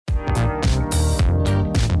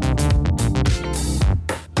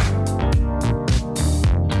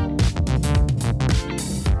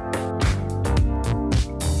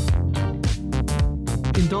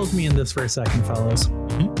indulge me in this for a second, fellas.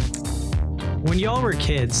 When y'all were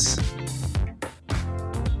kids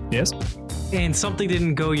Yes. and something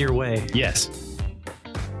didn't go your way, Yes.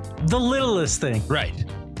 the littlest thing. Right.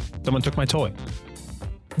 Someone took my toy.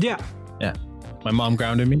 Yeah. Yeah. My mom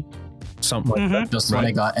grounded me. Something like that. Just when I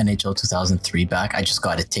Right. got NHL 2003 back, I just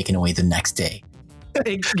got it taken away the next day.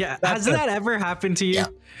 Yeah. Has that ever happened to you? Yeah.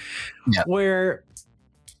 Yeah. Where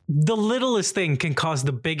the littlest thing can cause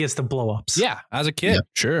the biggest of blow-ups. Yeah. As a kid. Yeah.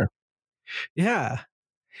 Sure. Yeah.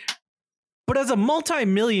 But as a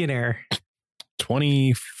multi-millionaire,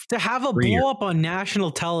 20. to have a 3 years. blow up on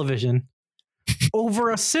national television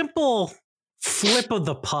over a simple flip of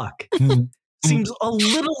the puck seems a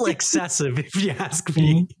little excessive, if you ask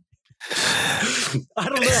me. I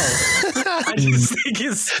don't know. I just think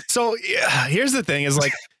it's So yeah, here's the thing is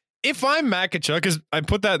like, if I'm Matt Tkachuk, because I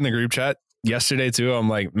put that in the group chat yesterday too. I'm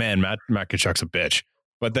like, man, Matt Tkachuk's a bitch.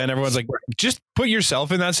 But then everyone's like, just put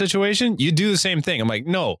yourself in that situation. You do the same thing. I'm like,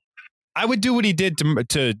 no, I would do what he did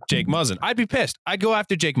to Jake Muzzin. I'd be pissed. I'd go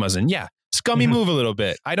after Jake Muzzin. Yeah. Scummy move a little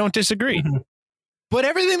bit. I don't disagree. But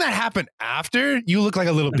everything that happened after, you look like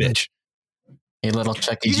a little bitch. Hey, little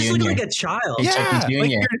Chucky you just Jr. look like a child. Hey, Yeah, Chucky Jr.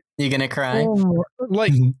 like you gonna cry?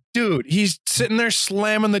 Like, dude, he's sitting there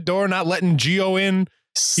slamming the door, not letting Gio in.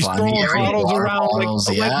 He's Slamming throwing every bottles water around. bottles,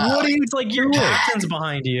 Like, yeah. what are you? It's like your captain's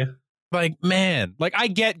behind you. Like, man, like I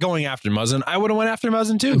get going after Muzzin. I would have went after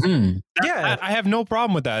Muzzin too. Mhm. Yeah. I have no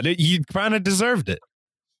problem with that. He kind of deserved it.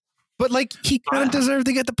 But like, he kind of deserved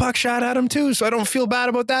to get the puck shot at him too. So I don't feel bad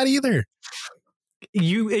about that either.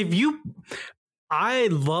 I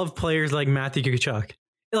love players like Matthew Tkachuk.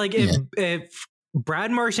 Like if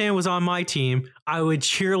Brad Marchand was on my team, I would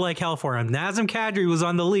cheer like hell for him. Nazem Kadri was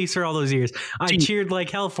on the Leafs for all those years. I cheered like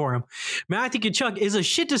hell for him. Matthew Tkachuk is a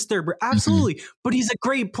shit disturber, absolutely, but he's a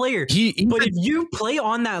great player. But if you play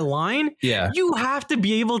on that line, you have to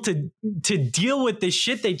be able to deal with the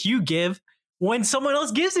shit that you give when someone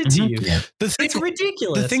else gives it to you. Yeah. It's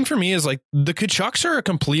ridiculous. The thing for me is like the Tkachuks are a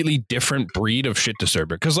completely different breed of shit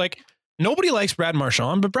disturber. Because like nobody likes Brad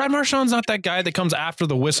Marchand, but Brad Marchand's not that guy that comes after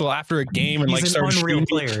the whistle after a game and He's like an starts unreal shooting.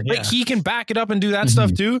 player. Like he can back it up and do that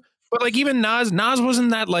stuff too. But like even Nas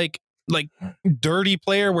wasn't that like dirty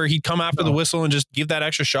player where he'd come after the whistle and just give that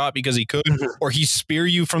extra shot because he could, or he spear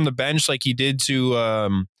you from the bench like he did to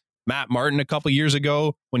Matt Martin a couple years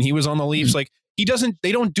ago when he was on the Leafs. Like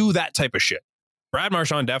they don't do that type of shit. Brad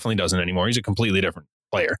Marchand definitely doesn't anymore. He's a completely different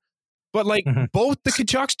player. But like both the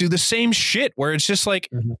Tkachuks do the same shit where it's just like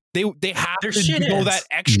they have They're to shitheads. go that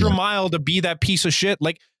extra mile to be that piece of shit.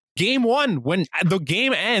 Like game one, when the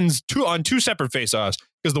game ends on two separate faceoffs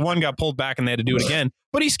because the one got pulled back and they had to do it again.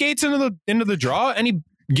 But he skates into the draw and he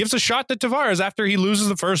gives a shot to Tavares after he loses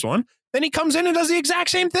the first one. Then he comes in and does the exact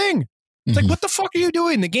same thing. It's like, what the fuck are you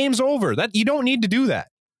doing? The game's over. That you don't need to do that.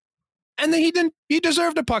 And then he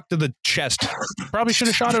deserved a puck to the chest. Probably should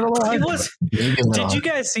have shot it a little harder. Did you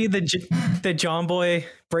guys see the John Boy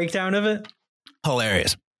breakdown of it?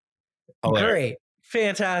 Hilarious. Great.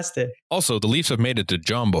 Fantastic. Also, the Leafs have made it to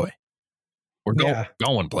John Boy. We're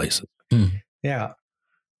going places. Yeah.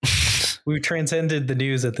 We've transcended the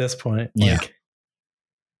news at this point. Yeah.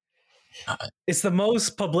 It's the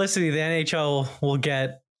most publicity the NHL will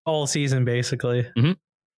get all season, basically.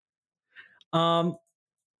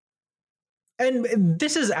 And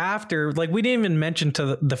this is after, like, we didn't even mention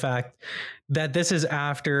to the fact that this is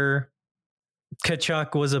after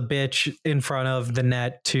Tkachuk was a bitch in front of the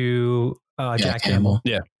net to Jack Campbell.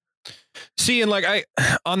 Yeah. See, and like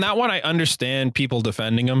on that one, I understand people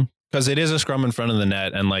defending him because it is a scrum in front of the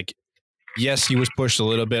net. And like, yes, he was pushed a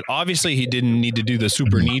little bit. Obviously, he didn't need to do the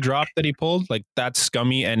super knee drop that he pulled. Like, that's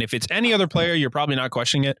scummy. And if it's any other player, you're probably not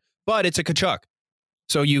questioning it. But it's a Tkachuk.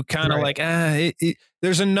 So you kind of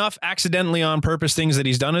there's enough accidentally on purpose things that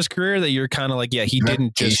he's done in his career that you're kind of like, yeah, he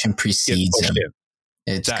didn't just precedes him.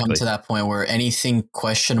 It's come to that point where anything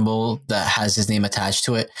questionable that has his name attached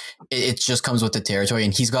to it, it just comes with the territory,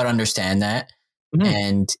 and he's got to understand that.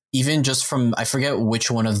 And even just from, I forget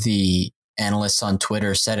which one of the analysts on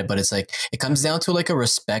Twitter said it, but it's like, it comes down to like a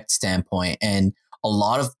respect standpoint, and a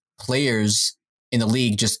lot of players in the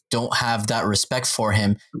league just don't have that respect for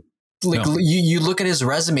him. Like you look at his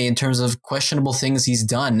resume in terms of questionable things he's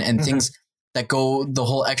done and things that go the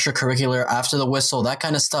whole extracurricular after the whistle, that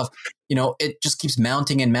kind of stuff, you know, it just keeps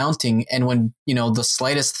mounting and mounting. And when, you know, the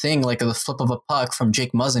slightest thing, like the flip of a puck from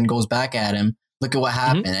Jake Muzzin goes back at him, look at what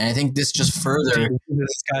happened. And I think this just furthered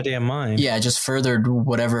this goddamn mind. Yeah, just furthered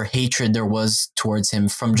whatever hatred there was towards him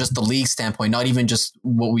from just the league standpoint, not even just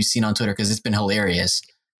what we've seen on Twitter, because it's been hilarious.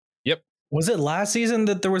 Was it last season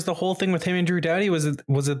that there was the whole thing with him and Drew Doughty? Was it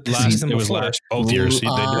the season before? It was both years. They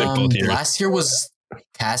did it both years. Last year was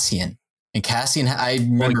Cassian. And Cassian, I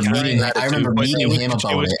remember meeting him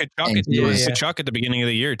about it. It was Kachuk at the beginning of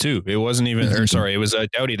the year too. It wasn't even, or sorry, it was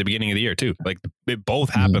Doughty at the beginning of the year too. Like it both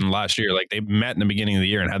happened last year. Like they met in the beginning of the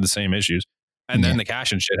year and had the same issues. And then the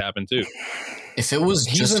Cassian shit happened too. If it was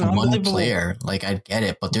just one player, like I'd get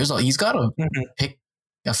it, but he's got to pick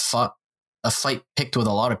a fight picked with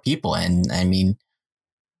a lot of people, and I mean,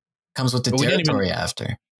 comes with the territory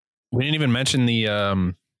after. We didn't even mention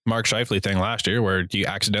the Mark Scheifele thing last year, where you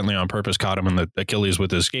accidentally on purpose caught him in the Achilles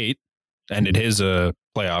with his skate, ended his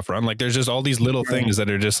playoff run. Like there's just all these little things that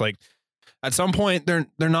are just like, at some point they're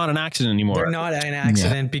not an accident anymore. They're not an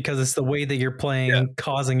accident because it's the way that you're playing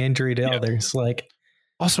causing injury to others. Like,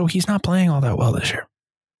 also, he's not playing all that well this year.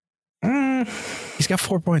 He's got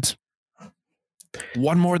 4 points.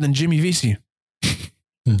 One more than Jimmy Vesey.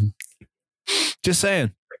 Just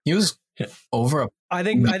saying. He was over. I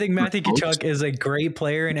think Matthew Tkachuk is a great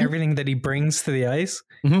player in everything that he brings to the ice.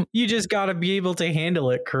 You just got to be able to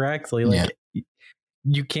handle it correctly. Like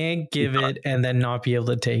you can't give it and then not be able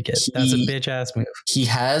to take it. That's a bitch ass move. He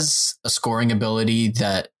has a scoring ability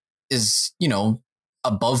that is,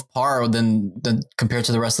 above par than compared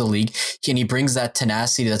to the rest of the league. And he brings that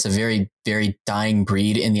tenacity that's a very, very dying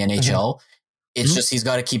breed in the NHL. It's just he's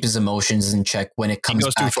got to keep his emotions in check when it comes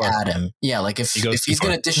back at him. Yeah, like if he's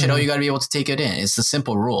going to dish it out, you got to be able to take it in. It's the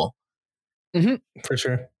simple rule. For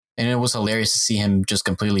sure. And it was hilarious to see him just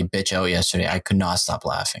completely bitch out yesterday. I could not stop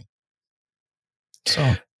laughing.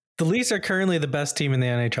 So the Leafs are currently the best team in the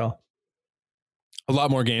NHL. A lot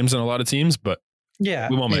more games than a lot of teams, but we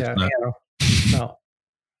won't mention that. No.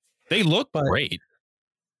 They look great.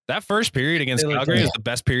 That first period against Calgary is the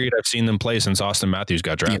best period I've seen them play since Austin Matthews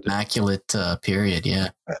got drafted. The immaculate period,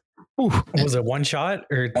 Was it one shot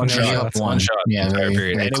or one shot? One shot. Yeah, very,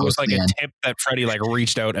 period. Very and it was like a tip that Freddie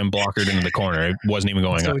reached out and blockered into the corner. It wasn't even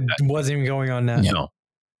going on. It wasn't even going on net. No, it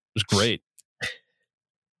was great.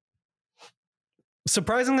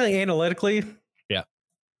 Surprisingly, analytically,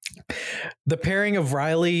 the pairing of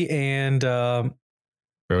Riley and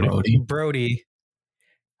Brody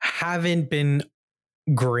haven't been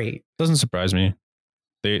great. Doesn't surprise me.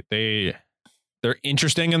 They're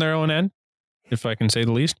interesting in their own end, if I can say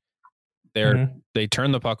the least. They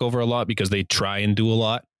turn the puck over a lot because they try and do a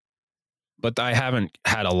lot, but I haven't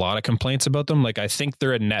had a lot of complaints about them. Like I think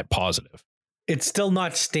they're a net positive. It's still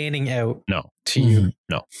not standing out. No, to you.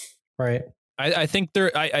 No, right. I think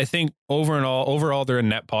I think overall they're a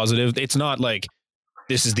net positive. It's not like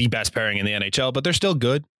this is the best pairing in the NHL, but they're still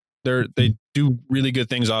good. They do really good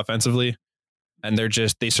things offensively, and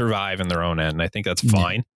they survive in their own end. And I think that's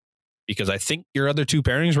fine because I think your other two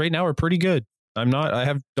pairings right now are pretty good. Don't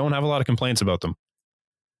have a lot of complaints about them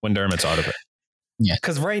when Dermott's out of it. Yeah,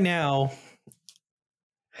 because right now,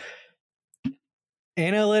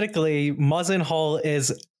 analytically, Muzzin Hall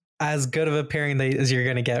is as good of a pairing as you're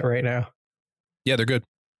going to get right now. Yeah, they're good.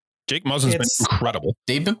 Jake Muzzin's been incredible.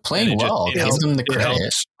 They've been playing well. It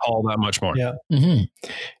helps Hall that much more. Yeah.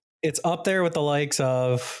 It's up there with the likes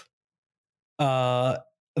of the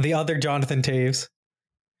other Jonathan Toews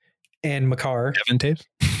and Makar. Devin Toews?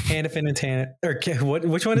 Hanifin and Tan. Or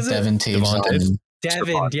which one is it? Devin Toews.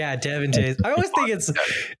 Devin. Yeah, Devin Toews. I always think it's...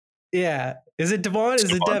 Yeah. Is it Devon?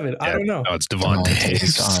 Is it Devin? I don't know. No, it's Devon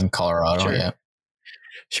Toews. On Colorado, sure.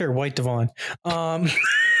 Sure, white Devon.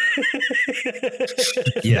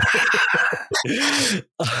 Yeah.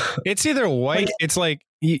 It's either white. It's like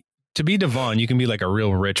to be Devon, you can be like a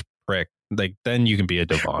real rich prick. Like then you can be a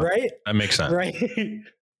Devon. Right? That makes sense. Right.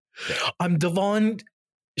 I'm Devon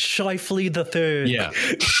Scheifele the third. Yeah.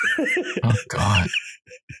 Oh God.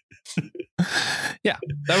 Yeah,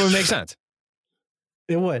 that would make sense.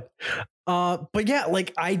 It would. But yeah,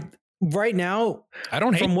 like right now, I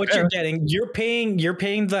don't hate from what you're getting, you're paying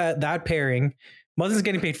that pairing. Muzzin's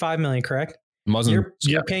getting paid $5 million, correct?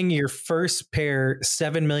 You're paying your first pair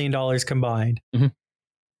 $7 million combined.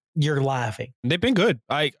 You're laughing. They've been good.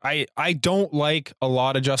 I don't like a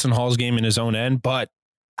lot of Justin Hall's game in his own end, but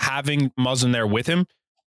having Muzzin there with him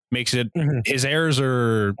makes it his errors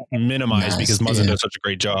are minimized because Muzzin does such a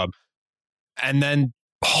great job. And then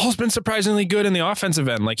Hall's been surprisingly good in the offensive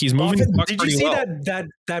end. Like he's moving the puck pretty well. Did you see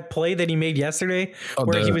that play that he made yesterday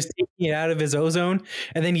where he was taking it out of his ozone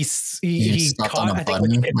and then he caught on a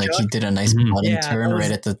button, like he did a nice button turn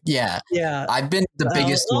right at the I've been the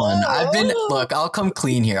biggest one. Look, I'll come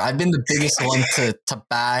clean here. I've been the biggest one to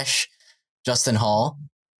bash Justin Hall,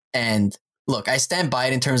 and look, I stand by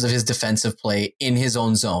it in terms of his defensive play in his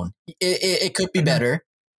own zone. It could be better,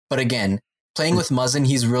 but again, playing with Muzzin,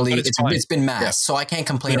 it's been mass, so I can't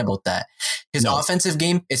complain about that. His offensive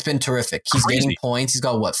game, it's been terrific. He's getting points. He's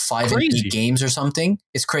got 5 and 8 games or something.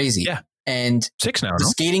 It's crazy. Yeah, And 6 now. The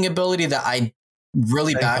skating ability that I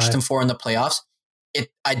really bashed him for in the playoffs,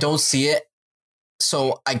 I don't see it,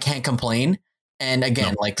 so I can't complain. And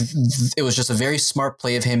again, it was just a very smart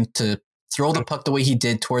play of him to throw the puck the way he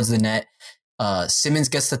did towards the net. Simmons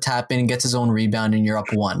gets the tap in, gets his own rebound, and you're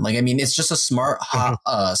up 1. It's just a smart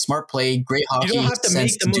play, great hockey. You don't have to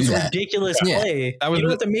make the most ridiculous play. You don't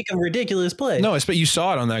have to make a ridiculous play. No, but you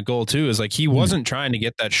saw it on that goal too. Is like he wasn't trying to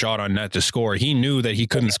get that shot on net to score. He knew that he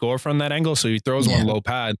couldn't score from that angle, so he throws one low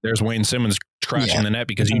pad. There's Wayne Simmons crashing the net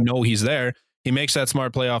because you know he's there. He makes that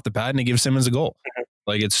smart play off the pad and he gives Simmons a goal.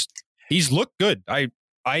 He's looked good.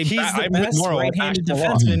 He's the best right-handed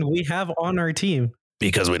defenseman we have on our team.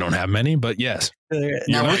 Because we don't have many, but yes.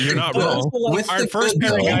 You're not wrong. With our first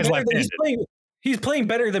pair of guys he's playing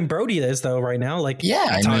better than Brody is, though, right now. I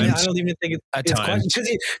don't even think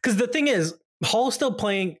it's because the thing is, Hall's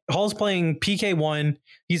playing PK1.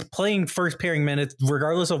 He's playing first pairing minutes,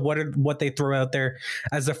 regardless of what they throw out there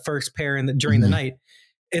as the first pair during the night.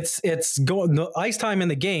 It's going, the ice time in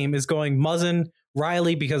the game is going Muzzin,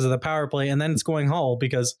 Riley because of the power play, and then it's going Hall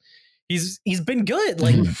because he's been good.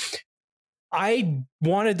 I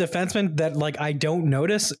want a defenseman that I don't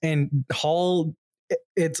notice, and Hall,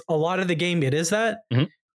 it's a lot of the game. It is that.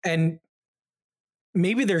 And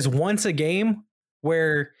maybe there's once a game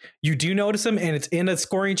where you do notice him and it's in a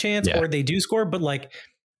scoring chance or they do score, but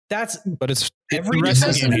it's every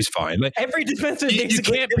defenseman, he's fine. Every defenseman, you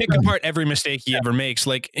can't pick apart every mistake he ever makes.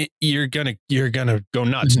 You're gonna go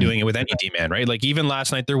nuts doing it with any D-man, right? Even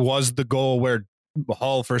last night, there was the goal where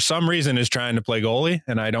Hall, for some reason, is trying to play goalie,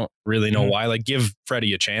 and I don't really know why. Give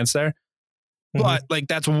Freddie a chance there. But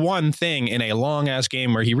that's one thing in a long ass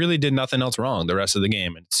game where he really did nothing else wrong the rest of the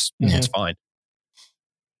game. It's fine.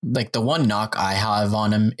 The one knock I have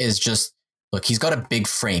on him is just, look, he's got a big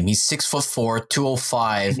frame. He's 6'4",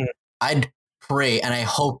 205. I'd pray and I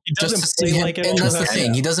hope just to see him. And that's the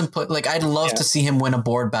thing. He doesn't put I'd love to see him win a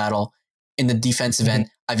board battle in the defensive end.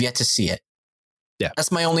 I've yet to see it. Yeah,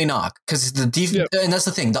 that's my only knock because the defense, and that's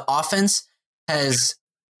the thing. The offense has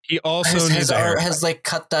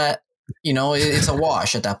cut that. It's a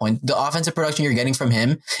wash at that point. The offensive production you're getting from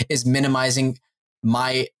him is minimizing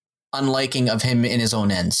my unliking of him in his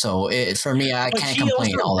own end. So for me, I can't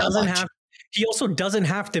complain all that much. He also doesn't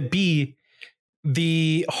have to be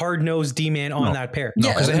the hard-nosed D-man on that pair. No,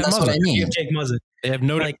 because that's what I mean. Jake Muzzin. They have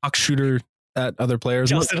no puck shooter at other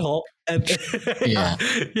players. Justin Hall.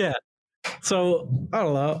 Yeah. So I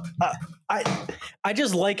don't know. I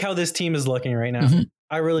just like how this team is looking right now.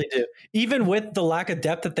 I really do. Even with the lack of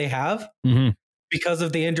depth that they have because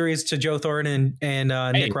of the injuries to Joe Thornton and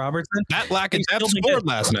Nick Robertson. That lack of depth scored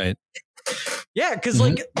last night. Yeah, because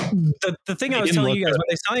the thing I was telling you guys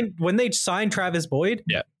when they signed Travis Boyd,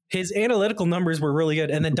 his analytical numbers were really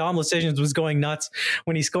good, and then Dom Decisions was going nuts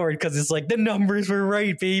when he scored because it's the numbers were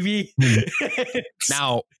right, baby.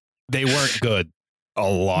 Now they weren't good. A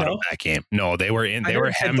lot of that game. No, they were in. They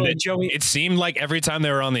were hemmed. It seemed like every time they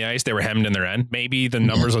were on the ice, they were hemmed in their end. Maybe the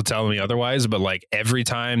numbers will tell me otherwise, but every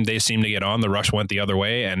time they seemed to get on, the rush went the other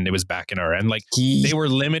way, and it was back in our end. They were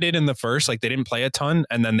limited in the first. They didn't play a ton,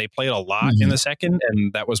 and then they played a lot in the second,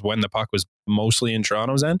 and that was when the puck was mostly in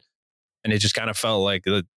Toronto's end, and it just kind of felt like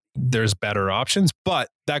there's better options. But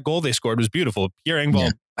that goal they scored was beautiful. Pierre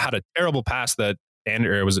Engvall had a terrible pass that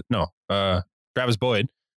Travis Boyd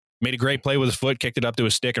made a great play with his foot, kicked it up to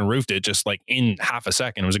his stick and roofed it just in half a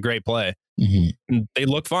second. It was a great play. They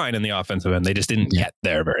looked fine in the offensive end. They just didn't get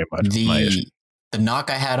there very much. The knock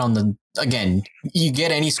I had on again, you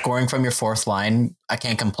get any scoring from your fourth line, I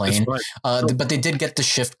can't complain. But they did get the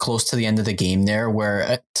shift close to the end of the game there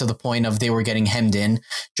where to the point of they were getting hemmed in.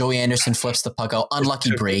 Joey Anderson flips the puck out.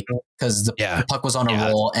 Unlucky break because the puck was on a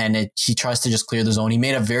roll and he tries to just clear the zone. He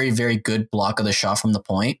made a very, very good block of the shot from the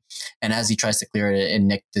point. And as he tries to clear it, it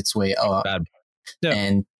nicked its way out.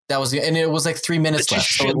 And that was, and it was 3 minutes left.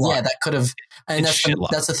 So that could have, and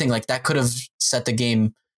that's the thing. That could have set the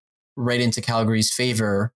game right into Calgary's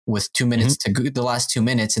favor with 2 minutes to go, the last 2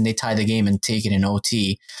 minutes, and they tie the game and take it in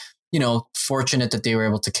OT. Fortunate that they were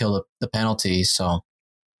able to kill the penalty. So,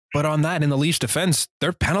 but on that, in the Leafs defense,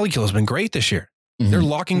 their penalty kill has been great this year. They're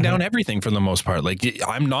locking down everything for the most part.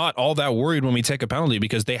 I'm not all that worried when we take a penalty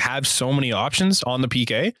because they have so many options on the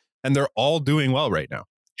PK and they're all doing well right now.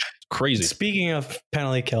 It's crazy. Speaking of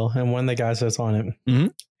penalty kill and one of the guys that's on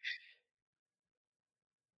it,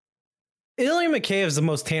 Ilya Mikheyev is the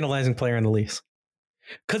most tantalizing player in the Leafs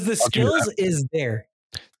because the skills is there.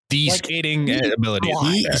 The skating ability.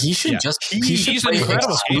 He should he's an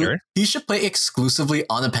incredible skater. He should play exclusively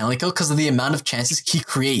on the penalty kill because of the amount of chances he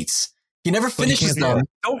creates. He never finishes them,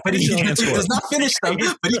 but he does not finish them,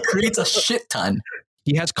 but he creates a shit ton.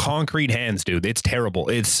 He has concrete hands, dude. It's terrible.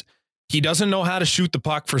 He doesn't know how to shoot the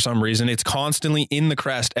puck for some reason. It's constantly in the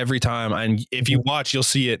crest every time. And if you watch, you'll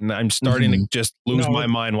see it. And I'm starting to just lose my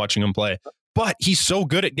mind watching him play. But he's so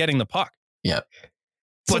good at getting the puck. Yep.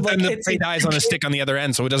 But then the play dies on a stick on the other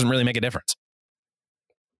end, so it doesn't really make a difference.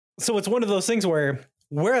 So it's one of those things where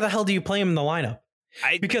the hell do you play him in the lineup?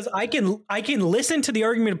 Because I can listen to the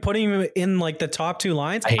argument of putting him in like the top two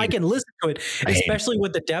lines. I can listen to it, especially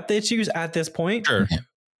with the depth issues at this point. Sure.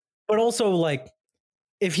 But also, like,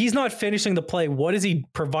 if he's not finishing the play, what is he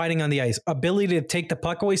providing on the ice? Ability to take the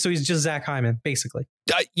puck away. So he's just Zach Hyman, basically.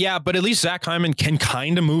 Yeah, but at least Zach Hyman can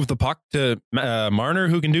kind of move the puck to Marner,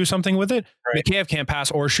 who can do something with it. Right. Mikheyev can't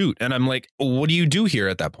pass or shoot. And I'm like, what do you do here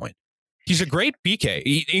at that point? He's a great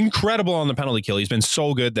PK. Incredible on the penalty kill. He's been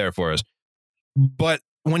so good there for us. But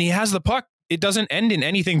when he has the puck, it doesn't end in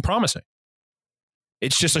anything promising.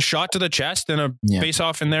 It's just a shot to the chest and a face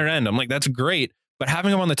off in their end. I'm like, that's great. But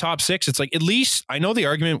having him on the top six, it's like, at least I know the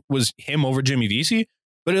argument was him over Jimmy Vesey,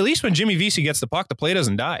 but at least when Jimmy Vesey gets the puck, the play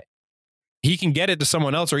doesn't die. He can get it to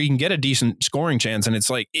someone else, or he can get a decent scoring chance. And it's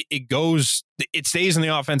like, it stays in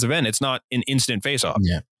the offensive end. It's not an instant faceoff.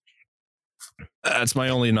 Yeah. That's my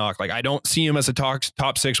only knock. Like, I don't see him as a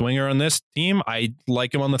top six winger on this team. I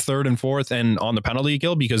like him on the third and fourth and on the penalty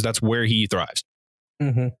kill because that's where he thrives.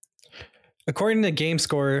 Mm-hmm. According to Game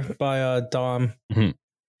Score by Dom,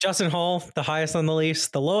 Justin Hall, the highest on the Leafs,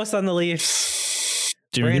 the lowest on the Leafs.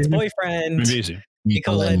 Brand's boyfriend,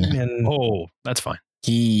 Mikko Lehtonen. Oh, that's fine.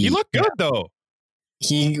 He looked good though.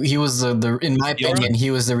 He was the in my opinion, he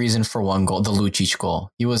was the reason for one goal, the Lucic goal.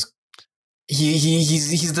 He's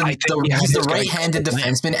the right-handed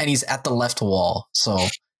defenseman, and he's at the left wall. So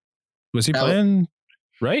was he playing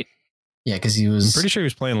right? Yeah, because he was. I'm pretty sure he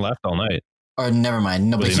was playing left all night. Or never mind.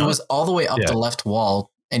 No, but he was all the way up the left wall,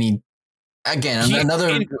 and he. Again, he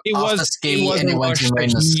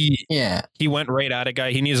went right at a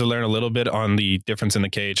guy. He needs to learn a little bit on the difference in the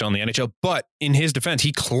KHL and the NHL. But in his defense,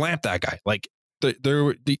 he clamped that guy. Like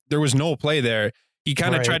there was no play there. He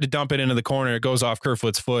kind of tried to dump it into the corner. It goes off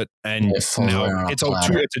Kerfoot's foot, and it's a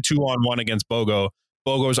 2-on-1 against Bogo.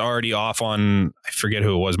 Bogo's already off on, I forget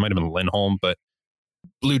who it was. Might have been Lindholm, but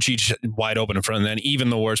Lucic wide open in front. And then even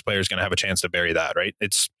the worst player is going to have a chance to bury that. Right?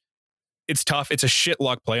 It's tough. It's a shit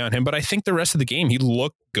luck play on him, but I think the rest of the game, he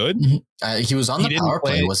looked good. He was on the power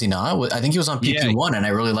play, was he not? I think he was on PP1, and I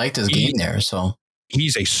really liked his game there. So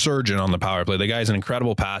he's a surgeon on the power play. The guy's an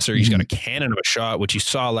incredible passer. He's got a cannon of a shot, which you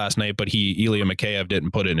saw last night, but Ilya Mikheyev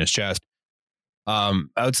didn't put it in his chest.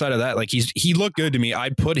 Outside of that, like he looked good to me.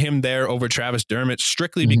 I'd put him there over Travis Dermott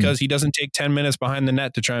strictly because he doesn't take 10 minutes behind the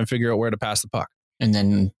net to try and figure out where to pass the puck. And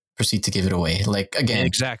then proceed to give it away. Like, again,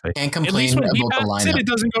 exactly. Can't complain about the lineup. It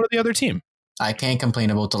doesn't go to the other team. I can't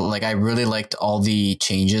complain about I really liked all the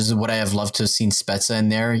changes. Would I have loved to have seen Spezza in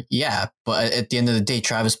there? Yeah. But at the end of the day,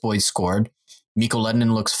 Travis Boyd scored. Mikko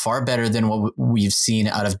Lehtonen looks far better than what we've seen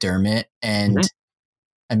out of Dermott. And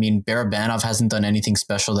I mean, Barabanov hasn't done anything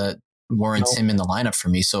special that warrants him in the lineup for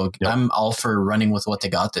me. So I'm all for running with what they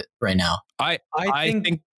got right now. I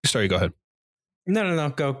think sorry, go ahead. No,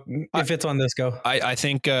 go. If it's on this, go. I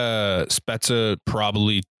think Spezza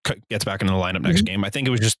probably gets back into the lineup next game. I think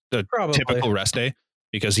it was just a typical rest day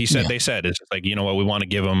because they said it's just like, you know what, we want to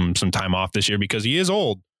give him some time off this year because he is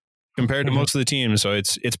old compared to most of the teams. So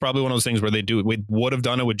it's probably one of those things where we would have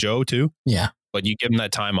done it with Joe too. Yeah. But you give him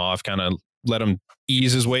that time off, kind of let him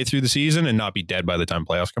ease his way through the season and not be dead by the time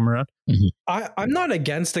playoffs come around. I'm not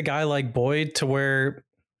against a guy like Boyd to where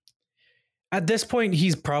at this point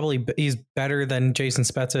he's better than Jason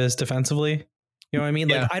Spezza is defensively. You know what I mean?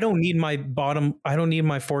 Like, I don't need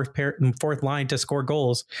my fourth line to score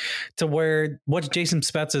goals to where what's Jason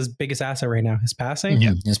Spezza's biggest asset right now? His passing?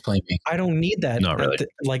 Yeah, his playmaking. I don't need that. Not really.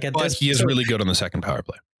 He is really good on the second power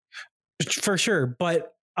play. For sure.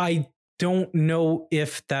 But I don't know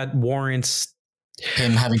if that warrants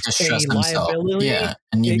him having to stress himself. Yeah.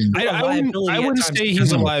 And I wouldn't say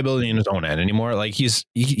he's a liability in his own end anymore. Like he's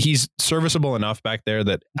serviceable enough back there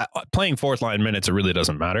that playing fourth line minutes, it really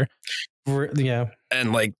doesn't matter. Yeah.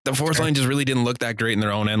 And like the fourth line just really didn't look that great in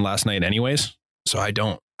their own end last night anyways. So I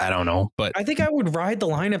don't know, but I think I would ride the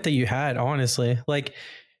lineup that you had, honestly. Like,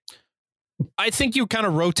 I think you kind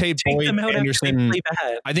of rotate Boyd, Anderson.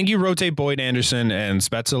 I think you rotate Boyd, Anderson, and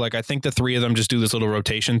Spezza. Like, I think the three of them just do this little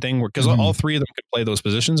rotation thing because all three of them could play those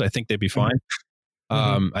positions. I think they'd be fine.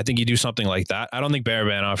 I think you do something like that. I don't think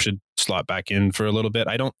Barabanov should slot back in for a little bit.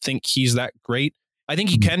 I don't think he's that great. I think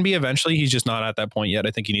he can be eventually. He's just not at that point yet.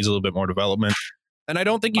 I think he needs a little bit more development. And I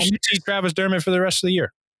don't think you should see Travis Dermott for the rest of the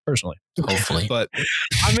year. personally. Hopefully. But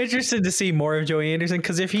I'm interested to see more of Joey Anderson,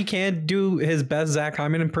 because if he can do his best Zach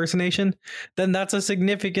Hyman impersonation, then that's a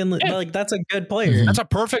significant, like, that's a good player. That's a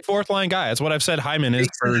perfect fourth line guy. That's what I've said Hyman is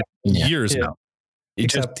for years now.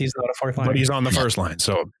 Except he's not a fourth line, but he's on the first line.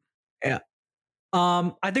 So yeah.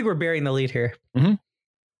 I think we're burying the lead here. Mm-hmm.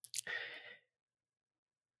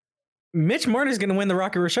 Mitch Marner's going to win the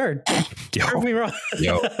Rocket Richard. Prove me wrong.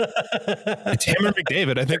 It's him or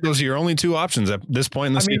McDavid. I think those are your only two options at this point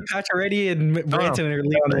in the season. Pacioretty and Branson are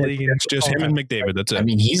leading the league. It's just him and McDavid. That's it. I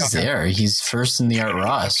mean, he's there. He's first in the Art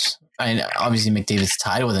Ross. And obviously McDavid's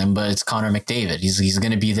tied with him, but it's Connor McDavid. He's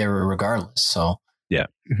going to be there regardless. So yeah,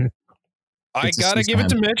 I gotta give it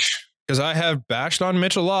to Mitch because I have bashed on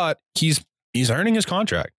Mitch a lot. He's earning his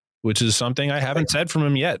contract, which is something I haven't said from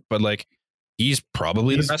him yet. But like, he's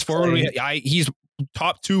probably the best forward he's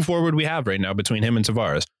top 2 forward we have right now between him and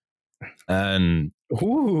Tavares. And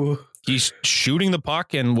he's shooting the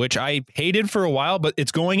puck, and which I hated for a while, but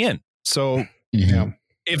it's going in. So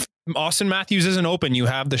if Austin Matthews isn't open, you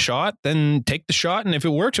have the shot, then take the shot. And if it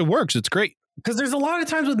works, it works. It's great. Because there's a lot of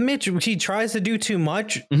times with Mitch, he tries to do too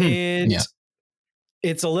much. And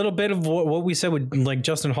it's a little bit of what we said with like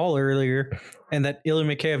Justin Hall earlier, and that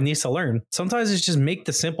Ilya Mikheyev needs to learn. Sometimes it's just make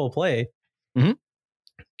the simple play.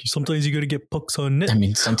 Sometimes you got to get pucks on net. I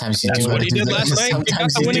mean, sometimes you do what he did last night.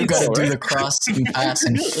 Sometimes you do got to do the cross and pass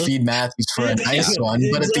and feed Matthews for a nice one.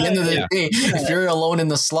 But at the end of the day, if you're alone in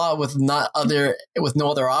the slot with no other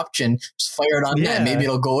option, just fire it on net. Maybe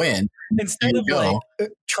it'll go in. Instead of like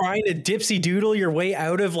trying to dipsy doodle your way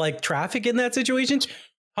out of like traffic in that situation,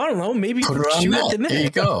 I don't know. Maybe put it on net. The net. There you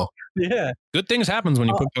go. Yeah, good things happens when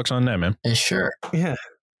you put pucks on net, man. Yeah, sure. Yeah,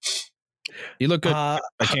 he looked good. I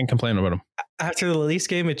can't complain about him. After the Leafs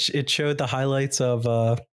game, it showed the highlights of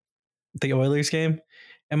the Oilers game.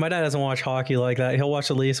 And my dad doesn't watch hockey like that. He'll watch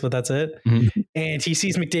the Leafs, but that's it. And he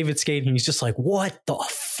sees McDavid skating. And he's just like, what the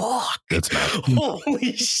fuck? That's not.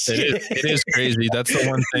 Holy shit. It is crazy. That's the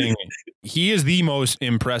one thing. He is the most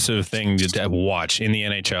impressive thing to watch in the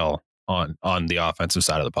NHL on the offensive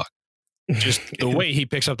side of the puck. Just the way he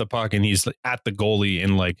picks up the puck and he's at the goalie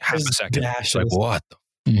in like half a second. It's like, what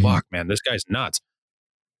the fuck, man? This guy's nuts.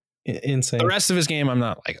 Insane. The rest of his game, I'm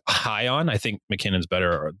not like high on. I think McKinnon's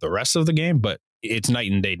better the rest of the game, but it's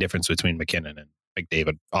night and day difference between McKinnon and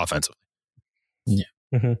McDavid offensively. Yeah.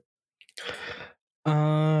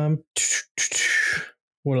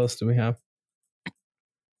 What else do we have?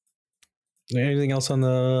 Anything else on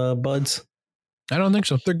the Buds? I don't think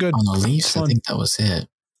so. They're good. On the Leafs, I think that was it.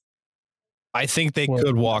 I think they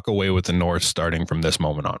could walk away with the North starting from this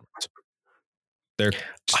moment onwards. They're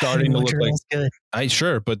starting to look like good.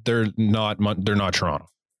 But they're not Toronto.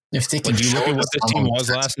 If they can, you look at what this team was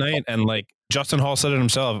last night, and like Justin Hall said it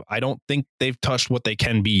himself, I don't think they've touched what they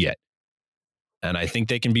can be yet, and I think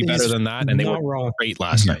they can be better than that. And they were great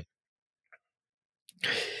last night.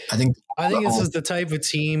 I think this is the type of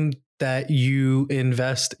team that you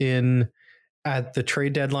invest in at the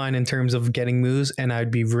trade deadline in terms of getting moves, and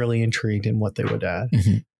I'd be really intrigued in what they would add.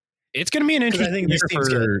 It's going to be an interesting year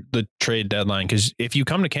for the trade deadline, because if you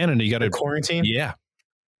come to Canada, you got to quarantine. Yeah.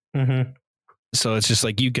 So it's just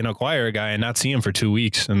like you can acquire a guy and not see him for 2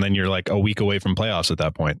 weeks, and then you're like a week away from playoffs at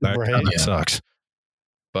that point. That sucks.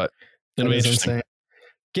 But it'll be interesting. Insane.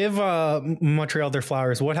 Give Montreal their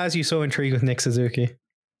flowers. What has you so intrigued with Nick Suzuki?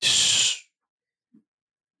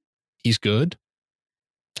 He's good.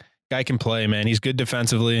 Guy can play, man. He's good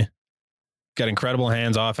defensively. Got incredible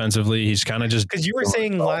hands offensively. He's kind of just because you were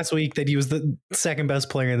saying last week that he was the second best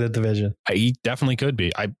player in the division. He definitely could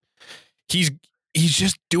be. He's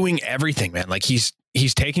just doing everything, man. Like he's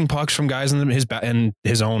taking pucks from guys in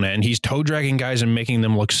his own end. He's toe dragging guys and making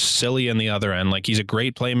them look silly on the other end. Like he's a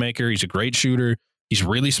great playmaker. He's a great shooter. He's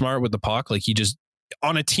really smart with the puck. Like he just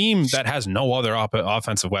on a team that has no other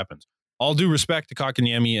offensive weapons. All due respect to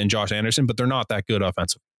Kotkaniemi and Josh Anderson, but they're not that good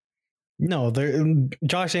offensive. No,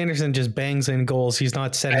 Josh Anderson just bangs in goals. He's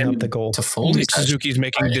not setting up the goal. Nick Suzuki's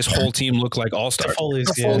making this whole team look like all-stars.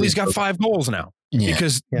 Toffoli's got 5 goals now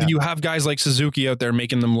because you have guys like Suzuki out there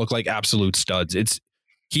making them look like absolute studs.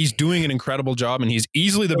 He's doing an incredible job, and he's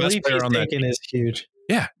easily the best player on that team. Is huge.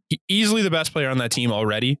 Yeah, easily the best player on that team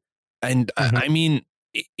already. And I mean,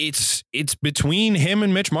 it's between him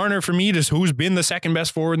and Mitch Marner for me, just who's been the second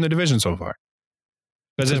best forward in the division so far.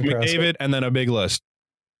 Because it's McDavid and then a big list,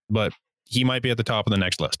 but he might be at the top of the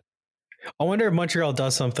next list. I wonder if Montreal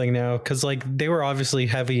does something now, because like they were obviously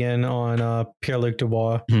heavy in on Pierre-Luc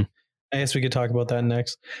Dubois. I guess we could talk about that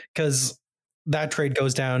next, because that trade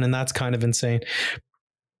goes down, and that's kind of insane.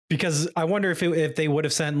 Because I wonder if they would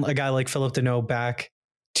have sent a guy like Philip Deneau back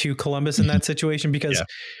to Columbus in that situation, because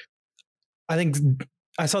I think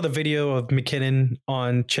I saw the video of McKinnon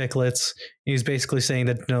on Chicklets. He was basically saying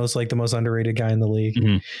that Danault's like the most underrated guy in the league.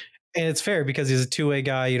 Mm-hmm. And it's fair because he's a two-way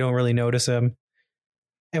guy. You don't really notice him.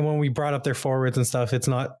 And when we brought up their forwards and stuff, it's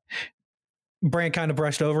not. Brant kind of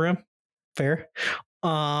brushed over him. Fair.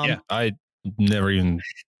 I never even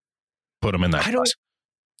put him in that class.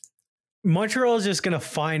 Montreal is just going to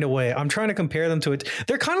find a way. I'm trying to compare them to it.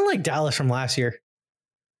 They're kind of like Dallas from last year.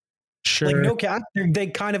 Sure. Like no cap. They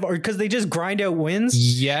kind of are because they just grind out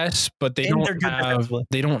wins. Yes, but they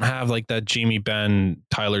don't have like that Jamie Benn,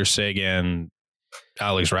 Tyler Seguin,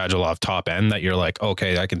 Alex Radulov top end that you're like,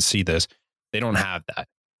 okay, I can see this. They don't have that.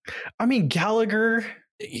 I mean, Gallagher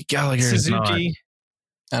is not.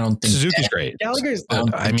 I don't think Suzuki's great. Gallagher's.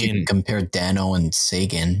 I mean, you can compare Dano and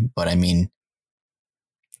Seguin, but I mean,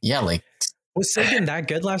 yeah, like was Seguin that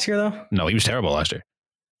good last year though? No, he was terrible last year.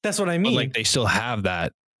 That's what I mean. But like they still have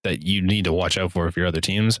that you need to watch out for if you're other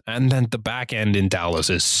teams, and then the back end in Dallas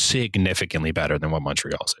is significantly better than what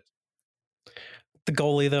Montreal's is. The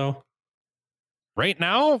goalie though, right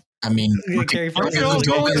now, I mean, look at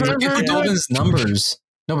Hudobin's numbers.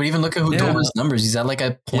 No, but even look at Hudobin's numbers. He's at like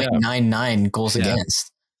a 0.99 goals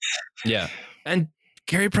against. Yeah. And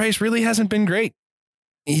Carey Price really hasn't been great.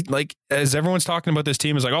 He, like, as everyone's talking about this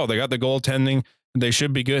team, is like, oh, they got the goaltending. They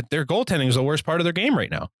should be good. Their goaltending is the worst part of their game right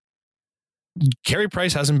now. Carey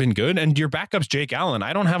Price hasn't been good. And your backup's Jake Allen.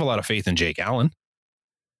 I don't have a lot of faith in Jake Allen.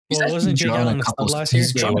 Well, wasn't Jake Allen a stud last year?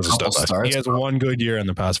 He has one good year in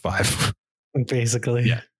the past 5. Basically.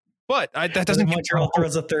 Yeah. But that doesn't Montreal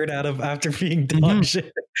throws a third out of after being dog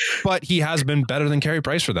shit. But he has been better than Carey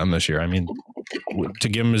Price for them this year. I mean, to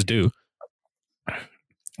give him his due.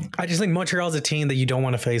 I just think Montreal's a team that you don't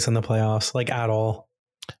want to face in the playoffs, like at all.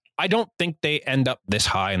 I don't think they end up this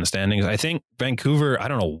high in the standings. I think Vancouver, I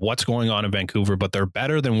don't know what's going on in Vancouver, but they're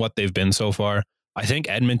better than what they've been so far. I think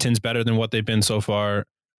Edmonton's better than what they've been so far.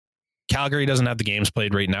 Calgary doesn't have the games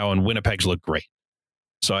played right now, and Winnipeg's look great.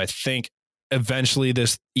 So I think eventually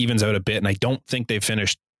this evens out a bit, and I don't think they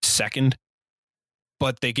finished second,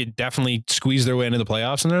 but they could definitely squeeze their way into the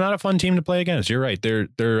playoffs, and they're not a fun team to play against. You're right.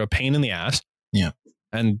 They're a pain in the ass. Yeah.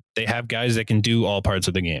 And they have guys that can do all parts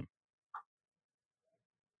of the game.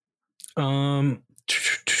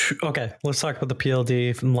 Okay, let's talk about the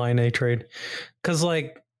PLD from Line A trade. Because,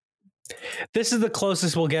 like, this is the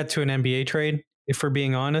closest we'll get to an NBA trade, if we're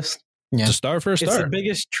being honest. Yeah. It's a star for a star. It's the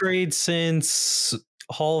biggest trade since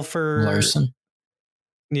Halford. Larson.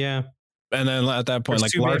 Yeah. And then at that point,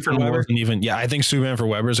 like, Larson wasn't even... Yeah, I think Subban for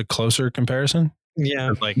Weber is a closer comparison.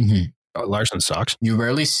 Yeah. Like, Larson sucks. You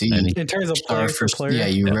rarely see... In terms of player for player. Yeah,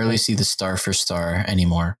 you rarely see the star for star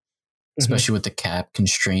anymore. Especially with the cap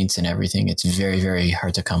constraints and everything. It's very, very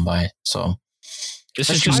hard to come by. So...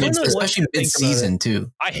 Especially mid-season,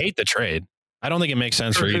 too. I hate the trade. I don't think it makes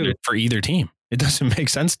sense for either team. It doesn't make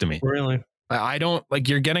sense to me. Really? I don't... Like,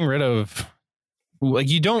 you're getting rid of... Like,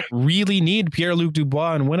 you don't really need Pierre-Luc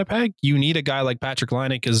Dubois in Winnipeg. You need a guy like Patrick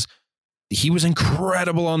Laine because he was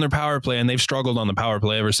incredible on their power play, and they've struggled on the power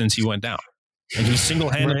play ever since he went down. And he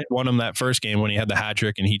single-handedly won him that first game when he had the hat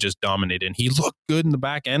trick, and he just dominated. And he looked good in the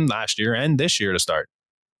back end last year and this year to start.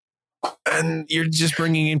 And you're just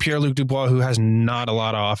bringing in Pierre-Luc Dubois, who has not a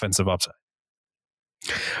lot of offensive upside.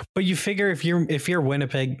 But you figure if you're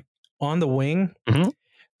Winnipeg on the wing,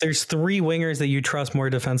 there's 3 wingers that you trust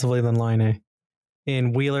more defensively than Laine.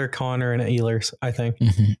 In Wheeler, Connor, and Ehlers, I think.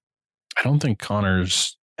 I don't think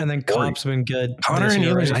Connor's... And then Copp's been good. Connor and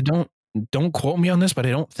Ehlers, right? Don't quote me on this, but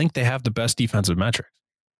I don't think they have the best defensive metrics.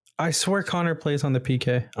 I swear Connor plays on the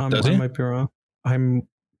PK. Does he? I might be wrong.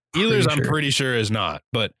 Ehlers, I'm pretty sure is not,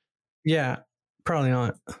 but... Yeah, probably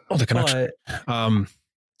not. Oh, the connection.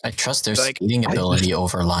 I trust their skating ability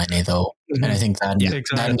over Laine, though. And I think that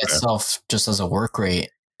in itself, just as a work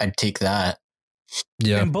rate, I'd take that.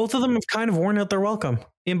 Yeah, and both of them have kind of worn out their welcome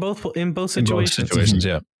in both situations. In both situations,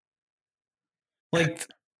 yeah. Like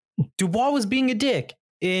Dubois was being a dick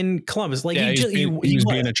in Columbus. Like he was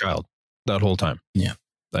being a child that whole time. Yeah,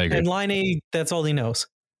 I agree. And Laine, that's all he knows.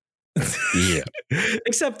 Yeah.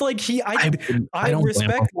 Except like I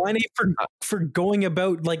respect Laine for going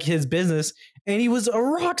about like his business, and he was a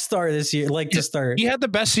rock star this year. Like to start, he had the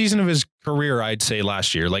best season of his career, I'd say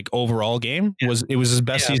last year. Like overall game was his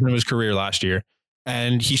best season of his career last year.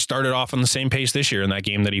 And he started off on the same pace this year in that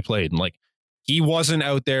game that he played. And like, he wasn't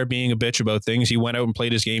out there being a bitch about things. He went out and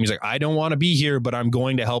played his game. He's like, I don't want to be here, but I'm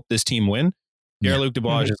going to help this team win. Pierre-Luc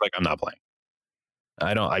Dubois is just like, I'm not playing.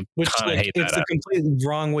 I kind of hate that. It's a completely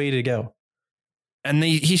wrong way to go. And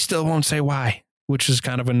he still won't say why, which is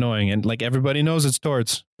kind of annoying. And like, everybody knows it's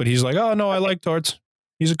Torts, but he's like, oh no, I like Torts.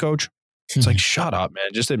 He's a coach. It's like, shut up,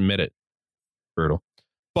 man. Just admit it. Brutal.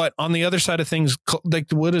 But on the other side of things, like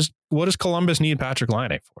what does Columbus need Patrick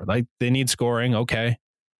Laine for? Like they need scoring, okay.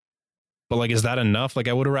 But like, is that enough? Like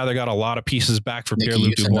I would have rather got a lot of pieces back for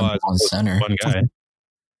Pierre-Luc Dubois, one guy.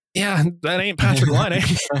 Yeah, that ain't Patrick Laine.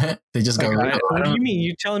 They just got rid of. What do you mean?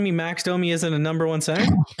 You telling me Max Domi isn't a number one center?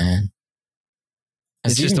 Man.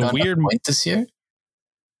 It's just a weird point this year.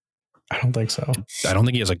 I don't think so. I don't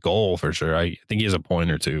think he has a goal for sure. I think he has a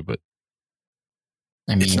point or two, but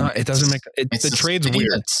I mean, it's not. It doesn't make it. The trade's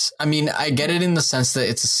weird. I mean, I get it in the sense that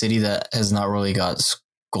it's a city that has not really got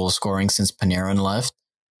goal scoring since Panarin left.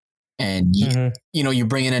 And, you know, you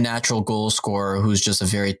bring in a natural goal scorer who's just a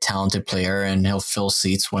very talented player and he'll fill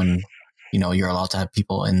seats when, you know, you're allowed to have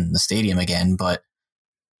people in the stadium again. But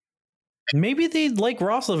maybe they like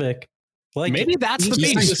Roslovic. Like maybe that's the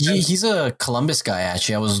thing. He's a Columbus guy,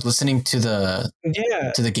 actually. I was listening to the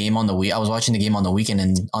game on the week. I was watching the game on the weekend,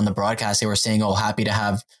 and on the broadcast, they were saying, "Oh, happy to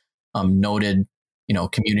have noted, you know,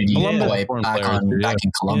 community boy back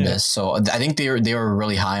in Columbus." Yeah. So I think they were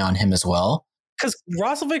really high on him as well. Because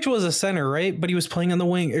Roslovic was a center, right? But he was playing on the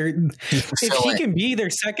wing. If he can be their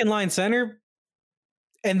second line center,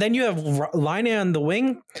 and then you have Laine on the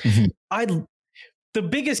wing, the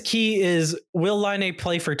biggest key is will Laine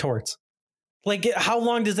play for Torts? Like, how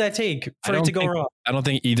long does that take for it to go wrong? I don't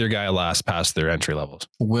think either guy lasts past their entry levels.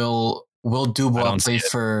 Will Dubois play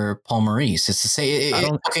for Paul Maurice? It's to say, I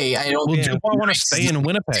don't. Will Dubois want to stay in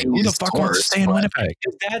Winnipeg? Who the fuck wants to stay in Winnipeg?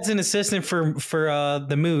 His dad's an assistant for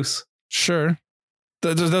the Moose. Sure.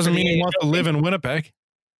 That doesn't mean he wants to live in Winnipeg.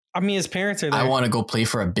 I mean, his parents are there. I want to go play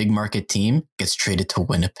for a big market team. Gets traded to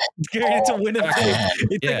Winnipeg. I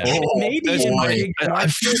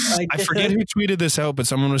forget who tweeted this out, but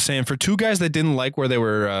someone was saying for two guys that didn't like where they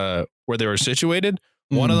were situated,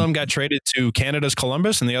 one of them got traded to Canada's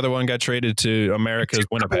Columbus, and the other one got traded to America's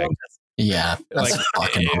Winnipeg. Yeah, like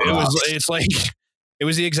it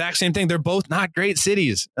was the exact same thing. They're both not great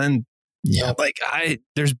cities, and yeah, like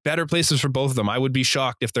there's better places for both of them. I would be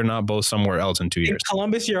shocked if they're not both somewhere else in 2 years. In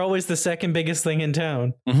Columbus, you're always the second biggest thing in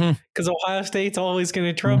town because Ohio State's always going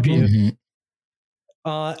to trump you.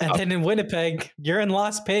 And then in Winnipeg, you're in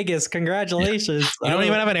Las Vegas. Congratulations! You don't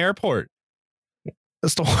even have an airport.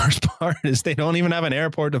 That's the worst part. Is they don't even have an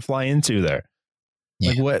airport to fly into there.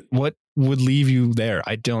 Yeah. Like what would leave you there?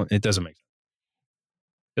 It doesn't make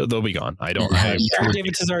sense. They'll be gone. I don't. Trade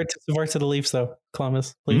David Savard to the Leafs, though.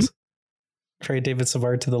 Columbus, please. Trade David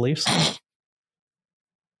Savard to the Leafs.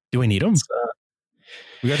 Do we need him?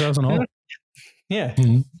 We got Dawson Hall. Yeah.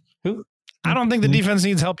 Who? I don't think the defense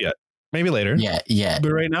needs help yet. Maybe later. Yeah.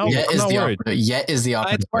 But right now, I'm not worried. Is the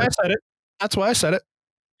operative. That's why I said it.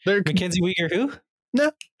 Mackenzie Weegar, who?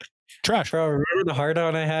 No. Trash. Bro, remember the hard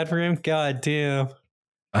on I had for him? God damn.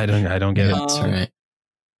 I don't get it. That's right.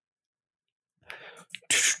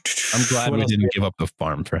 I'm glad we didn't give up the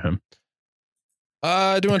farm for him. Do you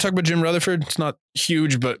want to talk about Jim Rutherford? It's not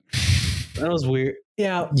huge, but that was weird.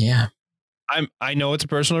 Yeah. I know it's a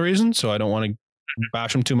personal reason, so I don't want to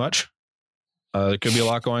bash him too much. There could be a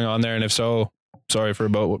lot going on there, and if so, sorry for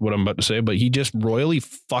what I'm about to say, but he just royally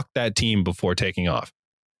fucked that team before taking off.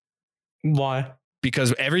 Why?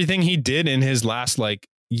 Because everything he did in his last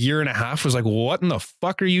year and a half was like, what in the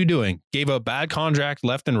fuck are you doing? Gave a bad contract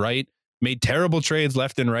left and right, made terrible trades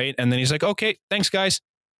left and right, and then he's like, okay, thanks guys,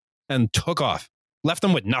 and took off. Left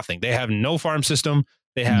them with nothing. They have no farm system.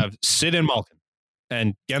 They have Sid and Malkin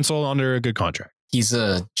and Gensel under a good contract. He's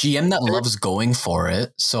a GM that loves going for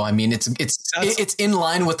it. So, I mean, it's in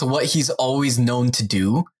line with what he's always known to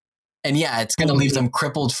do. And yeah, it's going to leave them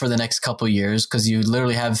crippled for the next couple of years because you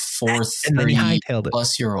literally have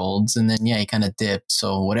 30-plus-year-olds. And then, he kind of dipped.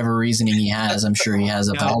 So whatever reasoning he has, I'm sure he has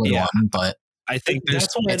a valid one. But I think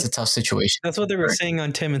it's a tough situation. That's what they were saying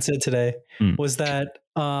on Tim and Sid today was that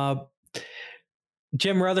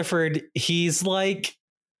Jim Rutherford, he's like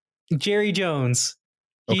Jerry Jones.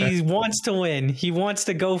 Okay. He wants to win. He wants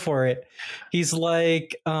to go for it. He's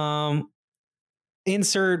like,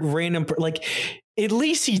 insert random, at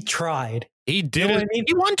least he tried. He did it. I mean?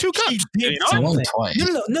 He won 2 cups. He won twice.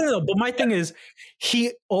 No. But my thing is,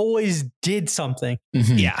 he always did something.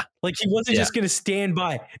 Mm-hmm. Yeah. He wasn't just going to stand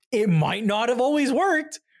by. It might not have always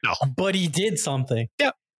worked. No. But he did something.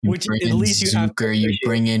 Yeah. Which at least you have to you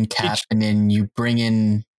bring in Kapanen, you bring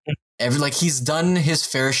in he's done his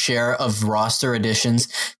fair share of roster additions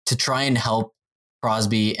to try and help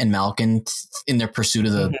Crosby and Malkin in their pursuit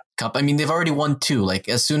of the cup. I mean, they've already won 2.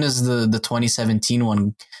 As soon as the 2017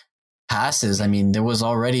 one passes, I mean, there was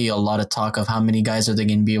already a lot of talk of how many guys are they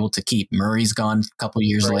going to be able to keep. Murray's gone a couple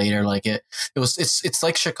years later. It's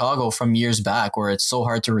like Chicago from years back where it's so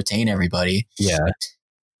hard to retain everybody. Yeah.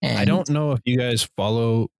 And I don't know if you guys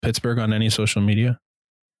follow Pittsburgh on any social media.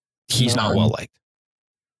 he's not well liked.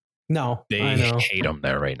 No, They hate him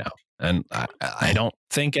there right now. And I don't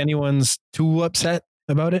think anyone's too upset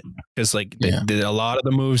about it because like a lot of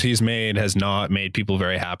the moves he's made has not made people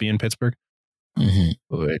very happy in Pittsburgh,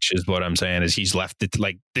 which is what I'm saying is he's left it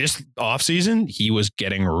like this offseason. He was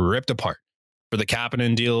getting ripped apart for the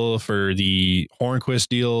Kapanen deal, for the Hornquist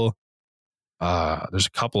deal. There's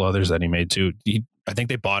a couple others that he made too. I think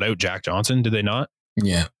they bought out Jack Johnson. Did they not?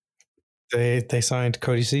 Yeah. They signed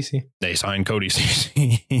Cody Ceci.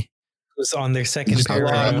 It was on their second pair. A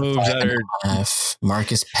lot of moves that are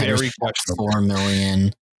Marcus Pettersson $4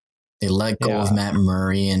 million. They let go of Matt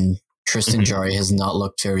Murray, and Tristan Jarry has not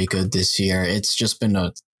looked very good this year. It's just been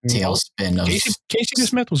a tailspin of Casey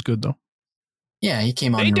Smith was good though. Yeah, he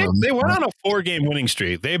came on. They went on a 4-game winning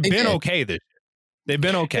streak. They've been okay this year. They've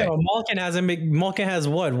been okay. Yeah, Malkin has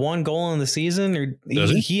what, 1 goal in the season, or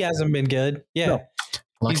he hasn't been good. Yeah. No.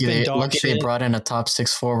 Lucky they brought in a top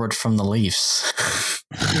 6 forward from the Leafs.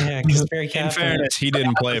 Yeah, in fairness, he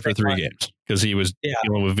didn't play for 3 games because he was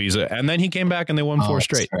dealing with visa, and then he came back and they won 4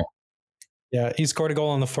 straight. Right. Yeah, he scored a goal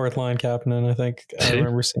on the 4th line, Kapanen, I think. I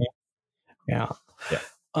remember seeing. Yeah.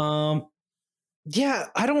 Yeah,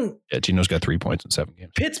 I don't. Yeah, Gino's got 3 points in 7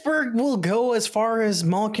 games. Pittsburgh will go as far as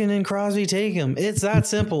Malkin and Crosby take him. It's that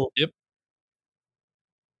simple. Yep.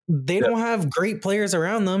 They don't have great players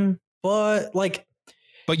around them, but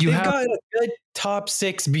they've got a good top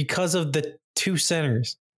 6 because of the 2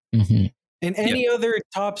 centers. Mm-hmm. And any other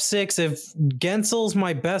top 6, if Gensel's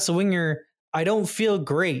my best winger, I don't feel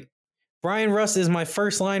great. Brian Rust is my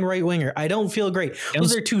first line right winger. I don't feel great.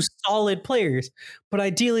 Those are 2 solid players, but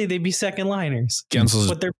ideally they'd be second liners.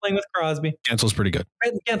 But they're playing with Crosby. Gensel's pretty good.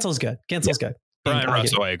 Gensel's good. Good. Brian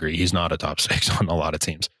Rust, I agree. He's not a top 6 on a lot of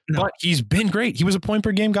teams, but he's been great. He was a point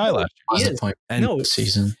per game guy last year.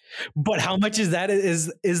 Season. But how much is that?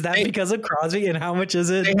 Is that because of Crosby, and how much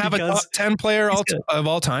is it? They have a top 10 player of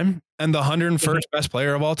all time and the 101st best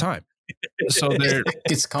player of all time. So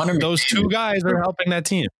it's Connor. Those 2 guys are helping that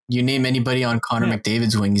team. You name anybody on Connor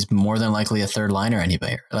McDavid's wing, he's more than likely a third liner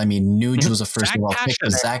anyway. I mean, Nuge was a first overall pick,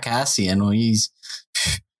 but Zach Kassian, he's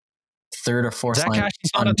 3rd or 4th line. Zach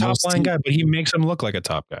Kassian's not a top line guy, but he makes him look like a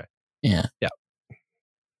top guy. Yeah.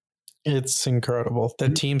 It's incredible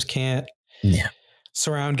that teams can't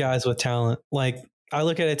surround guys with talent. Like, I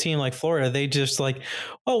look at a team like Florida, they just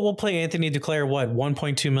we'll play Anthony Duclair,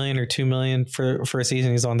 1.2 million or 2 million for a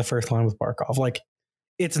season. He's on the first line with Barkov. Like,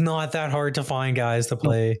 it's not that hard to find guys to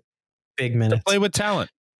play big minutes. To play with talent.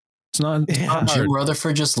 It's not hard. Jim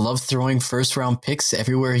Rutherford just loved throwing 1st-round picks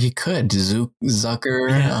everywhere he could.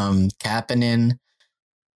 Zucker, Kapanen.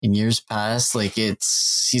 In years past,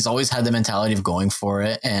 he's always had the mentality of going for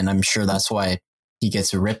it, and I'm sure that's why he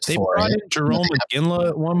gets ripped for it. They brought in Jerome McGinley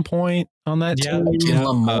at one point on that team.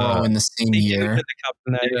 McGinley Morrow in the same year.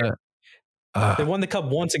 They won the cup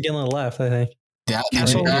once Iginla left, I think. That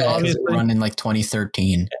was run in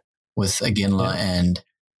 2013 with Iginla and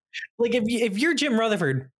if you're Jim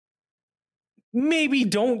Rutherford, maybe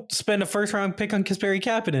don't spend a 1st-round pick on Kasperi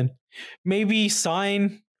Kapanen. Maybe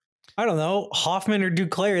sign, I don't know, Hoffman or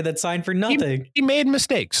Duclair that signed for nothing. He made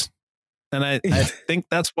mistakes. And I think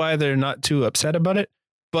that's why they're not too upset about it.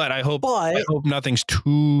 But I hope nothing's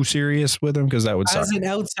too serious with him, because that would suck. As an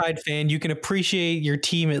outside fan, you can appreciate your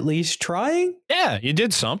team at least trying. Yeah, you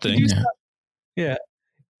did something. Yeah.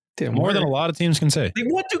 More than a lot of teams can say. They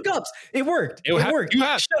won 2 cups. It worked. It worked. You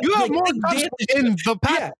have more cups in the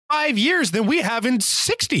past 5 years than we have in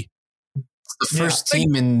 60. It's the first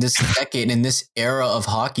team in this decade, in this era of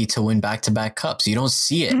hockey, to win back-to-back cups. You don't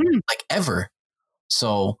see it ever.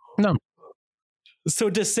 So no.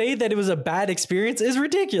 So to say that it was a bad experience is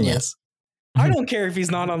ridiculous. Yeah. I don't care if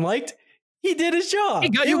he's not unliked. He did his job. He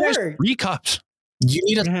got you 3 cups. You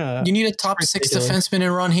need a top 6 defenseman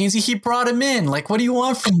in Ron Hainsey. He brought him in. What do you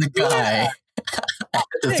want from the guy?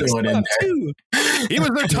 Throw it in there. He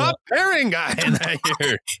was their top pairing guy in that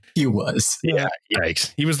year. He was. Yeah.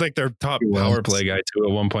 Yikes. He was their top power play guy too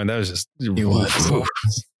at one point. That was just. He was.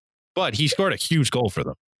 But he scored a huge goal for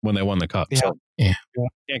them when they won the cup. Yeah. So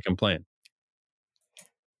can't complain.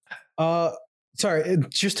 Sorry,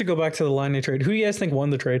 just to go back to the Laine trade. Who do you guys think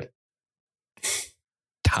won the trade?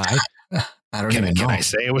 Tie. I don't even know. Can I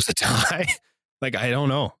say it was a tie? I don't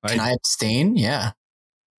know. Can I abstain? Yeah.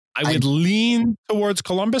 I would lean towards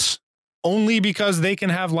Columbus only because they can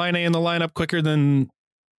have Laine in the lineup quicker than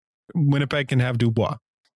Winnipeg can have Dubois.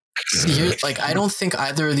 I don't think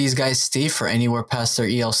either of these guys stay for anywhere past their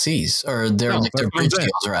ELCs or their bridge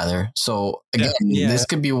deals rather. So again, this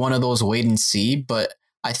could be one of those wait and see, but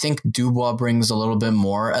I think Dubois brings a little bit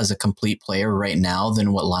more as a complete player right now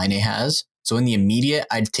than what Laine has. So in the immediate,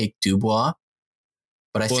 I'd take Dubois.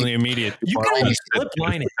 But I think in the immediate, you can flip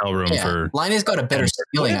Laine. Laine's got a better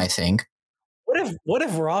ceiling, I think. What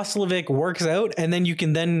if Roslovic works out and then you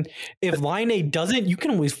can if Laine doesn't, you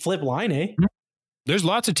can always flip Laine. There's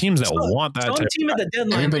lots of teams that want that. Some team at the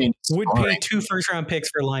deadline would pay 2 first-round picks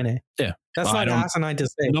for Laine. Yeah, that's not asinine to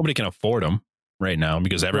say. Nobody can afford them right now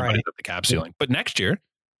because everybody's at the cap ceiling. But next year,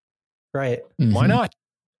 right? Why not?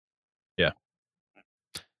 Yeah.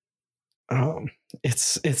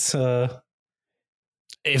 It's if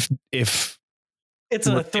it's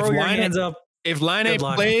a throw your hands up. If Laine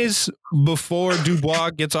plays before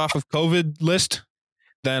Dubois gets off of COVID list,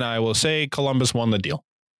 then I will say Columbus won the deal.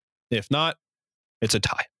 If not, it's a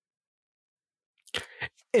tie.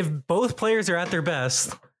 If both players are at their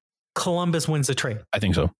best, Columbus wins the trade. I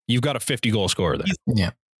think so. You've got a 50-goal scorer there.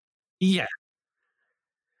 Yeah.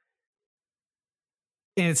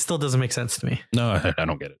 And it still doesn't make sense to me. No, I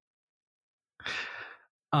don't get it.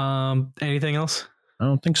 Anything else? I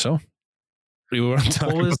don't think so. Do you want to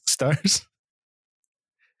talk about the Stars?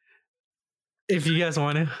 If you guys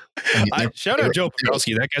want to. Shout out Joe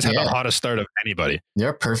Pavelski. That guy's had the hottest start of anybody.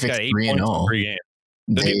 They're perfect 3-0.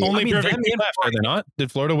 They're the only perfect team left, are they not?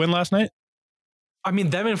 Did Florida win last night? I mean,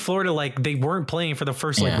 them in Florida, like, they weren't playing for the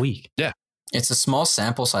first week. Yeah. It's a small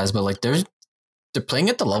sample size, but like they're playing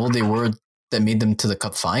at the level they were that made them to the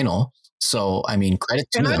Cup final. So, I mean, credit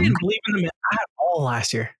to them. I didn't believe in them at all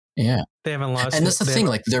last year. Yeah. They haven't lost. And that's the thing.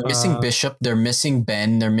 Like, they're missing Bishop, they're missing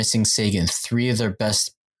Ben, they're missing Sagan, 3 of their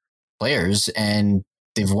best players, and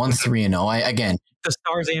they've won 3-0. Again, the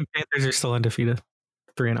Stars and Panthers are still undefeated.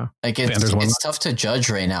 3-0. Like, it's tough to judge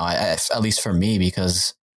right now, at least for me,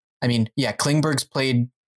 because, I mean, yeah, Klingberg's played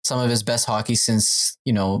some of his best hockey since,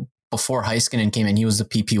 before Heiskanen came in. He was the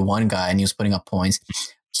PP1 guy and he was putting up points.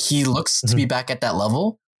 He looks to be back at that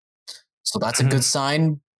level. So that's a good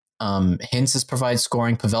sign. Hintz has provided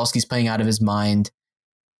scoring. Pavelski's playing out of his mind.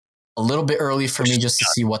 A little bit early for me just to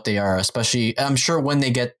see what they are, especially, I'm sure when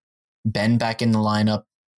they get Ben back in the lineup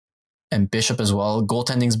and Bishop as well.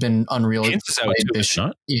 Goaltending's been unreal.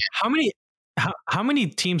 Bishop. Yeah. How many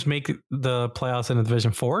teams make the playoffs in the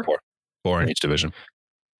division? 4? 4 in each division.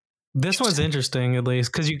 This one's interesting, at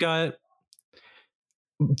least, because you got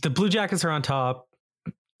the Blue Jackets are on top.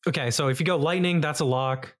 Okay, so if you go Lightning, that's a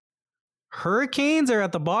lock. Hurricanes are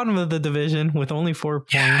at the bottom of the division with only 4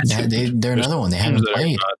 points. Yeah, they're another one. They haven't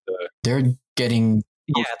played. They're getting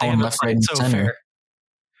they haven't left, right, and center. Fair.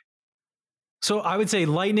 So I would say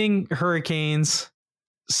Lightning, Hurricanes,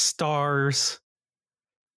 Stars,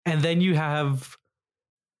 and then you have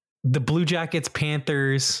the Blue Jackets,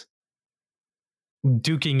 Panthers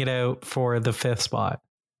duking it out for the 5th spot.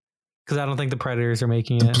 Because I don't think the Predators are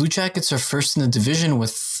making it. The Blue Jackets are first in the division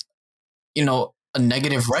with, a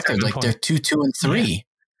negative record. Like, they're 2-2-3.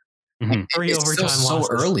 Yeah. Mm-hmm. 3 overtime losses. So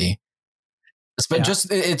early. But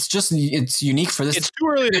it's unique for this. It's too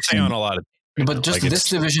early to say on a lot of. But just this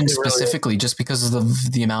division specifically, just because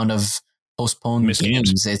of the amount of postponed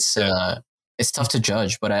games, it's tough to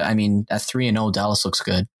judge. But I mean, at 3-0, Dallas looks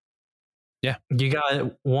good. Yeah, you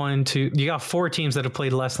got 4 teams that have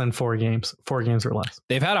played less than 4 games or less.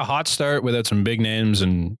 They've had a hot start without some big names,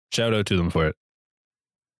 and shout out to them for it.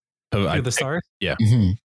 The Stars? Yeah.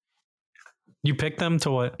 Mm-hmm. You picked them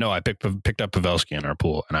to what? No, I picked up Pavelski in our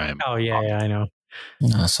pool, and I am. Oh yeah, I know.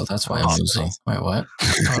 No, so that's why I'm losing. Wait, what?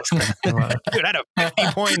 Dude, I had a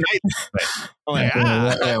 50-point night.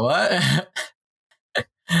 Wait, what?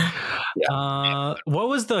 What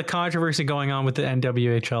was the controversy going on with the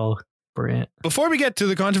NWHL, Brant? Before we get to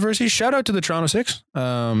the controversy, shout out to the Toronto Six.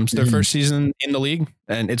 It's their first season in the league,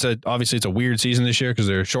 and obviously it's a weird season this year because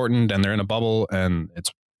they're shortened and they're in a bubble, and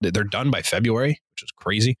they're done by February, which is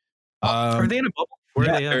crazy. Are they in a bubble? Where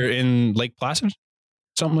are they at? They're in Lake Placid,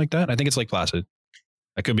 something like that. I think it's Lake Placid.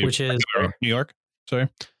 I could be. Which is New York. Sorry.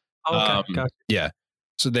 Oh, okay. Gotcha. Yeah.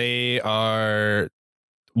 So they are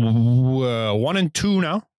 1-2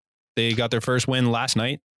 now. They got their first win last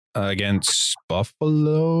night against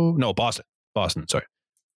Boston. Sorry.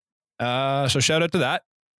 So shout out to that.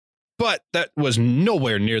 But that was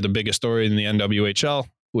nowhere near the biggest story in the NWHL,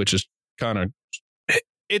 which is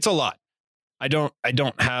it's a lot. I don't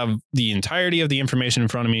have the entirety of the information in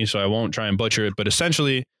front of me, so I won't try and butcher it. But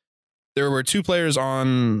essentially, there were 2 players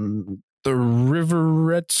on the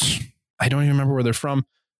Riverettes. I don't even remember where they're from.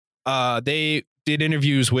 They did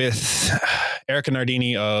interviews with Erica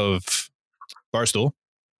Nardini of Barstool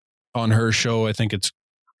on her show. I think it's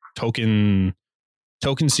Token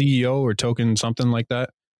CEO or Token something like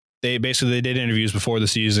that. They did interviews before the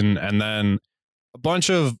season, and then a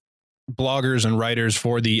bunch of bloggers and writers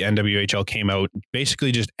for the NWHL came out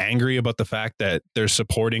basically just angry about the fact that they're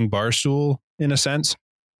supporting Barstool in a sense.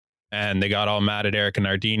 and they got all mad at Erika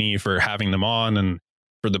Nardini for having them on and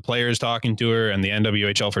for the players talking to her and the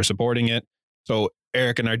NWHL for supporting it. So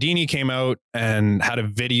Erika Nardini came out and had a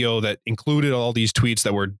video that included all these tweets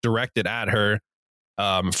that were directed at her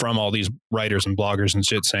from all these writers and bloggers and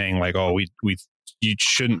shit saying like, oh, you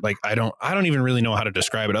shouldn't, like, I don't even really know how to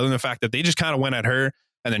describe it other than the fact that they just kind of went at her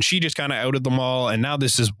and then she just kind of outed them all. And now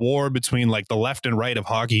this is war between like the left and right of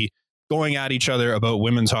hockey going at each other about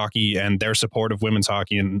women's hockey and their support of women's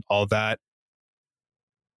hockey and all of that.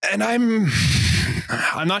 And I'm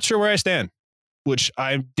not sure where I stand, which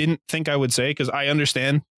I didn't think I would say because I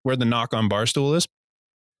understand where the knock on Barstool is.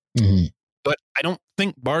 Mm-hmm. But I don't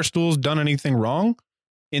think Barstool's done anything wrong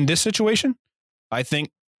in this situation. I think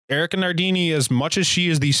Erika Nardini, as much as she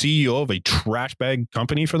is the CEO of a trash bag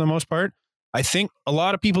company for the most part, I think a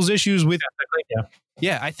lot of people's issues with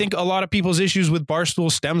I think a lot of people's issues with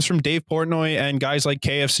Barstool stems from Dave Portnoy and guys like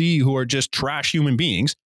KFC who are just trash human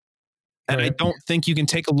beings. And right. I don't think you can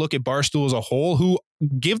take a look at Barstool as a whole, who,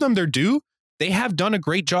 give them their due, they have done a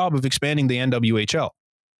great job of expanding the NWHL.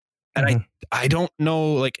 And mm-hmm. I don't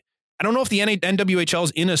know, like, I don't know if the NWHL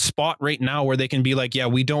is in a spot right now where they can be like, yeah,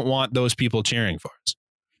 we don't want those people cheering for us.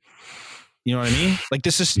 You know what I mean? Like,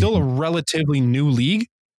 this is still a relatively new league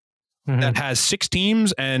that has 6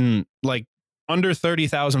 teams and like under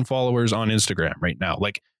 30,000 followers on Instagram right now.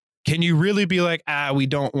 Like, can you really be like, we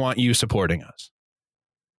don't want you supporting us?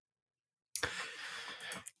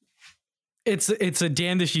 It's a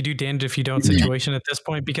damned if you do, damned if you don't situation at this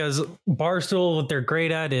point, because Barstool, what they're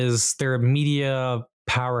great at is they're a media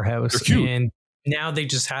powerhouse. And now they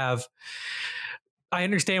just have, I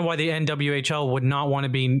understand why the NWHL would not want to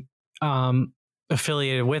be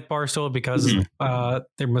affiliated with Barstool because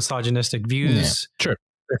their misogynistic views, their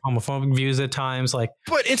homophobic views at times. Like,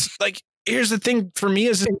 but it's like, here's the thing for me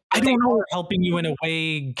is I don't know, helping you in a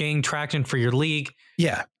way gain traction for your league.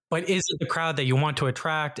 Yeah. But is it the crowd that you want to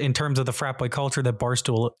attract in terms of the frat boy culture that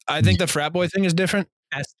Barstool? I think the frat boy thing is different.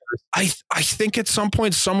 I think at some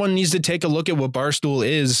point someone needs to take a look at what Barstool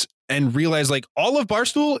is and realize like all of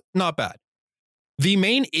Barstool, not bad. The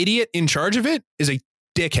main idiot in charge of it is a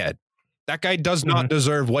dickhead. That guy does not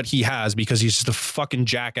deserve what he has because he's just a fucking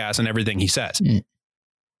jackass in everything he says.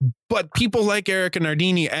 But people like Erika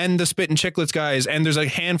Nardini and the Spit and Chicklets guys, and there's a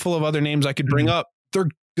handful of other names I could bring up. They're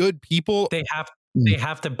good people. They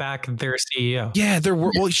have to back their CEO. Yeah,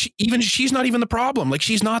 well, she's not even the problem. Like,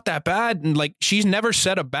 she's not that bad, and like she's never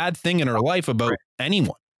said a bad thing in her life about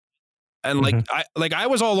anyone. And like I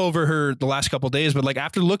was all over her the last couple of days, but like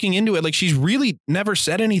after looking into it, like she's really never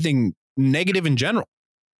said anything negative in general.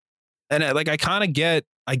 And I kind of get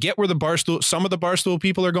where some of the Barstool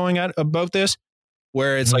people are going at about this,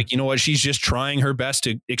 where it's like, you know what, she's just trying her best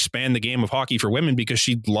to expand the game of hockey for women because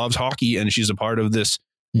she loves hockey and she's a part of this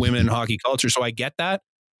women hockey culture. So I get that.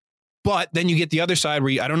 But then you get the other side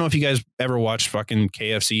where I don't know if you guys ever watched fucking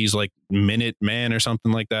KFC's like Minute Man or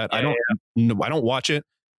something like that. I don't watch it,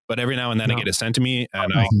 but every now and then I get it sent to me,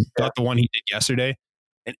 and I got the one he did yesterday,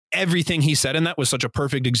 and everything he said in that was such a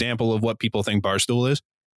perfect example of what people think Barstool is.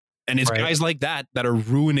 And it's guys like that are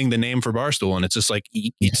ruining the name for Barstool. And it's just like,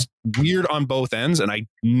 it's weird on both ends. And I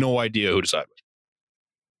no idea who to side with.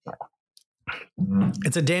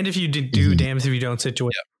 It's a damned if you do, damned if you don't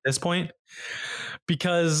situation at this point,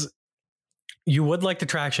 because you would like the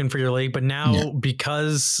traction for your league, but now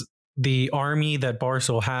because the army that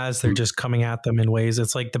Barstool has, they're just coming at them in ways.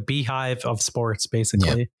 It's like the beehive of sports,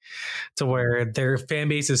 basically, to where their fan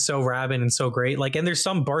base is so rabid and so great. Like, and there's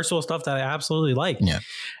some Barstool stuff that I absolutely like.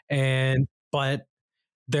 But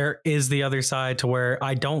there is the other side to where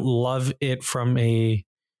I don't love it from a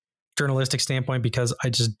journalistic standpoint because I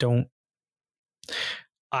just don't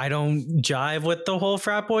jive with the whole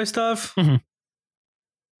frat boy stuff,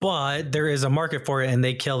 but there is a market for it and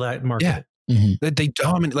they kill that market. They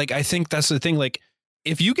dominate. Like, I think that's the thing. Like,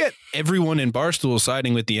 if you get everyone in Barstool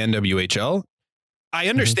siding with the NWHL, I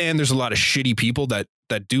understand there's a lot of shitty people that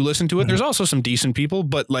do listen to it. There's also some decent people,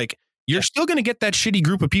 but like, you're still going to get that shitty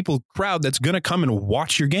group of people crowd that's going to come and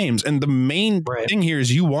watch your games. And the main thing here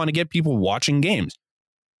is you want to get people watching games.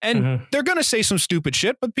 And they're going to say some stupid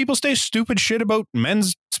shit, but people say stupid shit about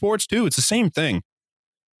men's sports too. It's the same thing.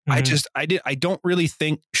 I don't really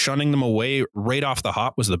think shunning them away right off the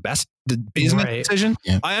hop was the best business decision.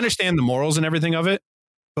 I understand the morals and everything of it,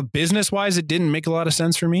 but business wise, it didn't make a lot of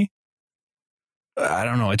sense for me. I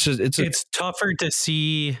don't know. It's tougher to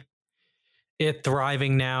see it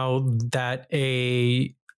thriving now that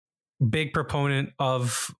a big proponent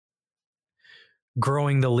of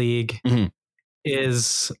growing the league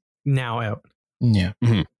is now out.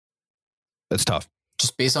 That's tough.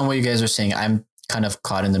 Just based on what you guys are saying, I'm kind of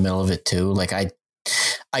caught in the middle of it too. Like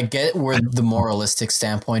I get where the moralistic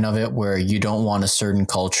standpoint of it, where you don't want a certain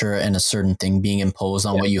culture and a certain thing being imposed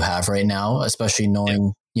on what you have right now, especially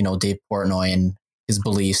knowing, Dave Portnoy and his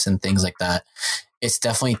beliefs and things like that. It's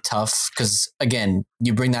definitely tough because, again,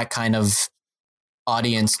 you bring that kind of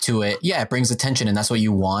audience to it. Yeah, it brings attention and that's what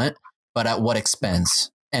you want, but at what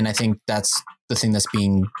expense? And I think that's the thing that's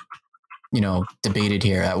being, debated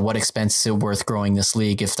here. At what expense is it worth growing this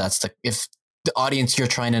league if the audience you're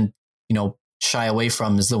trying to, shy away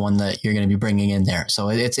from is the one that you're going to be bringing in there. So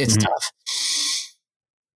it's tough.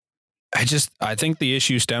 I think the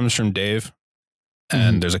issue stems from Dave,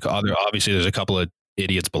 and there's a couple of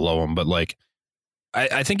idiots below him, but like,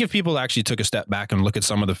 I think if people actually took a step back and look at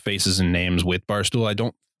some of the faces and names with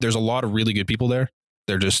Barstool, there's a lot of really good people there.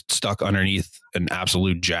 They're just stuck underneath an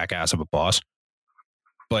absolute jackass of a boss.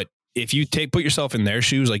 But if you put yourself in their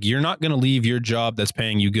shoes, like, you're not going to leave your job that's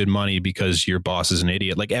paying you good money because your boss is an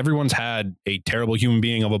idiot. Like, everyone's had a terrible human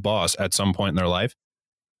being of a boss at some point in their life.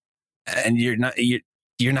 And you're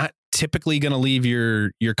not typically going to leave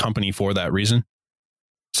your company for that reason.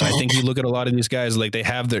 So I think you look at a lot of these guys, like, they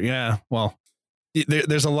have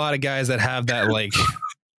there's a lot of guys that have that, like,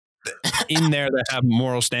 in there that have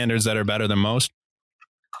moral standards that are better than most,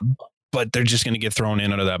 but they're just going to get thrown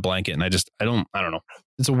in under that blanket. And I don't know.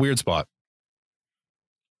 It's a weird spot.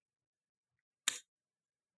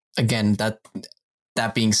 Again, that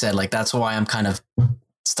being said, like, that's why I'm kind of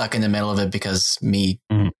stuck in the middle of it, because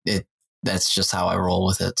that's just how I roll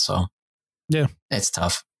with it. So yeah, it's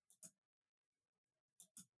tough.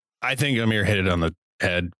 I think Amir hit it on the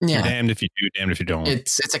head. Yeah. You're damned if you do, damned if you don't.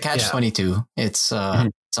 It's a catch-22. It's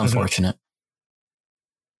unfortunate.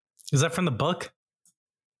 Is that from the book?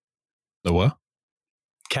 The what?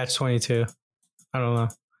 Catch-22. I don't know.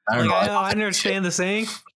 I understand the saying.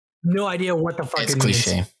 No idea what the fuck it's it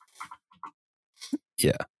cliche. means.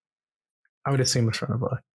 Yeah. I would assume it's from the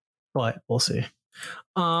book, but we'll see.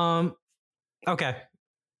 Okay.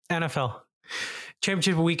 NFL.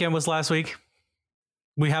 Championship weekend was last week.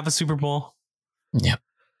 We have a Super Bowl. Yep.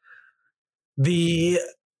 Is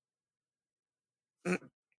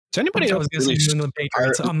anybody else really the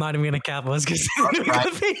Patriots? I'm not even going to cap. I was going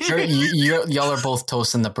to say y'all are both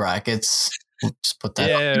toasting the brackets. Just put that.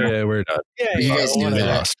 Yeah, we're done. Yeah, you guys knew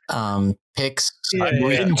that. Picks. We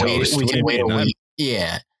can wait a week.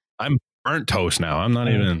 Yeah, I'm burnt toast now. I'm not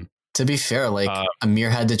even. To be fair, like,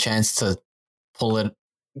 Amir had the chance to pull it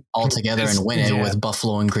all together and win it with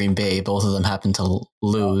Buffalo and Green Bay. Both of them happened to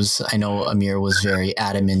lose. I know Amir was very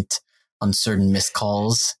adamant on certain missed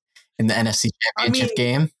calls in the NFC Championship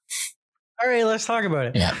game. All right, let's talk about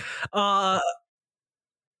it. Yeah. I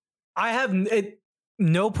have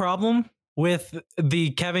no problem with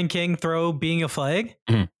the Kevin King throw being a flag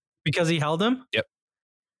because he held him. Yep.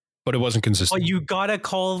 But it wasn't consistent. But you gotta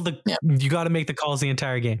you gotta make the calls the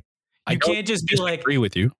entire game. You can't just be like. I agree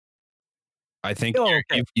with you. I think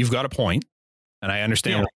you've got a point, and I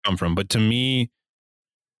understand where you come from. But to me,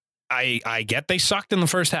 I get they sucked in the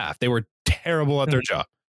first half. They were terrible at their job.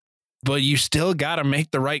 But you still got to make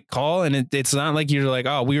the right call. And it's not like you're like,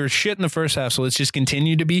 oh, we were shit in the first half, so let's just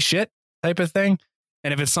continue to be shit type of thing.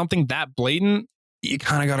 And if it's something that blatant, you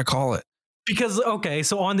kind of got to call it. Because,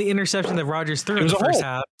 so on the interception that Rodgers threw in the first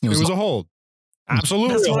half. It was a hold.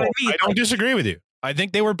 Absolutely. That's what I mean. I don't disagree with you. I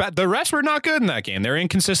think they were bad. The refs were not good in that game. They're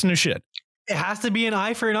inconsistent as shit. It has to be an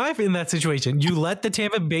eye for an eye in that situation. You let the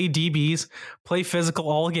Tampa Bay DBs play physical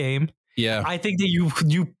all game. Yeah. I think that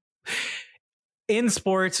you in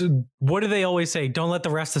sports, what do they always say? Don't let the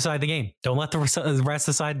refs decide the game. Don't let the refs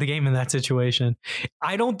decide the game in that situation.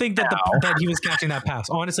 I don't think that that he was catching that pass.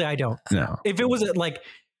 Honestly, I don't. No. If it was like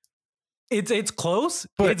it's close,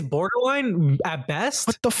 but it's borderline at best.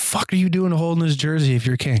 What the fuck are you doing holding his jersey if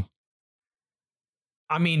you're King?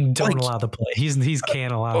 I mean, don't allow the play. He's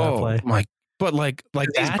can't allow that play. But like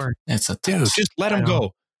that. It's a dude. Just let him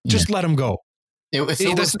go. Just let him go. If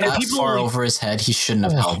it was that far over his head, he shouldn't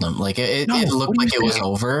have held him. Like it looked like it was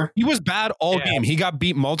over. He was bad all game. He got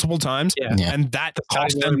beat multiple times, and that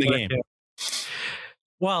cost them the game.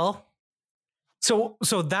 Well, so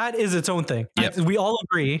that is its own thing. Yep. We all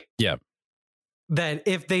agree. Yeah. That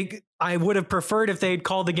I would have preferred if they had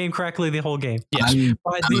called the game correctly the whole game. Yes.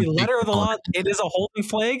 By the letter of the law, it is a holding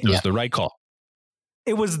flag. It was the right call.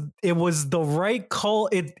 It was the right call.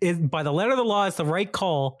 It by the letter of the law, it's the right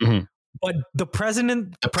call. Mm-hmm. But the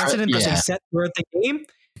precedent that they set throughout the game,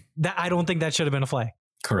 that I don't think that should have been a flag.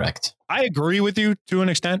 Correct. I agree with you to an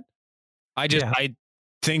extent. I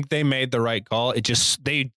think they made the right call.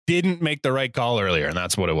 They didn't make the right call earlier, and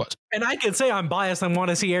that's what it was. And I can say I'm biased and want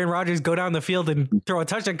to see Aaron Rodgers go down the field and throw a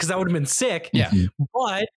touchdown because that would have been sick. Yeah.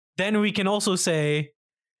 But then we can also say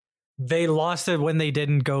They lost it when they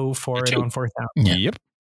didn't go for it on fourth down. Yeah. Yep.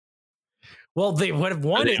 Well, they would have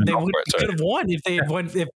won it. They could have won if they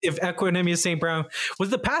went if Equanimeous St. Brown was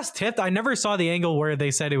the pass tipped. I never saw the angle where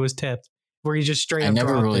they said it was tipped, where he just straight. I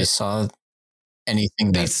never really saw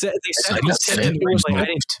anything that they said it was tipped.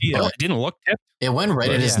 It didn't look tipped. It went right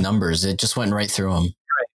at his numbers. It just went right through him.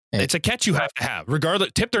 Right. It's a catch you have to have,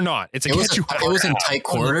 regardless, tipped or not. It's a catch you have to have. It was in tight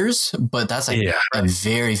quarters, but that's like a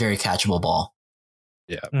very, very catchable ball.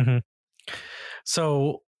 Yeah. Mm-hmm.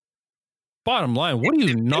 So, bottom line, why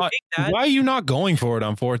are you not going for it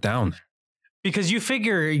on fourth down? Because you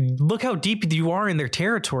figure, look how deep you are in their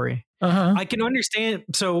territory. Uh-huh. I can understand.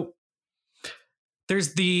 So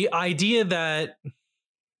there's the idea that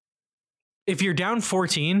if you're down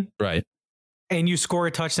 14, right, and you score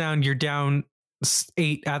a touchdown, you're down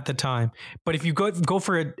 8 at the time. But if you go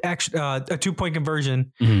for a 2-point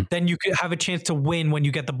conversion, then you could have a chance to win when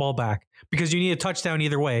you get the ball back because you need a touchdown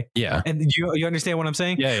either way. Yeah. And you understand what I'm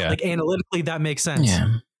saying? Yeah. Like analytically, that makes sense.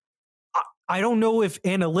 Yeah. I don't know if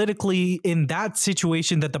analytically in that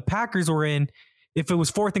situation that the Packers were in, if it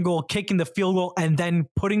was 4th and goal, kicking the field goal and then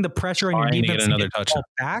putting the pressure on your defense to get touchdown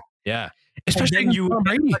back. Yeah. Especially then you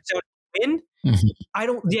win. I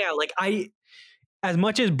don't. Yeah. Like as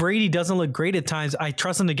much as Brady doesn't look great at times, I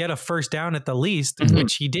trust him to get a first down at the least,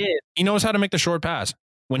 which he did. He knows how to make the short pass.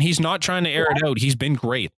 When he's not trying to air it out, he's been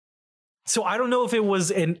great. So I don't know if it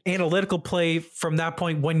was an analytical play from that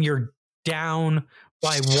point when you're down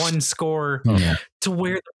by 1 score to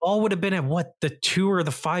where the ball would have been at the 2 or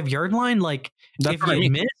the 5 yard line. Like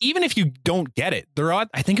even if you don't get it, they're on,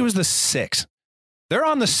 I think it was the 6. They're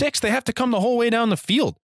on the 6. They have to come the whole way down the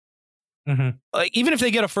field. Like even if they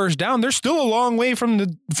get a first down, they're still a long way from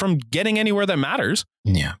getting anywhere that matters.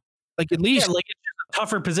 Yeah. Like at least like it's a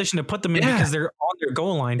tougher position to put them in because they're on their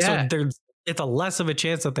goal line. Yeah. So it's a less of a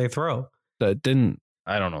chance that they throw. That didn't,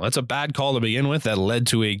 I don't know. That's a bad call to begin with that led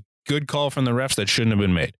to a good call from the refs that shouldn't have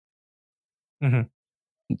been made.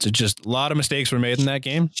 It's just a lot of mistakes were made in that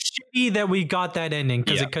game. Shitty that we got that ending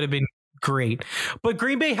because it could have been great. But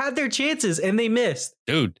Green Bay had their chances and they missed.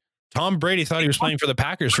 Dude, Tom Brady thought he was playing for the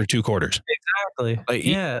Packers for 2 quarters. Exactly.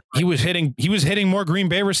 Like, he was hitting more Green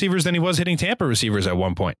Bay receivers than he was hitting Tampa receivers at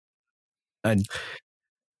one point. And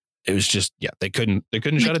it was just, they couldn't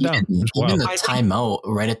shut it down. Even the timeout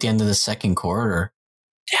right at the end of the second quarter.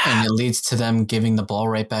 And it leads to them giving the ball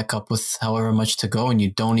right back up with however much to go, and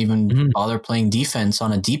you don't even bother playing defense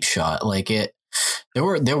on a deep shot. Like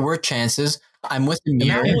there were chances. I'm with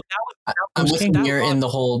Amir. I'm with Amir in the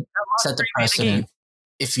whole set the precedent.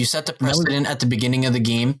 If you set the precedent at the beginning of the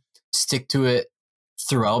game, stick to it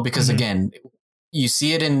throughout. Because again, you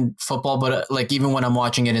see it in football, but like even when I'm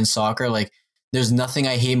watching it in soccer, like there's nothing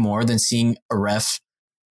I hate more than seeing a ref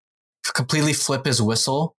completely flip his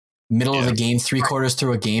whistle middle of the game, 3 quarters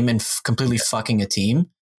through a game, and completely fucking a team.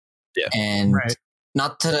 Yeah. And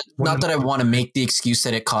not that I want to make the excuse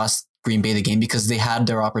that it cost Green Bay the game because they had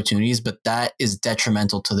their opportunities, but that is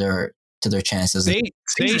detrimental to their chances. They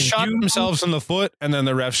shot themselves in the foot, and then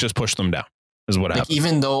the refs just pushed them down. Is what happened.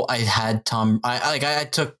 Even though I had I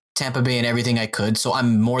took Tampa Bay and everything I could, so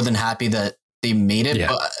I'm more than happy that they made it.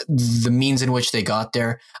 But the means in which they got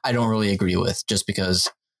there, I don't really agree with. Just because,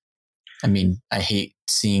 I mean, I hate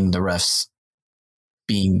seeing the refs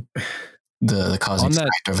being the causing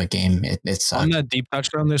factor of a game. It sucks. On that deep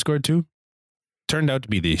touchdown they scored too, turned out to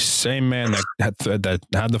be the same man that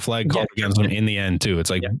had the flag called against them in the end too. It's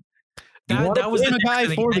like that was the guy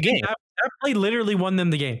for the game. That play literally won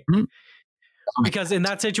them the game. Because in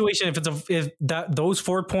that situation, if those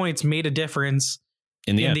 4 points made a difference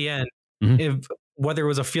in the end, if whether it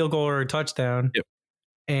was a field goal or a touchdown,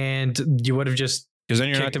 and you would have just because then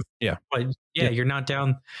you're not you're not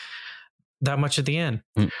down that much at the end.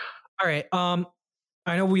 All right. I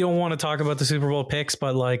know we don't want to talk about the Super Bowl picks,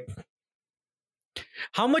 but like,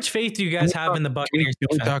 how much faith do you guys have in the Buccaneers? Can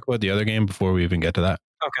we talk about the other game before we even get to that?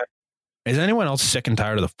 Okay. Is anyone else sick and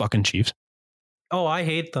tired of the fucking Chiefs? Oh, I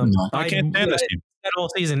hate them. No. I can't stand this team. All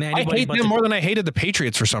season. I hate them more than I hated the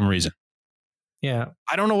Patriots for some reason. Yeah.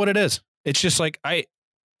 I don't know what it is. It's just like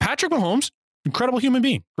Patrick Mahomes, incredible human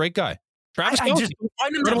being, great guy. Travis Kelce, I just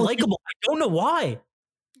find him that likable. I don't know why.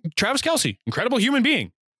 Travis Kelce, incredible human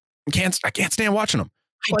being. I can't stand watching him.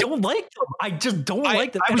 I don't like them. I just don't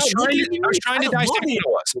like them. I was trying to dissect what it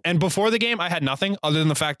was. And before the game, I had nothing other than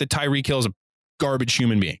the fact that Tyreek Hill is a garbage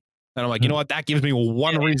human being. And I'm like, you know what? That gives me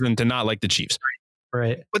one reason to not like the Chiefs.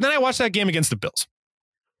 Right. But then I watched that game against the Bills.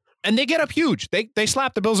 And they get up huge. They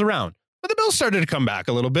slapped the Bills around. But the Bills started to come back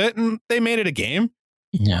a little bit, and they made it a game.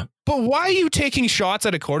 Yeah. But why are you taking shots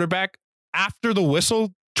at a quarterback after the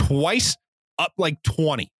whistle twice up like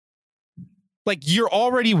 20? Like, you're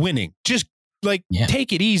already winning. Just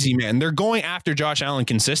take it easy, man. They're going after Josh Allen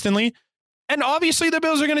consistently. And obviously the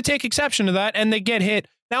Bills are going to take exception to that, and they get hit.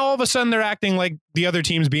 Now all of a sudden they're acting like the other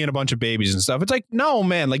team's being a bunch of babies and stuff. It's like, no,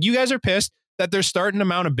 man, like, you guys are pissed that they're starting to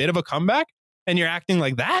mount a bit of a comeback and you're acting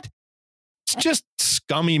like that. It's just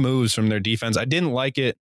scummy moves from their defense. I didn't like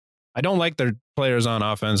it. I don't like their players on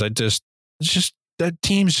offense. That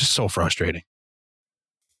team's just so frustrating.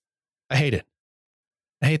 I hate it.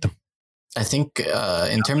 I hate them. I think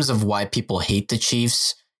in terms of why people hate the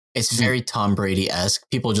Chiefs, it's very Tom Brady-esque.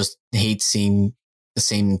 People just hate seeing the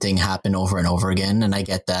same thing happen over and over again, and I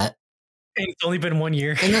get that. And it's only been 1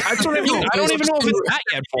 year. That's what I mean. I don't even know if it's that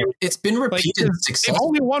yet. It's been repeated success. They've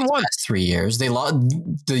only won one. 3 years. They lost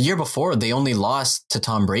the year before. They only lost to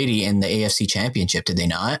Tom Brady in the AFC Championship. Did they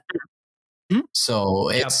not? Mm-hmm. So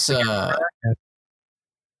it's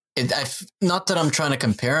not that I'm trying to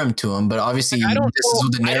compare him to him, but obviously this is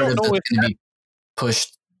the narrative that's going to be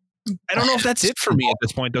pushed. I don't know if that's it for me at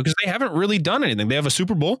this point, though, because they haven't really done anything. They have a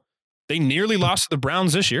Super Bowl. They nearly lost to the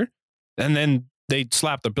Browns this year, and then they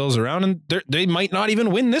slapped the Bills around, and they might not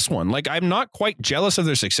even win this one. Like, I'm not quite jealous of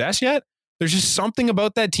their success yet. There's just something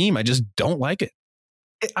about that team. I just don't like it.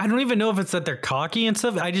 I don't even know if it's that they're cocky and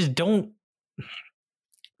stuff. I just don't.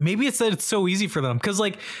 Maybe it's that it's so easy for them. Because,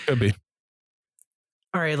 like, could be.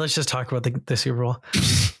 All right, let's just talk about the Super Bowl.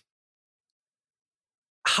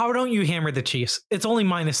 How don't you hammer the Chiefs? It's only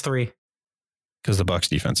 -3. Because the Bucs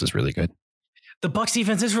defense is really good. The Bucs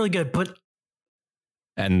defense is really good, but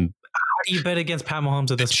how do you bet against Pat Mahomes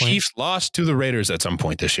at this point? The Chiefs lost to the Raiders at some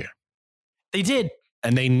point this year. They did.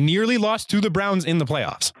 And they nearly lost to the Browns in the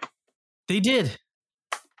playoffs. They did.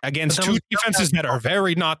 Against two defenses that are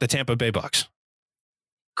very not the Tampa Bay Bucs.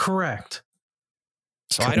 Correct.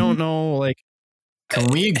 So I don't know, like... Can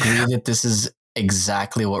we agree that this is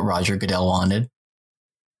exactly what Roger Goodell wanted?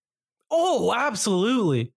 Oh,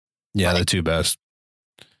 absolutely. Yeah, the two best.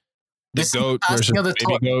 The GOAT versus the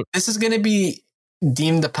baby goat. This is going to be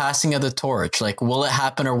deemed the passing of the torch. Like, will it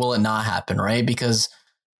happen or will it not happen, right? Because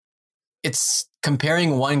it's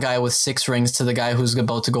comparing one guy with 6 rings to the guy who's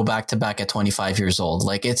about to go back-to-back at 25 years old.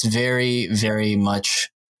 Like, it's very, very much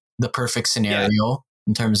the perfect scenario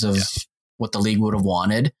in terms of what the league would have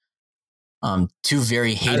wanted. Two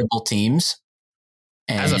very hateable teams.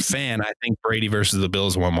 And as a fan, I think Brady versus the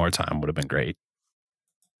Bills one more time would have been great.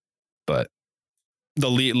 But the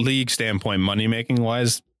league standpoint, money-making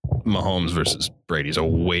wise, Mahomes versus Brady is a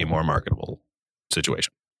way more marketable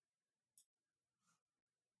situation.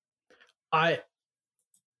 I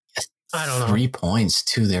don't know. 3 points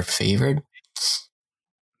too. They're favored.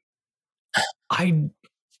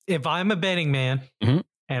 If I'm a betting man, and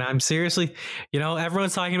I'm seriously,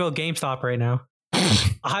 everyone's talking about GameStop right now.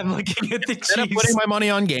 I'm looking at the Chiefs. I'm putting my money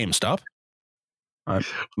on GameStop.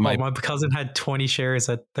 My cousin had 20 shares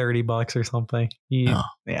at $30 or something.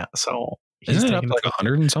 Yeah, so isn't it up like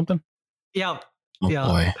 100 and something? Yeah,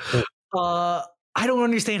 Boy. I don't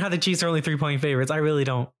understand how the Chiefs are only 3-point favorites. I really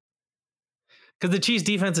don't, because the Chiefs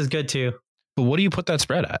defense is good too. But what do you put that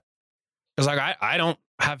spread at? Because I don't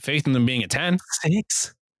have faith in them being a 10.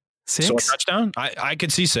 6. So a touchdown? I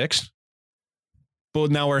could see 6. But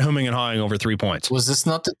now we're humming and hawing over 3 points. Was this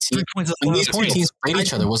not the team? 3 points. When these two teams played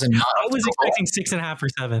each other, was it not? I was expecting 6.5 or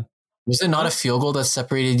 7. Was it not a field goal that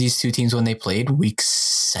separated these two teams when they played? Week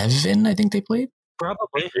 7, I think they played.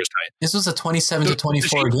 Probably. This was a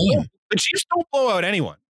 27-24 game. The Chiefs don't blow out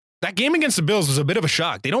anyone. That game against the Bills was a bit of a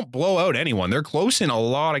shock. They don't blow out anyone. They're close in a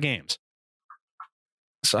lot of games.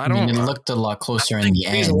 So I mean, it looked a lot closer in the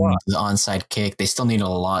end. The onside kick. They still need a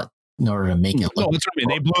lot in order to make it look. No, that's what I mean.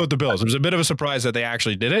 They blew out the Bills. It was a bit of a surprise that they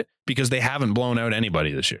actually did it because they haven't blown out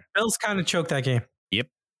anybody this year. Bills kind of choked that game. Yep.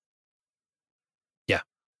 Yeah.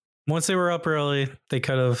 Once they were up early, they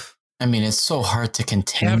could have. I mean, it's so hard to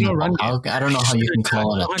contain. I don't know how you can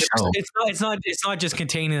call it a choke. It's not just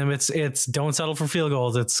containing them. It's don't settle for field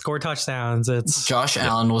goals. It's score touchdowns. It's Josh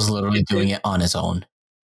Allen was literally doing it on his own.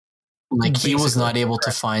 Like, he was not able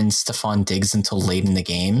to find Stephon Diggs until late in the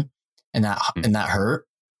game, and that hurt.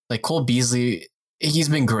 Like, Cole Beasley, he's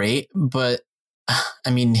been great, but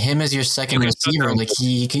I mean, him as your second receiver, like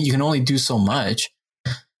you can only do so much.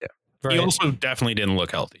 Yeah. Right. He also definitely didn't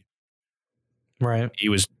look healthy. Right. He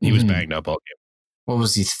was banged up all game. What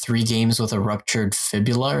was he? 3 games with a ruptured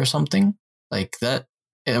fibula or something like that.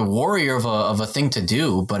 A warrior of a thing to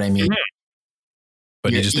do, but I mean,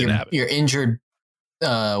 but he just didn't have it. You're injured.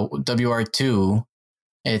 WR2,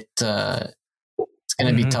 it's going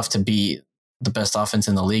to be tough to beat the best offense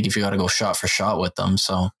in the league if you got to go shot for shot with them.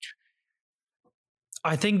 So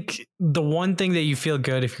I think the one thing that you feel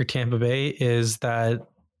good if you're Tampa Bay is that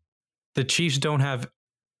the Chiefs don't have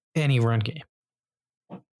any run game.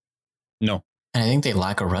 No. And I think they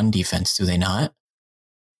lack a run defense, do they not?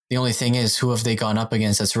 The only thing is, who have they gone up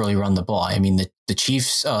against that's really run the ball? I mean, the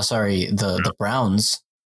Chiefs, the Browns,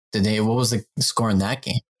 what was the score in that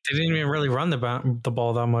game? They didn't even really run the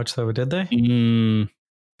ball that much, though, did they?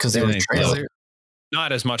 Because they were trailing.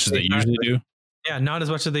 Not as much as they usually do. Yeah, not as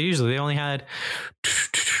much as they usually. They only had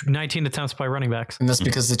 19 attempts by running backs. And that's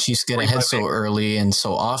because the Chiefs get ahead so early and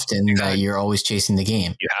so often that you're always chasing the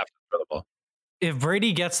game. You have to throw the ball. If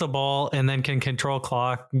Brady gets the ball and then can control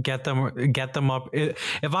clock, get them up.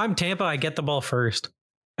 If I'm Tampa, I get the ball first,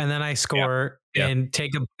 and then I score and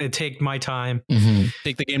take my time. Mm-hmm.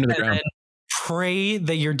 Take the game to the ground. And pray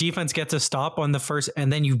that your defense gets a stop on the first,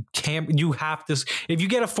 and then you have to. If you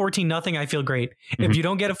get a 14-0, I feel great. Mm-hmm. If you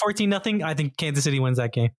don't get a 14-0, I think Kansas City wins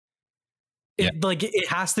that game. It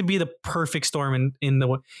has to be the perfect storm in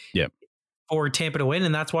the for Tampa to win,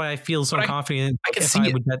 and that's why I feel so confident. I can see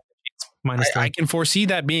it. I can foresee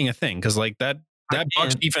that being a thing because like that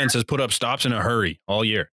Bucs defense has put up stops in a hurry all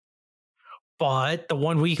year. But the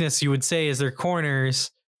one weakness you would say is their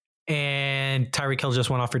corners, and Tyreek Hill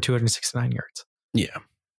just went off for 269 yards. Yeah.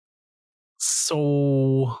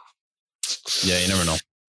 So. Yeah, you never know.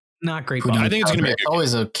 Not great. I think it's going to be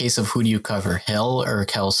always a case of who do you cover, Hill or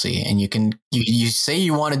Kelsey, and you say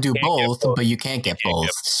you want to do both, but you can't get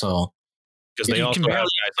both. So. Because they also have guys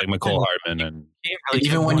like McCole Hardman and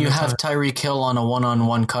even when you have Tyreek Hill on a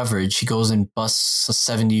one-on-one coverage, he goes and busts a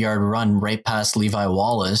 70-yard run right past Levi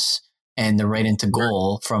Wallace, and they're right into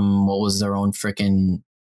goal from what was their own freaking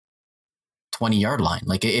 20-yard line.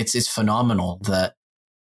 Like it's phenomenal that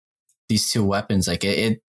these two weapons, like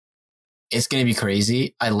it's going to be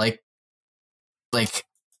crazy. I like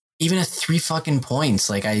even at 3 fucking points,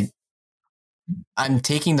 like I'm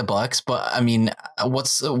taking the Bucs, but I mean,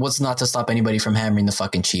 what's not to stop anybody from hammering the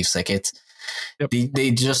fucking Chiefs? Like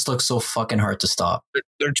they just look so fucking hard to stop.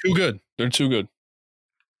 They're too good. They're too good.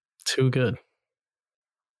 Too good.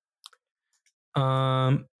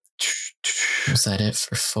 Was that it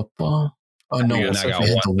for football? Oh no, we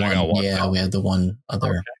had the one other.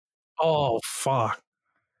 Okay. Oh fuck.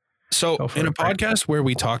 So in a podcast where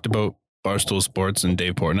we talked about Barstool Sports and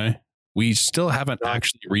Dave Portnoy, we still haven't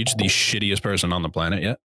actually reached the shittiest person on the planet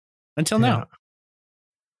yet. Until now.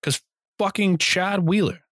 Because fucking Chad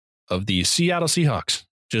Wheeler of the Seattle Seahawks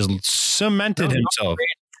just cemented himself.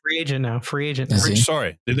 Free agent now. Free agent.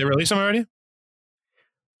 Sorry. Did they release him already?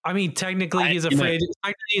 I mean, technically he's a free agent.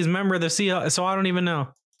 Technically he's a member of the Seahawks, so I don't even know.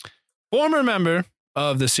 Former member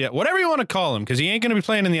of the Seattle, whatever you want to call him, because he ain't going to be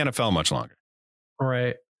playing in the NFL much longer.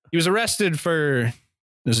 Right. He was arrested for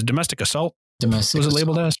domestic assault. Was it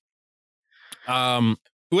labeled as?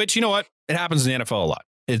 Which, you know what? It happens in the NFL a lot.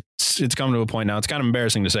 It's come to a point now. It's kind of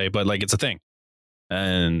embarrassing to say, but like it's a thing.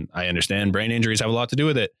 And I understand brain injuries have a lot to do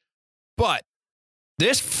with it. But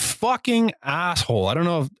this fucking asshole, I don't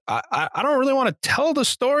know if I don't really want to tell the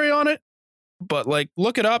story on it, but like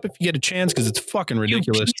look it up if you get a chance because it's fucking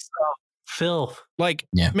ridiculous. You piece of filth. Like,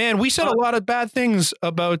 man, we said a lot of bad things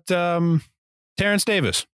about Terrence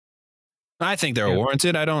Davis. I think they're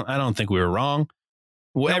warranted. I don't think we were wrong.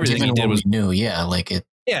 Everything he did was new. Yeah, like it.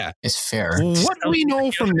 Yeah, it's fair. What do we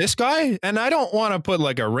know from this guy? And I don't want to put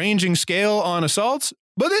like a ranging scale on assaults,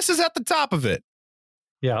 but this is at the top of it.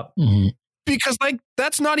 Yeah. Mm-hmm. Because like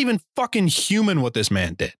that's not even fucking human what this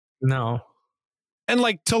man did. No. And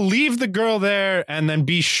like to leave the girl there and then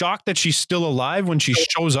be shocked that she's still alive when she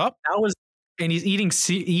shows up. And he's eating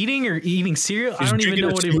cereal. I don't even know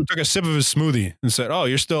what he took a sip of his smoothie and said, "Oh,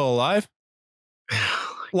 you're still alive."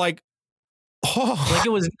 Like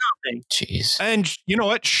it was nothing. Jeez. And you know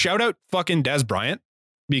what? Shout out fucking Des Bryant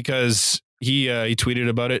because he tweeted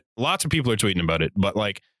about it. Lots of people are tweeting about it, but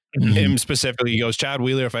like him specifically, he goes, "Chad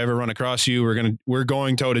Wheeler, if I ever run across you, we're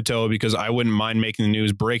going toe to toe because I wouldn't mind making the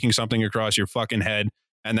news, breaking something across your fucking head,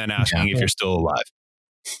 and then asking if you're still alive."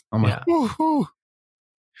 I'm like, woo-hoo.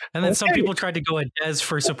 And then some people tried to go at Des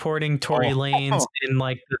for supporting Tory Lanez in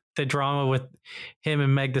like the drama with him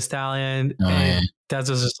and Meg Thee Stallion. And Des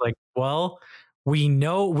was just like, well, we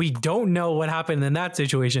don't know what happened in that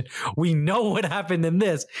situation. We know what happened in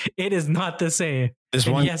this. It is not the same.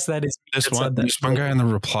 Yes, that is. This one guy in the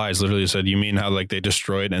replies literally said, "You mean how like they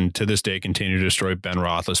destroyed and to this day continue to destroy Ben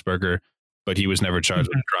Roethlisberger, but he was never charged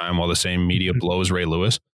with a crime while the same media blows Ray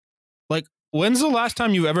Lewis?" Like, when's the last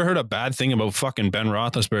time you ever heard a bad thing about fucking Ben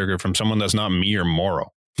Roethlisberger from someone that's not me or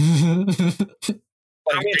Morrow?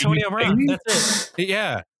 Like, Antonio Brown. That's it.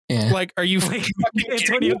 Yeah. Yeah. Like, are you fucking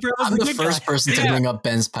Antonio Brown? I'm the first person to bring up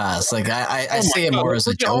Ben's past. Like, I say it more as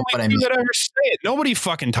a joke, but I mean, nobody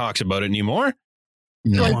fucking talks about it anymore.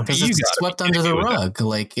 No, because it's swept under the rug.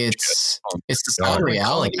 Like it's the sad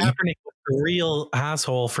reality. Kaepernick was real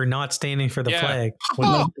asshole for not standing for the flag.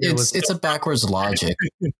 It's a backwards logic.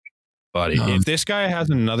 Buddy, if this guy has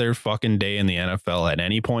another fucking day in the NFL at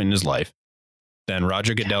any point in his life, then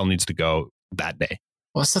Roger Goodell needs to go that day.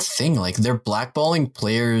 What's the thing? Like, they're blackballing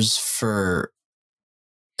players for,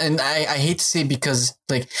 and I hate to say, because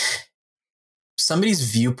like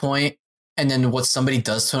somebody's viewpoint and then what somebody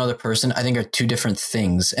does to another person, I think are two different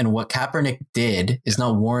things. And what Kaepernick did is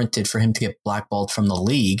not warranted for him to get blackballed from the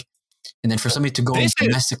league. And then for somebody to go and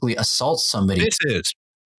domestically assault somebody. This is.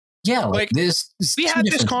 Yeah, like this. We had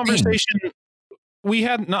this conversation. We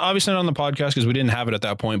had, not obviously not on the podcast because we didn't have it at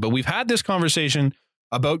that point, but we've had this conversation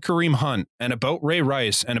about Kareem Hunt and about Ray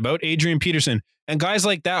Rice and about Adrian Peterson and guys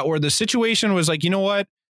like that, where the situation was like, you know what?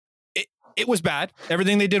 It was bad.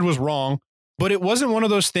 Everything they did was wrong, but it wasn't one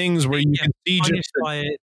of those things where you can see just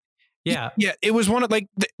it. Yeah. Yeah. It was one of like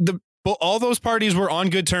all those parties were on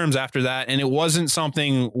good terms after that. And it wasn't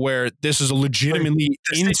something where this is a legitimately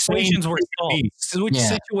insane situations were solved.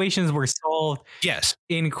 Situations were solved. Yes.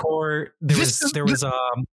 In court. There was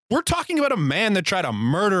we're talking about a man that tried to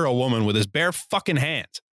murder a woman with his bare fucking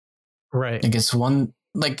hands. Right. I guess one,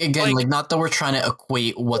 like, again, like not that we're trying to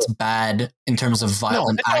equate what's bad in terms of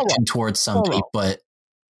violent action towards somebody, but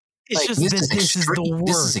it's like, just this is the worst.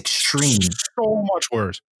 This is extreme. So much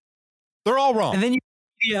worse. They're all wrong. And then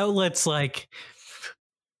you outlets like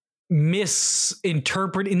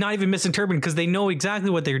misinterpret, not even misinterpreting, because they know exactly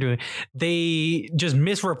what they're doing. They just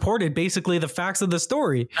misreported basically the facts of the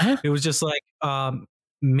story. It was just like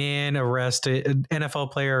man arrested,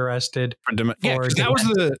 NFL player arrested. That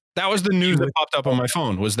was the news that popped up on my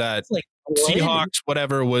phone, was that like, Seahawks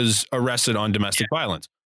whatever was arrested on domestic violence.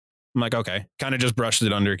 I'm like, okay, kind of just brushed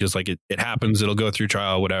it under because like it happens, it'll go through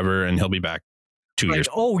trial, whatever, and he'll be back 2 years.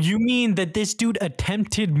 Oh, you mean that this dude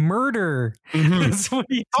attempted murder? That's what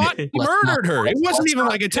he did. Murdered her. It wasn't even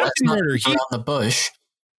like attempted murder. He on the bush.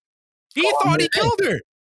 He thought he killed her.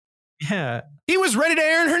 Yeah. He was ready to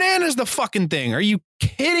Aaron Hernandez the fucking thing. Are you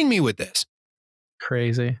kidding me with this?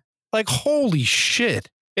 Crazy. Like, holy shit.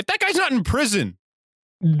 If that guy's not in prison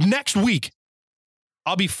next week,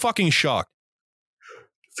 I'll be fucking shocked.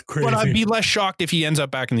 It's crazy. But I'd be less shocked if he ends up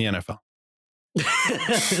back in the NFL.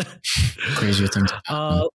 Crazier things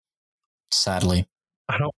happen, sadly.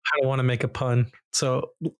 I don't want to make a pun.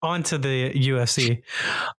 So on to the UFC.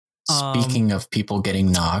 Speaking of people getting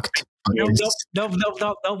knocked. Nope. That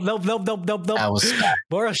was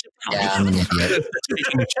Boris. Yeah, I'm an idiot.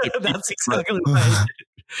 That's exactly right.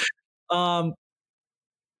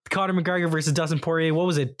 Conor McGregor versus Dustin Poirier. What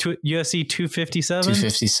was it? UFC 257?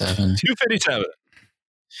 257.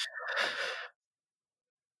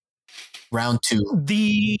 Round 2.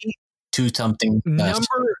 The 2 something number.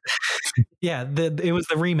 Yeah, it was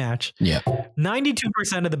the rematch. Yeah.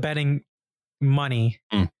 92% of the betting money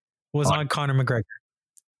was on Conor McGregor.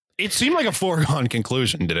 It seemed like a foregone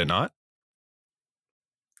conclusion, did it not?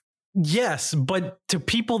 Yes, but to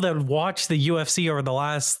people that watch the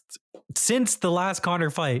UFC since the last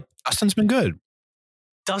Conor fight, Dustin's been good.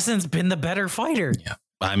 Dustin's been the better fighter. Yeah.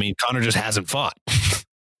 I mean, Conor just hasn't fought.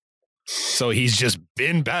 So he's just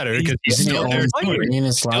been better because he's still there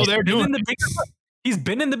doing it. He's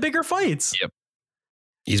been in the bigger fights. Yep.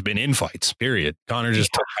 He's been in fights, period. Conor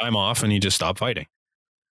just took time off and he just stopped fighting.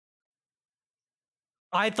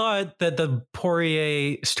 I thought that the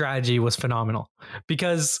Poirier strategy was phenomenal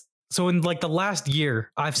because in like the last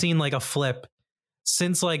year, I've seen like a flip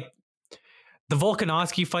since like the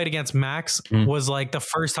Volkanovski fight against Max was like the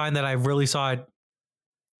first time that I really saw it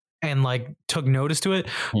and like took notice to it,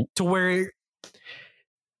 to where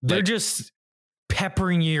they're just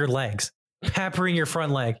peppering your legs, peppering your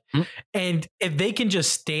front leg. And if they can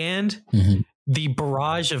just stand the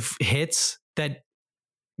barrage of hits that,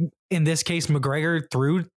 in this case, McGregor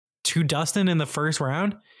threw to Dustin in the first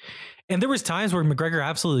round. And there was times where McGregor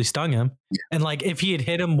absolutely stung him. And like, if he had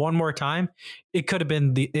hit him one more time, it could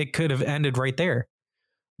have ended right there,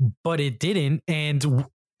 but it didn't. And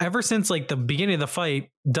ever since like the beginning of the fight,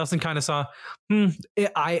 Dustin kind of saw,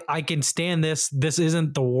 I can stand this. This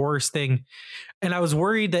isn't the worst thing. And I was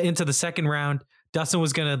worried that into the second round, Dustin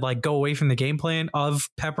was going to like go away from the game plan of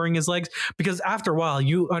peppering his legs, because after a while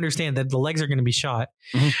you understand that the legs are going to be shot.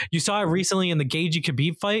 You saw it recently in the Gaethje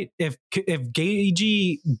Khabib fight. If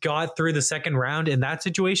Gaethje got through the second round in that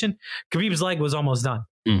situation, Khabib's leg was almost done.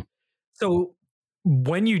 So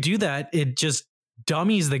when you do that, it just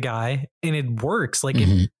dummies the guy and it works like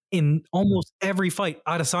in almost every fight.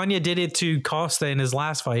 Adesanya did it to Costa in his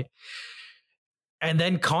last fight. And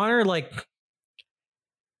then Conor, like,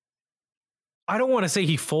 I don't want to say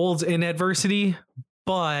he folds in adversity,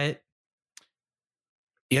 but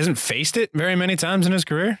he hasn't faced it very many times in his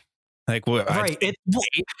career. Like, what? Right. It's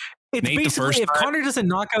Nate basically if Connor doesn't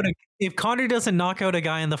knock out a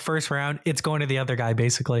guy in the first round, it's going to the other guy.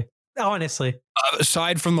 Basically, honestly.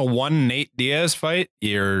 Aside from the one Nate Diaz fight,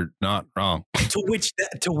 you're not wrong.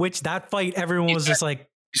 to which that fight, everyone was just like,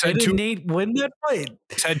 "Did Nate win that fight?"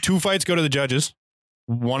 He's had 2 fights go to the judges.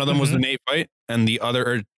 One of them was the Nate fight, and the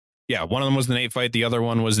other, one of them was the Nate fight. The other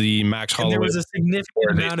one was the Max Holloway. And there was a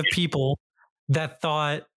significant amount of people that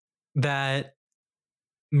thought that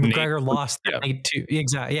McGregor lost the night too.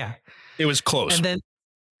 Exactly. Yeah. It was close.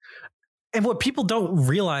 And what people don't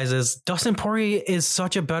realize is Dustin Poirier is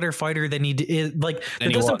such a better fighter than he is. Like the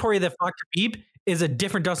Dustin Poirier that fought Khabib is a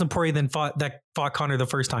different Dustin Poirier than fought Conor the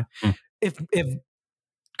first time. If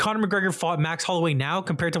Conor McGregor fought Max Holloway now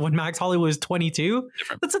compared to when Max Holloway was 22,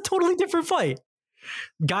 that's a totally different fight.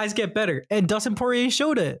 Guys get better, and Dustin Poirier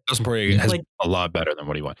showed it. Dustin Poirier has a lot better than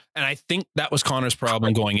what he won, and I think that was Conor's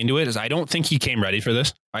problem going into it. Is I don't think he came ready for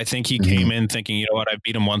this. I think he came in thinking, you know what, I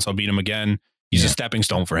beat him once, I'll beat him again. He's a stepping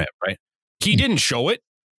stone for him, right? He didn't show it.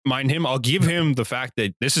 Mind him, I'll give him the fact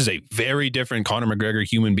that this is a very different Conor McGregor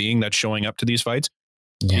human being that's showing up to these fights,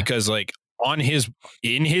 because like in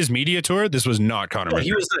his media tour, this was not Conor McGregor.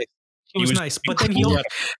 He was nice. He was nice, but then he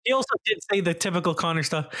also did say the typical Conor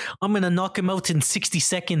stuff. I'm going to knock him out in 60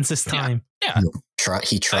 seconds this time. Yeah.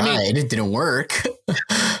 He tried. It didn't work.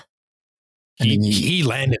 He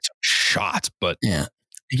landed some shots, but it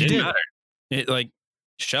didn't matter.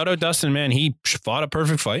 Shout out Dustin, man. He fought a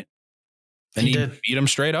perfect fight, and he beat him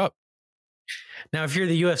straight up. Now, if you're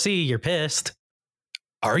the UFC, you're pissed.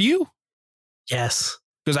 Are you? Yes.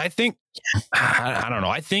 Because I think, I don't know.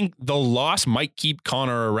 I think the loss might keep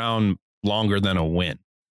Conor around longer than a win.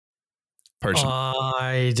 Personally,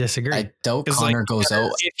 I disagree. I doubt Conor goes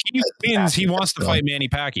out. If he wins, he wants to fight Manny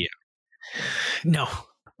Pacquiao. No.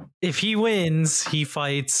 If he wins, he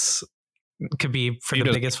fights Khabib for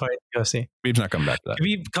the biggest fight in the UFC. Khabib's not coming back to that.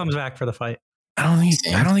 Khabib comes back for the fight. I don't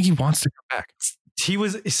think he wants to come back.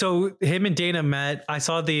 Him and Dana met. I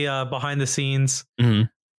saw the behind the scenes.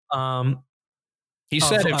 Mm-hmm. He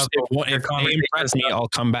said, if they impress me, I'll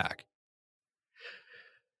come back.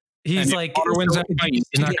 He's like, wins that fight, he's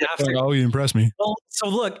not going to oh, you impressed me. Well, so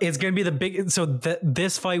look, it's going to be the big. So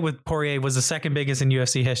this fight with Poirier was the second biggest in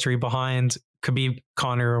UFC history behind Khabib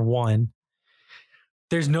Conor 1.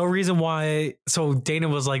 There's no reason why. So Dana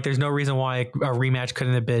was like, there's no reason why a rematch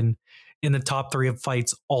couldn't have been in the top 3 of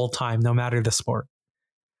fights all time, no matter the sport.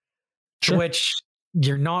 Sure. Which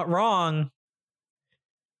you're not wrong.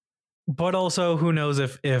 But also, who knows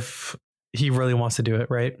if he really wants to do it,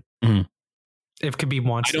 right? Mm-hmm. If Khabib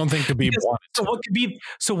wants, I don't think Khabib wants.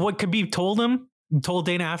 So what Khabib told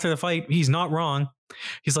Dana after the fight, he's not wrong.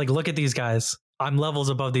 He's like, look at these guys. I'm levels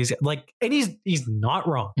above these. Like, and he's not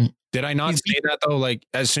wrong. Did I not say that though? Like,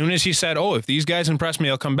 as soon as he said, "Oh, if these guys impress me,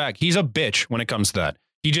 I'll come back." He's a bitch when it comes to that.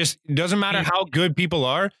 He just doesn't matter how good people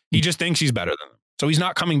are. He just thinks he's better than them, so he's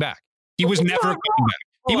not coming back. He was never coming back.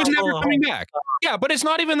 He was never coming back. Yeah, but it's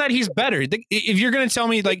not even that he's better. If you're going to tell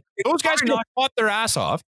me, like, those guys could have fought their ass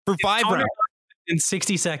off for 5 rounds. In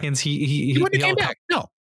 60 seconds, he wouldn't have came back. No,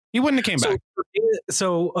 he wouldn't have came back.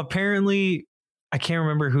 So apparently, I can't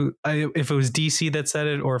remember if it was DC that said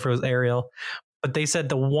it or if it was Ariel, but they said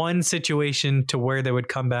the one situation to where they would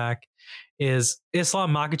come back is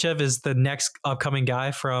Islam Makhachev is the next upcoming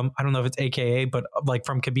guy from, I don't know if it's AKA, but like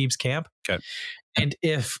from Khabib's camp. Okay. And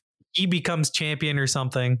if he becomes champion or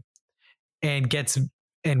something and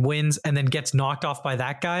wins and then gets knocked off by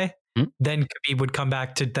that guy, then Khabib would come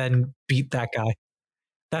back to then beat that guy.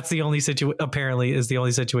 That's the only apparently is the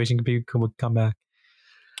only situation Khabib would come back.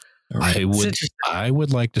 I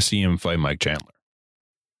would like to see him fight Mike Chandler.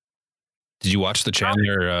 Did you watch the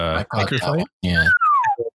Chandler Baker fight? Yeah.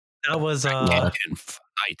 That was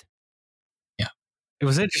fight. Yeah. It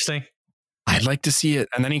was interesting. I'd like to see it.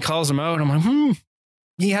 And then he calls him out. I'm like,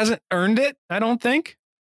 he hasn't earned it, I don't think.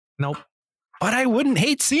 Nope. But I wouldn't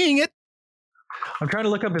hate seeing it. I'm trying to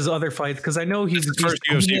look up his other fights because I know he's first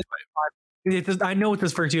UFC fight. I know it's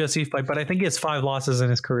his first UFC fight, but I think he has 5 losses in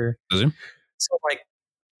his career. Does he? So, like,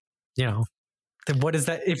 you know, then what is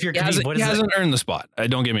that? If you're he hasn't earned the spot.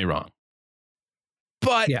 Don't get me wrong.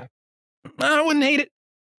 But yeah, I wouldn't hate it.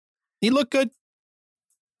 He looked good.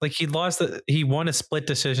 Like he won a split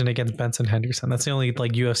decision against Benson Henderson. That's the only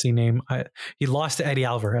like UFC name. He lost to Eddie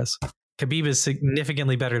Alvarez. Khabib is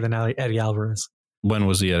significantly better than Eddie Alvarez. When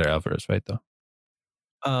was the Eddie Alvarez fight though?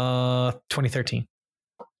 2013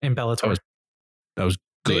 in Bellator. That was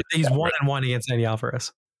good. He's 1-1 against Eddie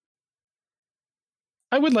Alvarez.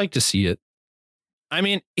 I would like to see it. I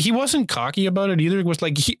mean, he wasn't cocky about it either. It was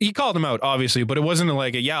like he called him out, obviously, but it wasn't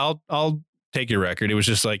like I'll take your record. It was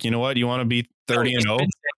just like, you know what? You want to be 30-0,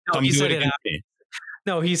 come do it against me.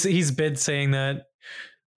 No, he's been saying that.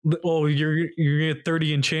 Oh, you're gonna get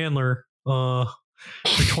 30 in Chandler. You're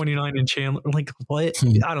 29 in Chandler. Like what?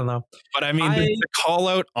 I don't know. But I mean, the call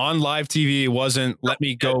out on live TV wasn't "Let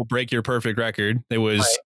me go break your perfect record." It was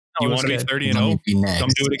you want to be 30-0. Come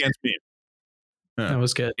do it against me. That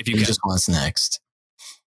was good. If you just wants next.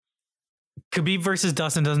 Khabib versus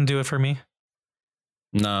Dustin doesn't do it for me.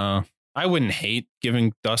 No, I wouldn't hate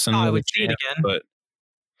giving Dustin. I would see it again, but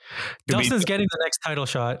Dustin's getting the next title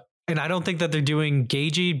shot, and I don't think that they're doing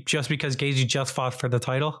Gaethje just because Gaethje just fought for the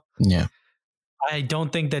title. Yeah, I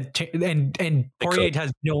don't think that, and Poirier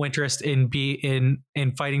has no interest in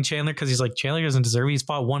fighting Chandler because he's like, Chandler doesn't deserve it. He's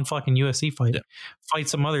fought one fucking UFC fight. Yeah. Fight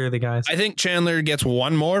some other of the guys. I think Chandler gets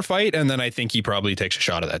one more fight, and then I think he probably takes a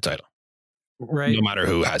shot at that title. Right. No matter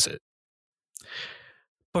who has it.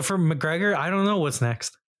 But for McGregor, I don't know what's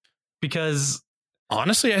next. Because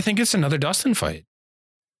honestly, I think it's another Dustin fight.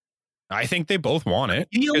 I think they both want it.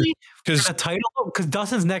 Really? Because the title? Because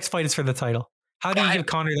Dustin's next fight is for the title. How do you give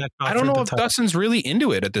Conor that? I don't know if Dustin's really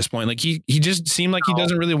into it at this point. Like he just seemed like he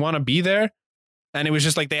doesn't really want to be there. And it was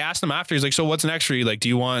just like they asked him after. He's like, "So what's next for you? Like, do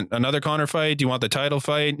you want another Conor fight? Do you want the title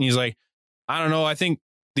fight?" And he's like, "I don't know. I think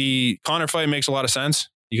the Conor fight makes a lot of sense."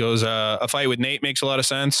 He goes, "A fight with Nate makes a lot of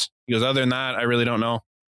sense." He goes, "Other than that, I really don't know."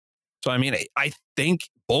 So I mean, I think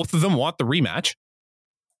both of them want the rematch.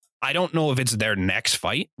 I don't know if it's their next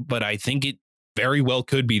fight, but I think it very well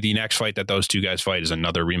could be the next fight that those two guys fight is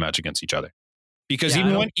another rematch against each other. Because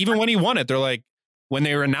even when he won it, they're like, when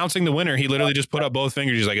they were announcing the winner, he literally just put up both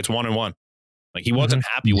fingers. He's like, it's 1-1. Like he wasn't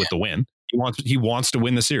happy with the win. He wants to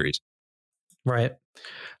win the series. Right.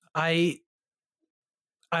 I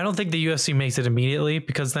don't think the UFC makes it immediately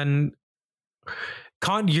because then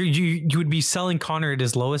you would be selling Conor at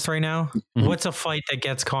his lowest right now. Mm-hmm. What's a fight that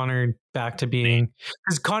gets Conor back to being,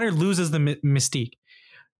 because Conor loses the mystique.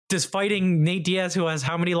 Does fighting Nate Diaz, who has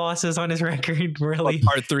how many losses on his record, really?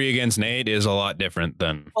 Part 3 against Nate is a lot different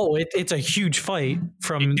than. Oh, it's a huge fight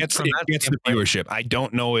from. It gets the viewership. I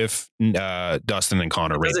don't know if Dustin and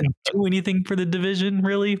Conor doesn't do anything for the division,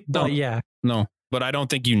 really. No, but yeah, no. But I don't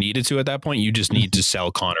think you needed to at that point. You just need to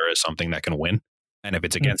sell Conor as something that can win. And if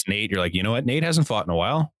it's against Nate, you're like, you know what? Nate hasn't fought in a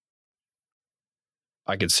while.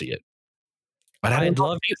 I could see it. But I'd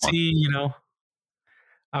love to see,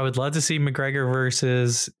 I would love to see McGregor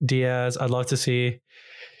versus Diaz. I'd love to see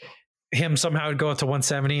him somehow go up to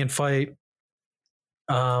 170 and fight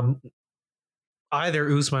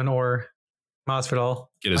either Usman or Masvidal.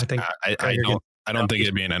 I don't think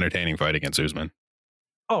it'd be an entertaining fight against Usman.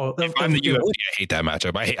 Oh, if I'm the UFC, I hate that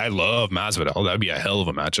matchup. I love Masvidal. That'd be a hell of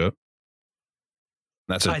a matchup.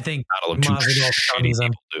 I think Masvidal dummies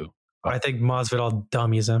him. I think Masvidal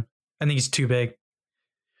dummies him. I think he's too big.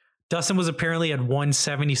 Dustin was apparently at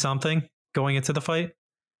 170 something going into the fight.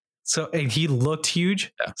 So, and he looked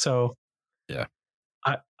huge. Yeah. So, yeah.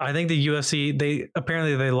 I think the UFC,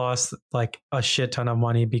 they lost like a shit ton of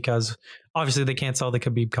money because obviously they can't sell the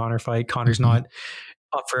Khabib Conor fight. Conor's not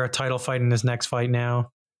up for a title fight in his next fight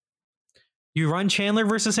now. You run Chandler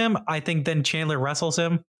versus him, I think then Chandler wrestles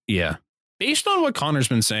him. Yeah. Based on what Conor's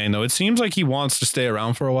been saying, though, it seems like he wants to stay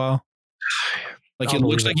around for a while. Like it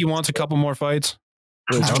looks like he wants a couple more fights.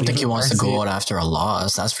 I don't think he wants to go out after a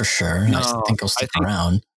loss. That's for sure. No, I think he'll stick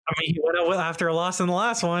around. I mean, he went out after a loss in the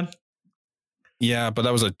last one. Yeah, but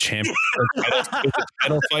that was a title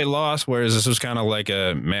fight loss, whereas this was kind of like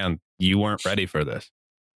man, you weren't ready for this.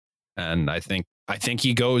 And I think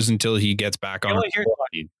he goes until he gets back on.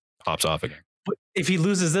 He pops off again. If he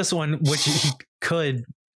loses this one, which he could,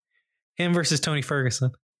 him versus Tony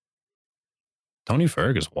Ferguson. Tony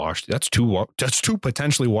Ferg is washed. That's two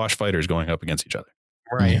potentially washed fighters going up against each other.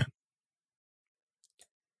 Right. Yeah.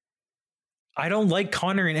 I don't like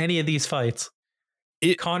Conor in any of these fights.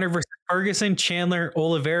 Conor versus Ferguson, Chandler,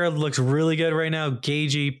 Oliveira looks really good right now.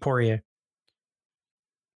 Gaethje, Poirier.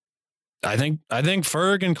 I think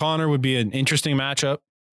Ferg and Conor would be an interesting matchup,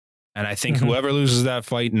 and I think whoever loses that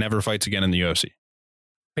fight never fights again in the UFC.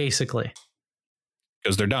 Basically,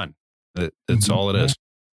 because they're done. That's all it is.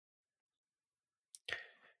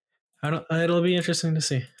 It'll be interesting to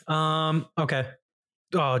see. Okay.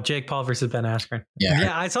 Oh, Jake Paul versus Ben Askren.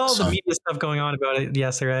 Yeah, I saw all the media stuff going on about it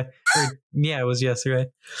yesterday. It was yesterday.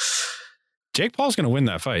 Jake Paul's going to win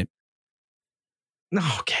that fight.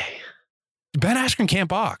 Okay. Ben Askren can't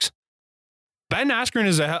box. Ben Askren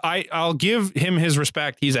is I'll give him his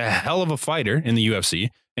respect. He's a hell of a fighter in the UFC,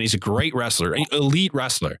 and he's a great wrestler, an elite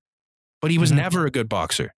wrestler. But he was never a good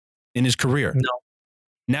boxer in his career. No.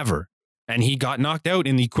 Never. And he got knocked out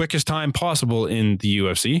in the quickest time possible in the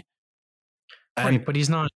UFC. Right, but he's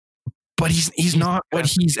not. but he's not what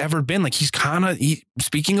he's ever been. Like he's kind of,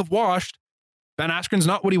 speaking of washed, Ben Askren's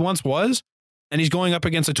not what he once was. And he's going up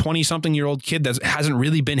against a 20-something-year-old kid that hasn't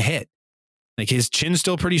really been hit. Like his chin's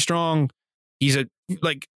still pretty strong. He's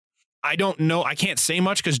I don't know. I can't say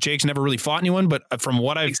much because Jake's never really fought anyone, but from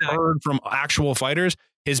what I've heard from actual fighters,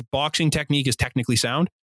 his boxing technique is technically sound.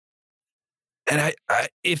 And I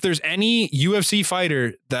if there's any UFC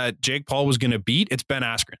fighter that Jake Paul was going to beat, it's Ben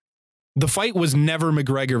Askren. The fight was never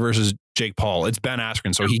McGregor versus Jake Paul. It's Ben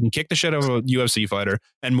Askren. So he can kick the shit out of a UFC fighter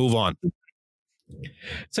and move on.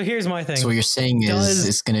 So here's my thing. So what you're saying is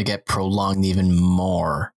it's going to get prolonged even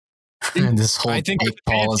more. This whole Jake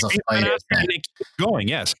Paul as a fighter. Going,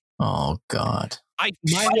 yes. Oh, God. I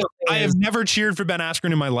have never cheered for Ben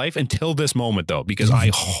Askren in my life until this moment, though, because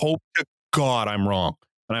I hope to God I'm wrong.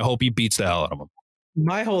 And I hope he beats the hell out of him.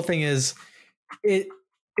 My whole thing is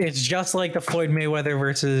it's just like the Floyd Mayweather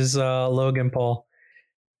versus Logan Paul.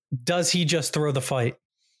 Does he just throw the fight?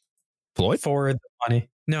 Floyd? For the money?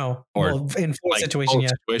 No. Or in full situation, yeah.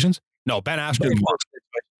 Situations? No, Ben Askren wants.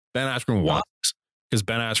 Ben Askren wants because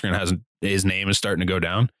Ben Askren his name is starting to go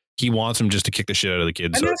down. He wants him just to kick the shit out of the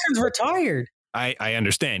kids. Ben Askren's retired. I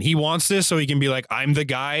understand. He wants this so he can be like, I'm the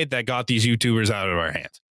guy that got these YouTubers out of our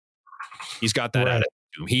hands. He's got that attitude.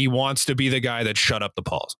 He wants to be the guy that shut up the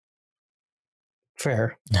Pauls.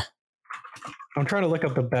 Fair. I'm trying to look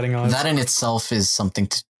up the betting odds. That in itself is something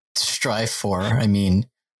to strive for. I mean,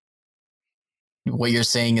 what you're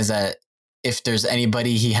saying is that if there's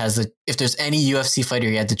anybody if there's any UFC fighter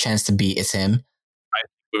he had the chance to beat, it's him.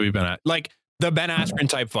 We've been at like the Ben Askren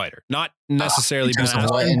type fighter, not necessarily Ben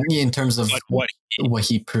Askren. In terms of what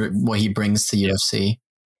he brings to UFC,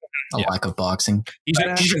 lack of boxing. He's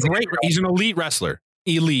an elite wrestler,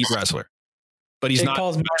 but he's not.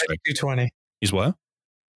 Calls -220. He's what?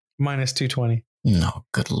 -220. No,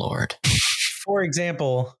 good Lord. For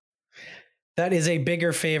example, that is a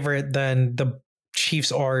bigger favorite than the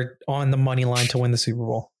Chiefs are on the money line to win the Super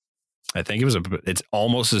Bowl. I think it's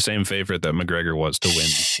almost the same favorite that McGregor was to win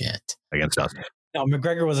against us. No,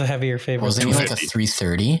 McGregor was a heavier favorite. Wasn't he like a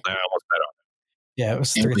 330? I almost bet on it. Yeah, it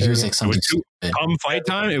was 330. He was like something come fight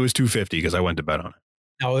time, it was 250 because I went to bet on it.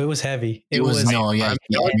 No, it was heavy. It was no, yeah.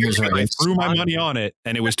 I threw my money on it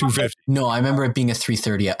and it was 250. No, I remember it being a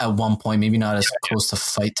 330 at one point, maybe not as close to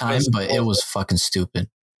fight time, but it was fucking stupid.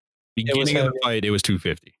 Beginning of the fight, it was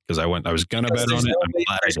 250 because I was gonna bet on it.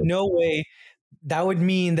 There's no way that would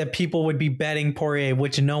mean that people would be betting Poirier,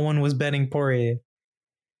 which no one was betting Poirier.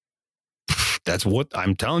 That's what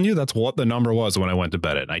I'm telling you. That's what the number was when I went to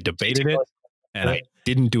bet it. And I debated it, and I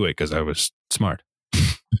didn't do it because I was smart.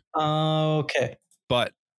 Okay,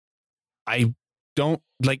 but I don't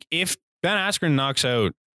like if Ben Askren knocks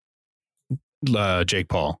out Jake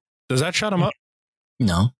Paul. Does that shut him up?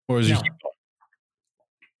 No, or is he?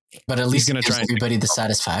 But at least gives everybody the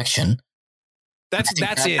satisfaction. That's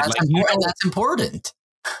it. That's important.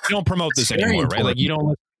 You don't promote this anymore, right? Like you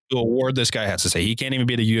don't award this guy has to say. He can't even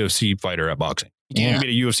be a UFC fighter at boxing. He can't even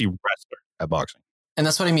be a UFC wrestler at boxing. And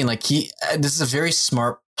that's what I mean. Like this is a very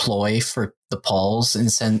smart ploy for the Pauls in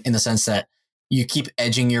the sense that you keep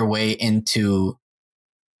edging your way into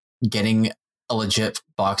getting a legit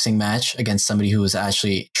boxing match against somebody who is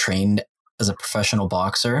actually trained as a professional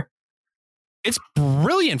boxer. It's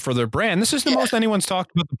brilliant for their brand. This is the most anyone's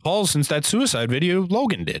talked about the Pauls since that suicide video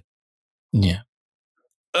Logan did. Yeah.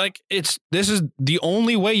 Like this is the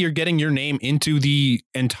only way you're getting your name into the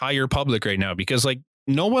entire public right now because like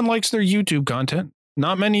no one likes their YouTube content.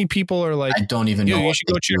 Not many people are like, I don't even know. You should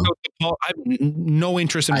go check out the Paul. I have no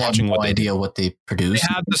interest in watching what they do. What they produce.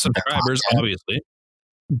 They have the subscribers, obviously,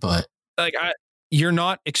 but like you're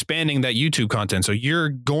not expanding that YouTube content. So you're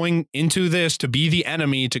going into this to be the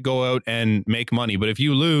enemy to go out and make money. But if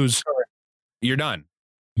you lose, you're done.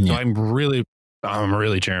 Yeah. So I'm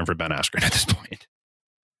really cheering for Ben Askren at this point.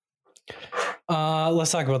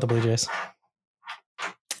 Let's talk about the Blue Jays.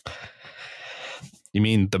 You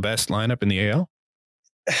mean the best lineup in the AL?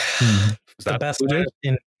 Is that the best lineup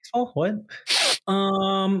in baseball? What?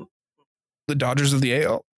 The Dodgers of the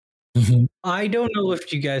AL. I don't know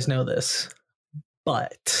if you guys know this,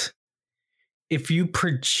 but if you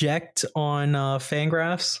project on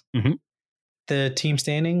Fangraphs, the team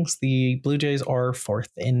standings, the Blue Jays are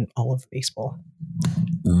 4th in all of baseball.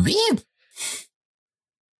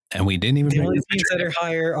 And we didn't even. The only teams that are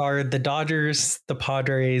higher are the Dodgers, the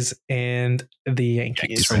Padres, and the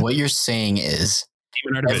Yankees. So what you're saying is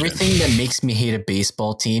everything that makes me hate a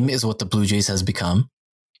baseball team is what the Blue Jays has become.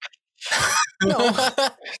 No.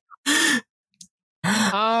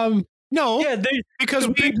 No, because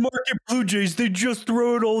the big market Blue Jays, they just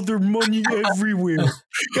throw out all their money everywhere.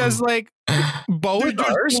 Because like both they just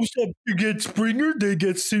post up to get Springer, they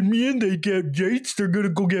get Semien, they get Yates, they're gonna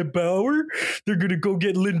go get Bauer, they're gonna go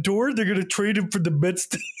get Lindor, they're gonna trade him for the Mets.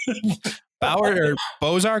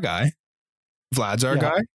 Bo's our guy, Vlad's our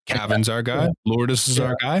guy, Cavan's our guy, Lourdes is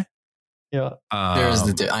our guy. Yeah, there's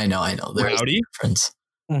I know. There's Rowdy. the difference.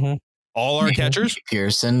 Mm-hmm. All our catchers.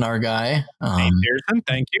 Pearson, our guy. Pearson,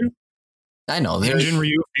 thank you. I know. Engine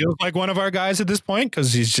Ryu feels like one of our guys at this point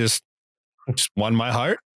because he's just won my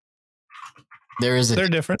heart. They're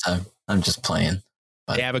different. I'm just playing.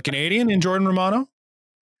 But they have a Canadian in Jordan Romano.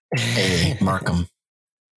 Hey, Markham.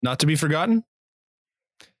 Not to be forgotten.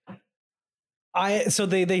 So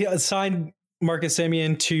they signed Marcus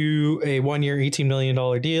Semien to a 1-year, $18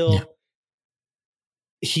 million deal. Yeah.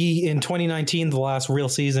 He, in 2019, the last real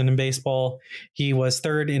season in baseball, he was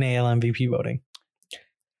third in AL MVP voting.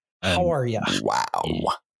 How are you?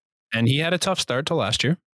 Wow. And he had a tough start to last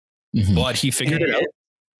year, but he figured it out.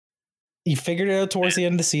 He figured it out towards the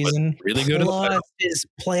end of the season. Really good. His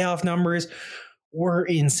playoff numbers were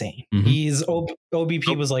insane. His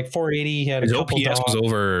OBP was like 480. He had his a couple OPS was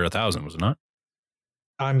over 1,000, was it not?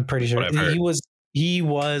 I'm pretty sure he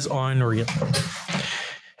was unreal.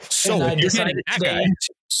 So if you're getting that guy,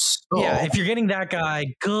 if you're getting that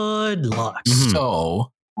guy, good luck.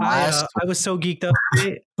 So I was so geeked up.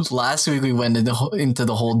 Last week we went into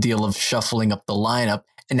the whole deal of shuffling up the lineup,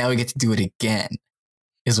 and now we get to do it again.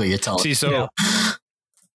 Is what you're telling me. See, so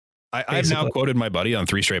I've now quoted my buddy on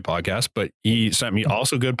 3 straight podcasts, but he sent me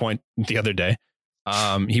also a good point the other day.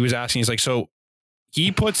 He was asking, he's like, so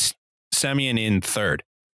he puts Semien in third.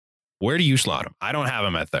 Where do you slot him? I don't have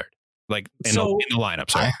him at third. Like in the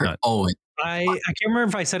lineup. Sorry. I can't remember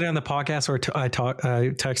if I said it on the podcast or I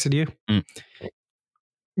texted you.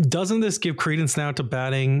 Doesn't this give credence now to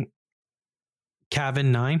batting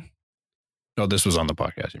Cavan 9? Oh, this was on the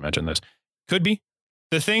podcast. You mentioned this. Could be.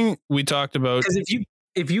 The thing we talked about. Because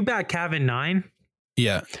if you bat Cavan 9,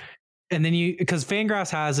 and then because Fangraphs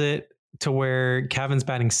has it to where Cavan's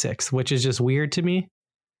batting 6, which is just weird to me.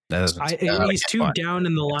 He's too down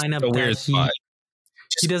in the lineup.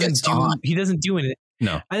 He doesn't do anything.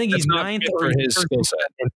 No, I think he's ninth for his skill set.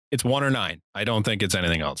 It's 1 or 9. I don't think it's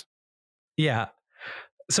anything else. Yeah.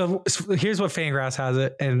 So here's what Fangraphs has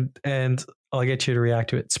it, and I'll get you to react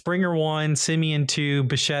to it. Springer 1, Semien 2,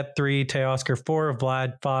 Bichette 3, Teoscar 4,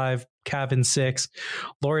 Vlad 5, Cavan 6,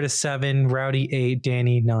 Lourdes 7, Rowdy 8,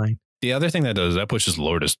 Danny 9. The other thing that pushes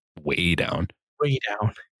Lourdes way down. Way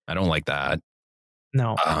down. I don't like that.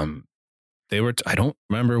 No. I don't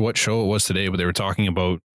remember what show it was today, but they were talking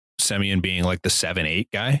about Semien being like the 7-8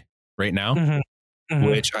 guy right now,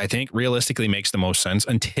 which I think realistically makes the most sense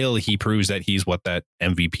until he proves that he's what that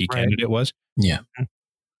MVP candidate was. Yeah.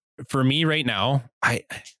 For me right now,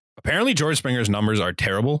 apparently George Springer's numbers are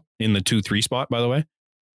terrible in the 2-3 spot, by the way,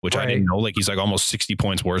 which I didn't know. Like he's like almost 60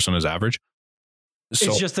 points worse on his average. So,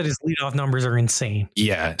 it's just that his leadoff numbers are insane.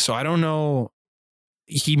 Yeah. So I don't know.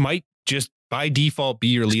 He might just by default be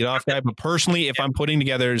your leadoff guy. But personally, if I'm putting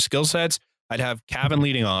together skill sets, I'd have Cavan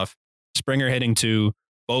leading off, Springer hitting 2,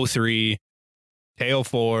 Bo 3, Teo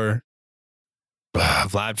 4,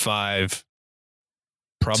 Vlad 5.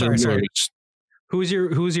 Probably. Sorry. Who's your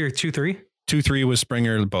 2-3? 2-3 was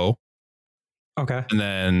Springer, Bo. Okay. And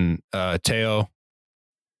then Teo,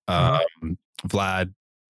 Vlad.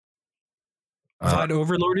 Vlad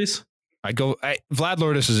over Lourdes? Vlad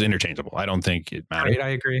Lourdes is interchangeable. I don't think it matters. Right, I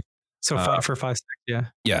agree. So 5 for 5 6, yeah.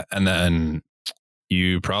 Yeah, and then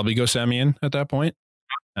you probably go Semien at that point,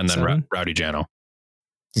 and then Rowdy Jano.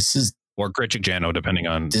 Or Grichuk Jano, depending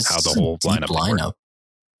on how the whole lineup.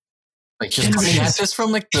 Like just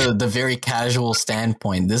from like the very casual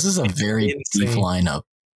standpoint, this is a very deep lineup.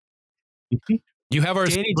 You have our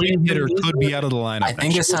screen hitter could be out of the lineup. I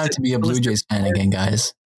think it's time to be a Blue Jays fan again,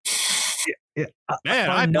 guys. Yeah.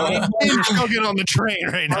 Man, I'm still getting on the train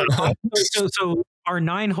right now. So our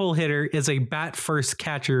 9-hole hitter is a bat first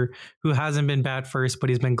catcher who hasn't been bat first, but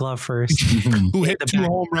he's been glove first. Who hit 2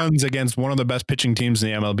 home runs against one of the best pitching teams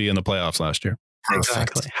in the MLB in the playoffs last year.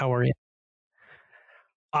 Exactly. How are you?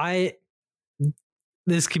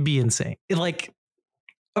 This could be insane.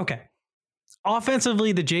 Okay.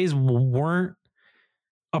 Offensively, the Jays weren't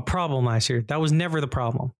a problem last year. That was never the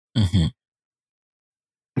problem.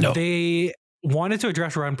 No. They wanted to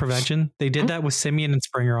address run prevention. They did that with Semien and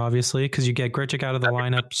Springer, obviously, because you get Grichuk out of the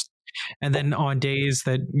lineups. And then on days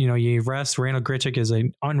that, you rest, Randall Grichuk is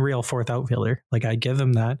an unreal 4th outfielder. Like, I give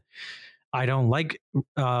him that. I don't like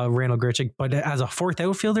Randall Grichuk, but as a 4th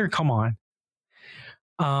outfielder, come on.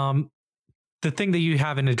 the thing that you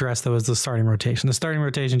haven't addressed though is the starting rotation. The starting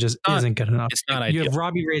rotation just isn't good enough. It's not You ideal. have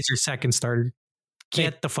Robbie Ray as your second starter.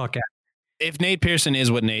 Get the fuck out. If Nate Pearson is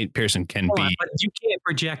what Nate Pearson can be, but you can't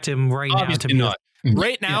project him right obviously now.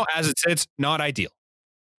 Right now, as it sits, not ideal.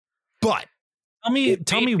 But tell me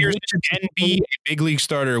Pearson can be a big league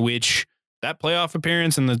starter, which that playoff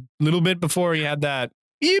appearance and the little bit before he had that,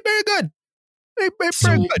 he very good. Very good.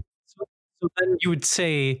 So then you would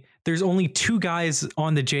say there's only two guys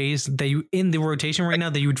on the Jays that you in the rotation right now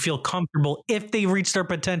that you would feel comfortable if they reach their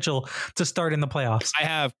potential to start in the playoffs.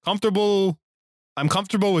 I'm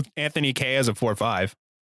comfortable with Anthony Kay as a 4-5,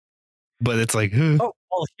 but it's like, oh,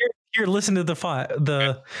 well, here, listen to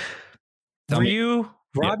the Ryu,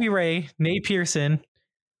 Robbie Ray, Nate Pearson.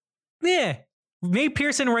 Yeah, Nate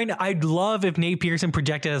Pearson right now. I'd love if Nate Pearson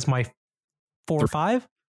projected as my 4-5.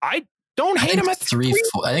 I don't hate him at 3-4.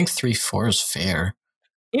 I think 3-4 is fair.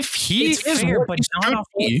 If he it's is fair, what but he not should off.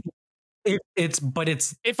 be.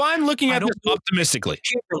 If I'm looking at this optimistically,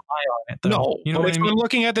 you can't rely on it, though. no. You know But what if I mean? I'm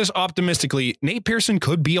looking at this optimistically, Nate Pearson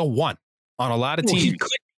could be a 1 on a lot of teams.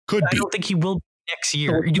 Could I be. don't think he will be next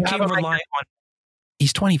year. You can't rely on.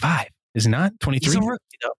 He's 25, is he not? 23. He's a rookie,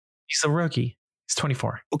 though. He's a rookie. He's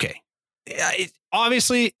 24. Okay.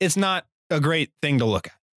 Obviously, it's not a great thing to look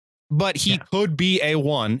at, but he could be a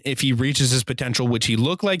 1 if he reaches his potential, which he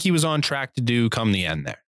looked like he was on track to do come the end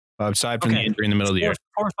there. Aside from the injury in the middle of the year.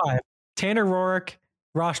 4-5. Tanner Roark,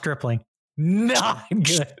 Ross Stripling. Not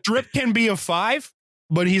good. Strip can be a 5,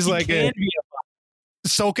 but he's like a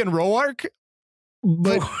soaking Roark.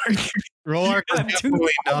 But Roark is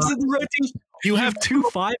definitely not. You have 2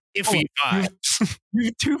 5 iffy 5s. You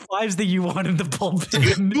have 2 5s that you want in the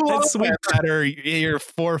bullpen. That's way better. You're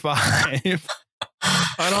 4-5.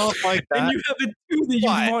 I don't like that. And you have a 2 that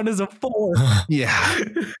you want as a 4. Yeah.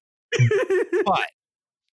 But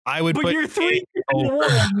I would put you're 3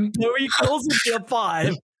 1. So you can also be a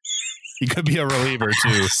 5. He could be a reliever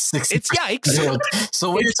too. It's yikes.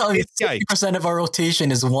 So what you're telling me, 60% of our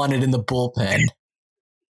rotation is wanted in the bullpen.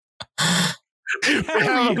 We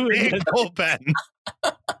have a big bullpen.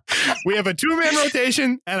 We have a 2-man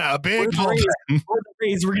rotation and a big bullpen.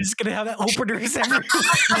 We're just gonna have openers every.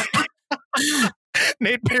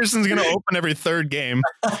 Nate Pearson's gonna open every third game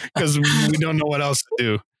because we don't know what else to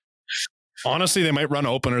do. Honestly, they might run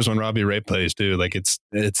openers when Robbie Ray plays too. Like it's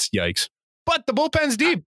yikes. But the bullpen's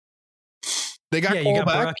deep. They got Cole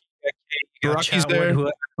back. Barocki's there.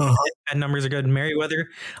 And numbers are good. Merriweather,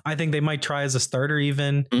 I think they might try as a starter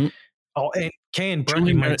even. Mm-hmm. Oh, and Kay and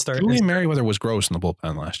Brookie might start. Julian Merriweather was gross in the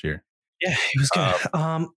bullpen last year. Yeah, he was good.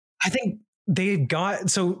 I think they got,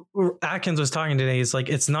 so Atkins was talking today. It's like,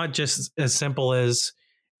 it's not just as simple as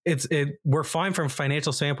we're fine from a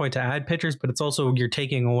financial standpoint to add pitchers, but it's also you're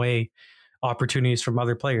taking away opportunities from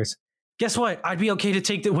other players. Guess what? I'd be okay to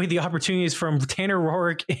take away the opportunities from Tanner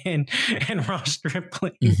Roark and Ross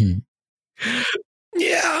Stripling. Mm-hmm.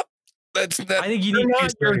 Yeah, that's that. I think you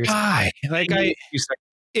need your guy. Like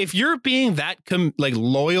if you're being that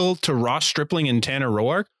loyal to Ross Stripling and Tanner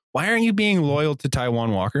Roark, why aren't you being loyal to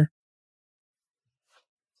Taijuan Walker?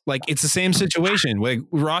 Like it's the same situation. Like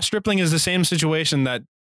Ross Stripling is the same situation that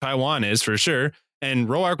Taijuan is for sure, and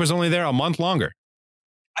Roark was only there a month longer.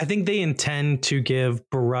 I think they intend to give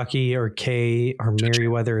Baraki or Kay or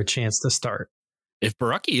Merriweather a chance to start. If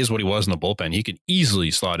Baraki is what he was in the bullpen, he could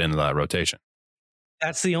easily slot into that rotation.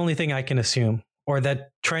 That's the only thing I can assume. Or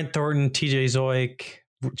that Trent Thornton, TJ Zoic,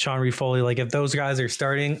 Sean Reed-Foley, like if those guys are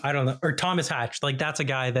starting, I don't know. Or Thomas Hatch, like that's a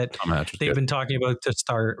guy that they've been talking about to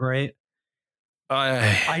start, right?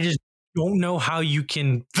 I just don't know how you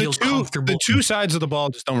can feel comfortable. The two sides of the ball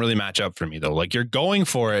just don't really match up for me, though. Like you're going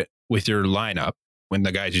for it with your lineup when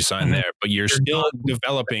the guys you sign there, but you're still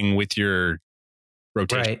developing with your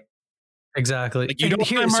rotation. Right. Exactly. Like you don't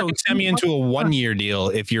sign Marcus Semien into a 1-year deal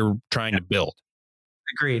if you're trying to build.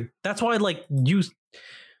 Agreed. That's why,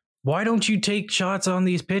 why don't you take shots on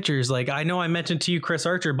these pitchers? Like I know I mentioned to you Chris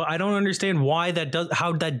Archer, but I don't understand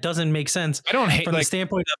how that doesn't make sense. I don't hate from the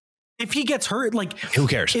standpoint of if he gets hurt, like who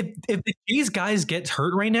cares? If these guys get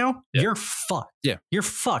hurt right now, you're fucked. Yeah, you're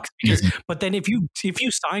fucked. Because, but then if you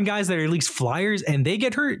sign guys that are at least flyers and they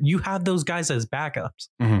get hurt, you have those guys as backups.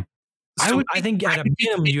 Mm-hmm. So I think at a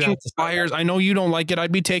minimum you have to flyers. I know you don't like it.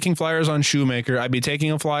 I'd be taking flyers on Shoemaker. I'd be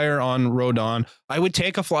taking a flyer on Rodon. I would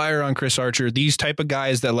take a flyer on Chris Archer. These type of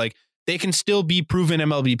guys that they can still be proven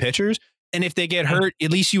MLB pitchers. And if they get hurt,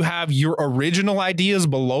 at least you have your original ideas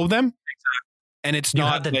below them. Exactly. And it's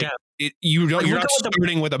not the depth. You're not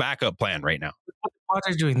starting with a backup plan right now. What the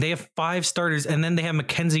Padres doing? They have 5 starters, and then they have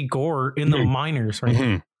Mackenzie Gore in the minors, right?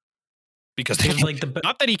 Mm-hmm. Because they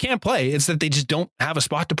not that he can't play, it's that they just don't have a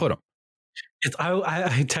spot to put him.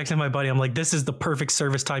 I texted my buddy. I'm like, this is the perfect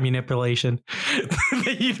service time manipulation.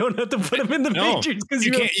 You don't have to put him in the majors because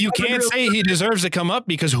you can't say he deserves to come up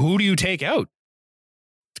because who do you take out?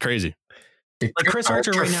 It's crazy. Like Chris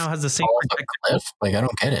Archer right now has the same projected. Like, I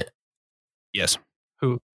don't get it. Yes.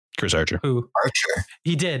 Who? Chris Archer. Who? Archer.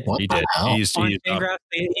 He did. What he did. He's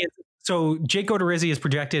so Jake Odorizzi is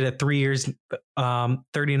projected at 3 years,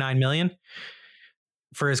 $39 million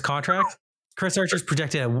for his contract. Chris Archer's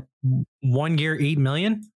projected at 1 year, $8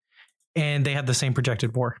 million, and they have the same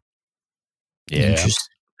projected WAR. Yeah. It's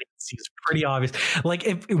pretty obvious. like,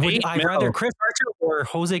 would I rather Chris Archer or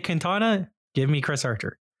Jose Quintana? Give me Chris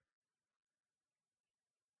Archer.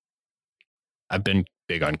 I've been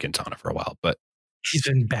big on Quintana for a while, but he's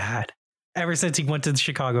been bad ever since he went to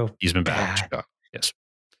Chicago. He's been bad in Chicago. Yes.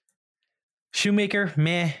 Shoemaker,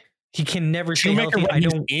 meh. He can never stay healthy. I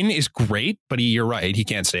don't. In is great, but you're right. He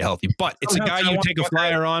can't stay healthy. But it's a guy you take a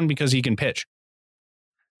flyer on because he can pitch.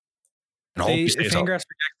 Fangraphs projects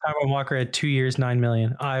Taijuan Walker at 2 years, $9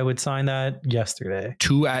 million. I would sign that yesterday.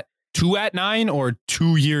 Two at 9 or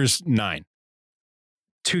 2 years 9.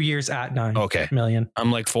 2 years at $9 okay. million.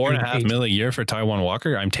 I'm like $4.5 million a year for Taijuan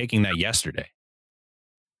Walker. I'm taking that yesterday.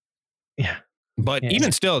 Yeah. But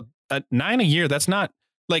even still, at $9 a year, that's not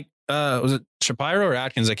like, was it Shapiro or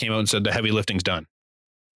Atkins that came out and said the heavy lifting's done?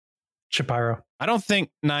 Shapiro. I don't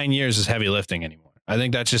think 9 years is heavy lifting anymore. I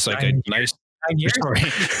think that's just like 9 years. 9 years?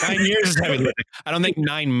 9 years is heavy lifting. I don't think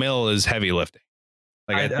 9 mil is heavy lifting.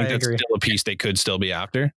 Like I think that's still a piece they could still be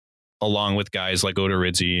after, along with guys like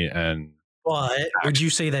Odorizzi and. But would you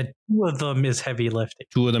say that 2 of them is heavy lifting?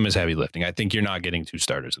 2 of them is heavy lifting. I think you're not getting 2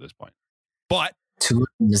 starters at this point. But 2 of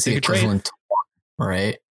them is the equivalent to 1,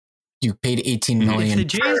 right? You paid $18 million if the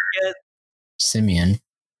Jays get Simeon.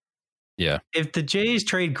 Yeah. If the Jays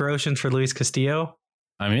trade Groshans for Luis Castillo,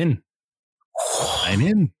 I'm in.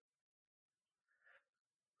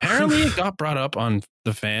 Apparently it got brought up on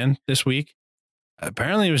The Fan this week.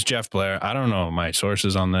 Apparently it was Jeff Blair. I don't know my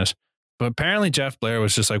sources on this. But apparently Jeff Blair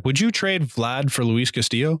was just like, would you trade Vlad for Luis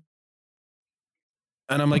Castillo?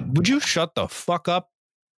 And I'm like, would you shut the fuck up?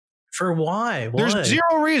 For why? There's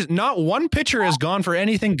zero reason. Not one pitcher has gone for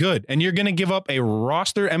anything good. And you're going to give up a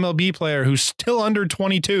roster MLB player who's still under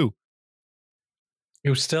 22.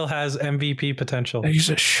 Who still has MVP potential. And you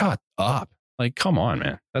just shut up. Like, come on,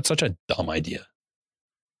 man. That's such a dumb idea.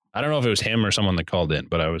 I don't know if it was him or someone that called in,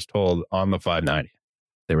 but I was told on the 590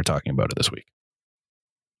 they were talking about it this week.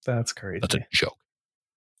 That's crazy. That's a joke.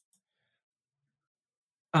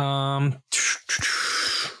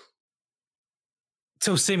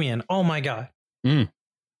 So Simeon, oh my God.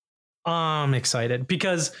 I'm excited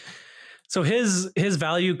because so his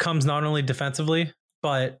value comes not only defensively,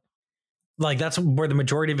 but like that's where the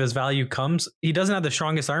majority of his value comes. He doesn't have the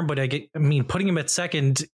strongest arm, but I mean, putting him at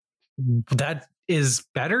second, that is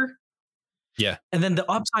better. Yeah. And then the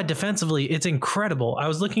upside defensively, it's incredible. I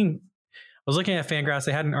was looking at Fangraphs.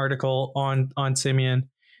 They had an article on Simeon,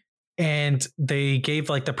 and they gave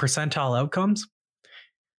like the percentile outcomes.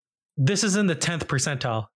 This is in the 10th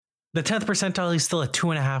percentile. The 10th percentile, he's still a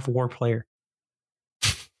 2.5 WAR player.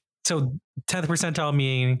 So 10th percentile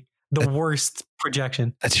meaning the worst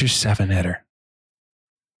projection. That's your 7-hitter.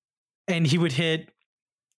 And he would hit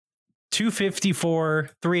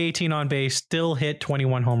 254, 318 on base, still hit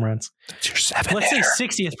 21 home runs. That's your 7-hitter. Let's say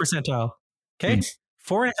 60th percentile. Okay.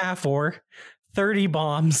 4.5 WAR, 30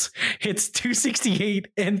 bombs, hits 268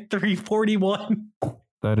 and 341.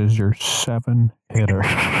 That is your 7-hitter.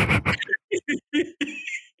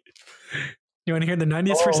 You want to hear the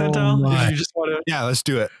 90th percentile? You just want to? Yeah, let's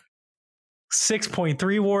do it.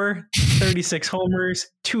 6.3 WAR, 36 homers,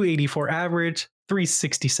 284 average,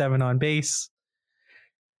 367 on base.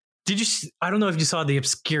 I don't know if you saw the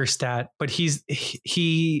obscure stat, but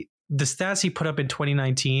the stats he put up in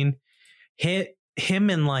 2019 hit him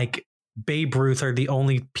and like Babe Ruth are the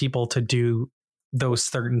only people to do those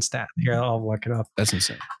certain stats. Here, I'll look it up. That's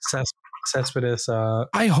insane. Cespedes.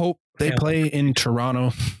 I hope they play in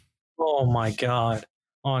Toronto. Oh my God.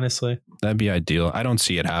 Honestly. That'd be ideal. I don't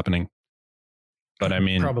see it happening. But I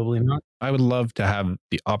mean, probably not. I would love to have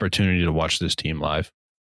the opportunity to watch this team live.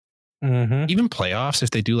 Mm-hmm. Even playoffs,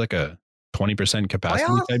 if they do like a 20%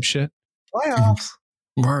 capacity type shit. Playoffs.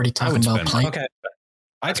 We're already talking about playing. Okay.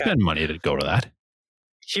 I'd spend money to go to that.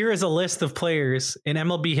 Here is a list of players in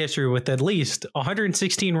MLB history with at least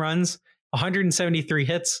 116 runs, 173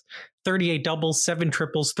 hits, 38 doubles, 7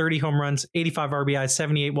 triples, 30 home runs, 85 RBIs,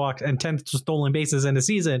 78 walks, and 10 stolen bases in a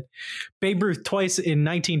season. Babe Ruth twice in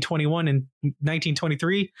 1921 and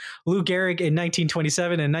 1923, Lou Gehrig in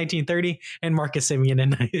 1927 and 1930, and Marcus Semien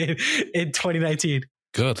in 2019.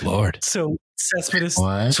 Good Lord. So Cespedes.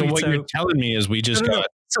 So what you're telling me is we just got.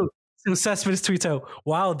 So Cespedes tweets out,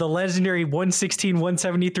 wow, the legendary 116,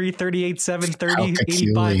 173, 38, 7, 30,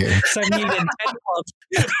 85, 78, and 10 clubs.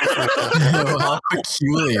 How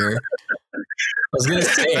peculiar. I was going to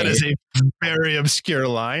say. That is a very obscure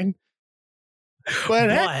line. But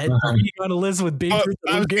you on a list with Babe Ruth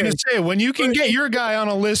and I was going to say, when you can get your guy on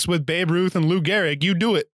a list with Babe Ruth and Lou Gehrig, you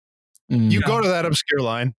do it. You go to that obscure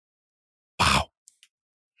line. Wow.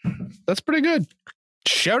 That's pretty good.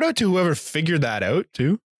 Shout out to whoever figured that out,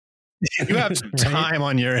 too. You have some time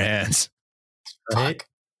on your hands. Right?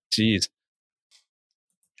 Jeez.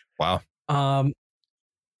 Wow.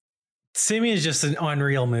 Simeon is just an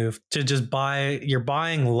unreal move to just buy. You're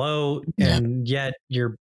buying low, and yet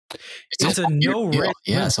it's a no risk.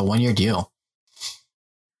 Yeah, it's a 1-year deal.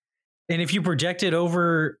 And if you project it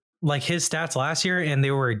over like his stats last year and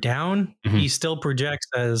they were down, he still projects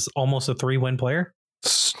as almost a 3-win player.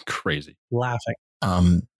 It's crazy. Laughing.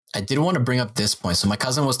 I did want to bring up this point. So my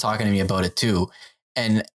cousin was talking to me about it too.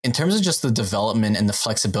 And in terms of just the development and the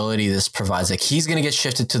flexibility this provides, like he's going to get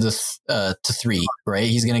shifted to the to 3, right?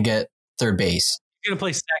 He's going to get third base. He's going to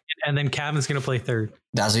play second, and then Cavan's going to play third.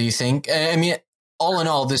 That's what you think? I mean, all in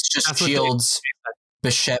all, this just shields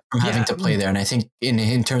Bichette from having to play there. And I think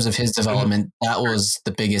in terms of his development, that was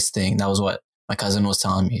the biggest thing. That was what my cousin was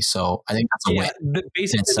telling me. So I think that's a win.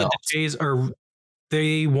 Basically, the Jays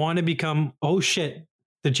they want to become,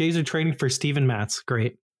 the Jays are training for Steven Matz.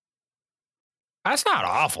 Great. That's not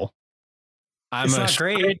awful. It's not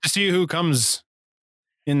great to see who comes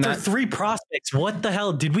in that. For 3 prospects. What the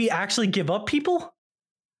hell? Did we actually give up people?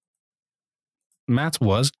 Matz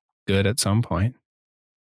was good at some point.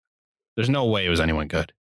 There's no way it was anyone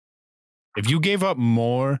good. If you gave up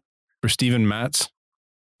more for Steven Matz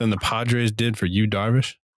than the Padres did for Yu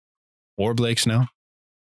Darvish or Blake Snell,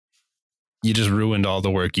 you just ruined all the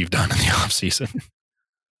work you've done in the offseason.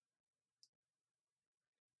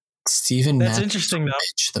 Steven Matz. That's interesting, though.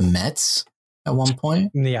 The Mets at one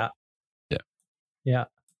point? Yeah.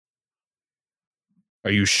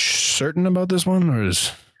 Are you certain about this one? Or is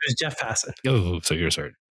it was Jeff Passan? Oh, so you're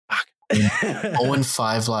certain.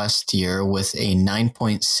 0-5 last year with a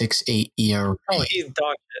 9.68 ERA. Oh, he's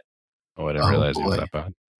dog shit. Oh, I didn't realize he was that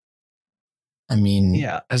bad. I mean,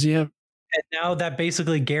 Has he have? And now that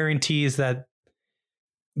basically guarantees that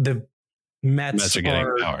the Mets are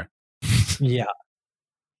getting power. Yeah.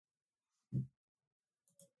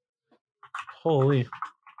 Holy.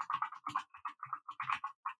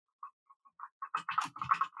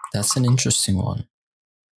 That's an interesting one.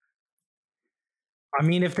 I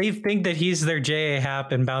mean, if they think that he's their J.A.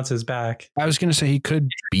 Happ and bounces back. I was going to say he could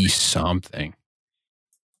be something.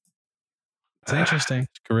 It's interesting. His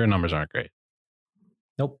career numbers aren't great.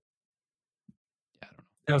 Nope. Yeah, I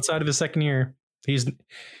don't know. Outside of his second year,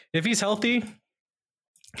 if he's healthy,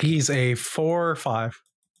 he's a 4 or 5.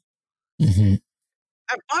 Mm-hmm.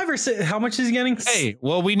 At 5 or 6, how much is he getting? Hey,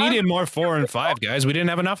 well, we needed more 4 and 5 guys. We didn't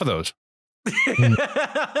have enough of those.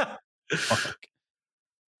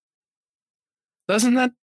 Doesn't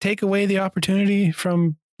that take away the opportunity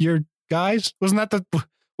from your guys? Was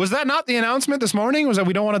that not the announcement this morning? Was that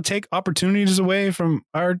we don't want to take opportunities away from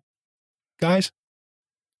our guys?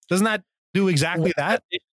 Doesn't that do exactly that?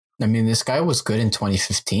 I mean, this guy was good in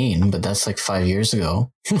 2015, but that's like 5 years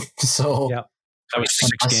ago. So yeah. That was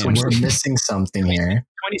 6 games. We're missing something here.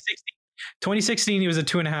 2016, he was a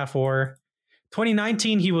 2.5 WAR.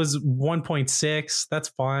 2019, he was 1.6. That's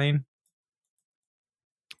fine.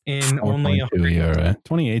 In only ERA.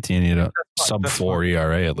 2018, he had a sub 4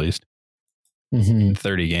 ERA at least.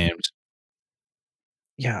 30 games.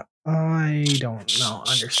 Yeah, I don't know.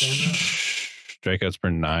 Understand that. Strikeouts per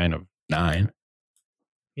 9 of 9.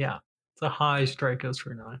 Yeah, it's a high strikeouts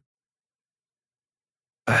per 9.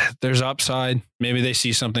 There's upside. Maybe they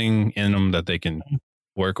see something in them that they can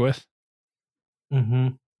work with. Mm-hmm.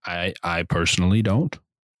 I personally don't.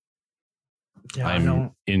 Yeah,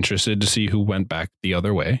 I'm interested to see who went back the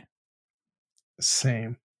other way.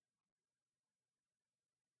 Same.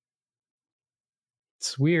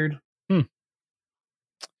 It's weird. You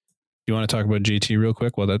want to talk about JT real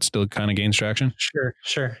quick while that still kind of gains traction?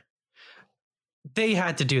 Sure. They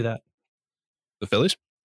had to do that. The Phillies?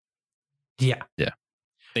 Yeah.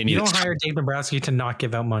 They you don't hire Dave Dombrowski to not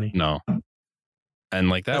give out money. No. And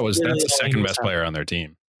like that's the second best player on their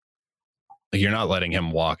team. Like you're not letting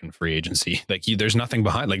him walk in free agency. Like there's nothing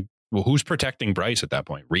behind. Like, well, who's protecting Bryce at that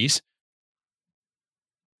point? Reese?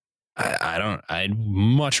 I don't. I'd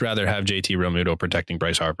much rather have JT Realmuto protecting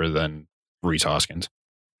Bryce Harper than Rhys Hoskins.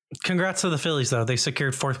 Congrats to the Phillies, though. They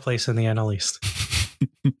secured 4th place in the NL East.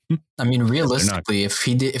 I mean, realistically, if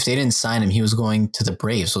they didn't sign him, he was going to the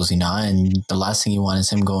Braves, was he not? And the last thing you want is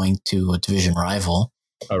him going to a division rival.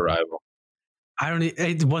 A rival.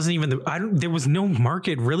 It wasn't even there was no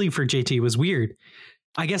market really for JT. It was weird.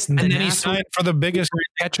 I guess. And then he signed for the biggest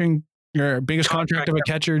biggest contract of a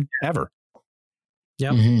catcher ever.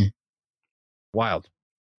 Yep. Mm-hmm. Wild.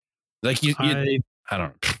 Like I don't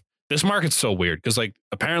know. This market's so weird because like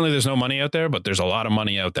apparently there's no money out there, but there's a lot of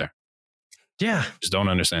money out there. Yeah. Just don't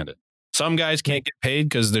understand it. Some guys can't get paid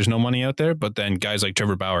because there's no money out there, but then guys like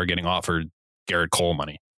Trevor Bauer are getting offered Garrett Cole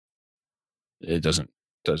money. It doesn't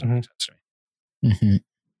make sense to me. Mm-hmm.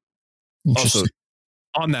 Also,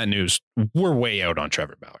 on that news, we're way out on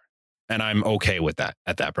Trevor Bauer, and I'm okay with that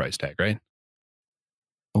at that price tag, right?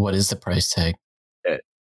 What is the price tag?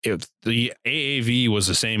 If the AAV was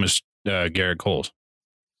the same as Garrett Cole's,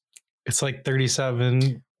 it's like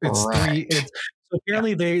 37. It's right. So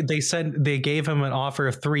apparently they gave him an offer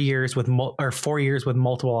of 3 years with 4 years with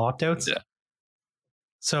multiple opt-outs. Yeah.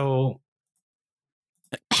 So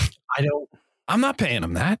I'm not paying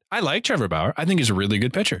him that. I like Trevor Bauer. I think he's a really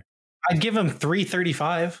good pitcher. I'd give him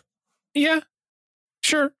 $335. Yeah,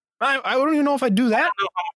 sure. I don't even know if I'd do that.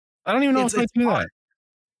 I don't even know if I'd do that.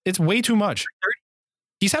 It's way too much.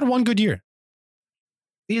 He's had one good year.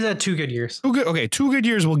 He's had 2 good years. 2 good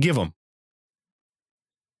years we'll give him.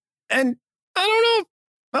 And I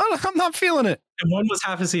don't know. I'm not feeling it. And one was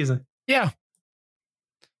half a season. Yeah.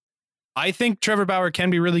 I think Trevor Bauer can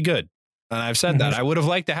be really good. And I've said that. I would have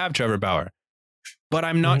liked to have Trevor Bauer. But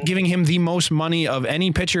I'm not giving him the most money of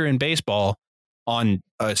any pitcher in baseball on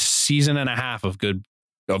a season and a half of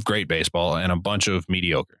great baseball and a bunch of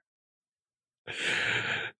mediocre.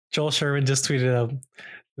 Joel Sherman just tweeted out,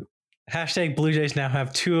 hashtag Blue Jays now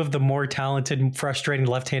have 2 of the more talented, frustrating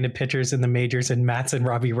left-handed pitchers in the majors in Matz and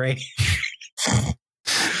Robbie Ray.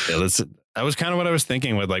 Yeah, that was kind of what I was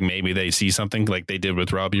thinking with like maybe they see something like they did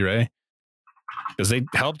with Robbie Ray because they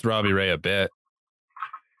helped Robbie Ray a bit.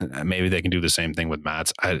 Maybe they can do the same thing with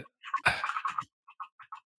Matz. I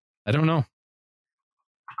don't know.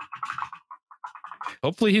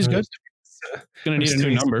 Hopefully he's good. Going to need a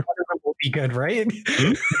new number. One of them will be good, right?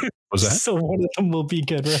 Was that? So one of them will be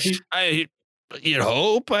good, right? You'd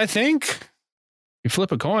hope, I think. You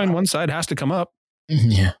flip a coin, one side has to come up.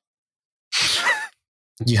 Yeah.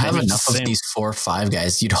 You have enough of these 4 or 5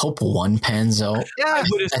 guys. You'd hope one pans out. Yeah, I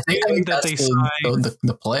think that they sign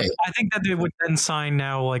the play. I think that they would then sign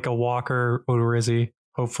now like a Walker Odorizzi,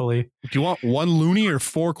 hopefully. Do you want 1 loony or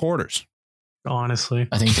 4 quarters? Honestly,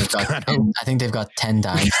 I think they've got 10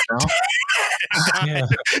 dimes now. Yeah.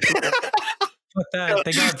 They got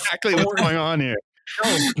exactly what's going on here.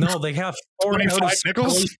 No, they have 4 25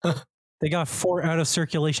 nickels. They got 4 out of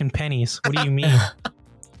circulation pennies. What do you mean?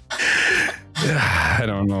 I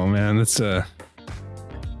don't know, man. It's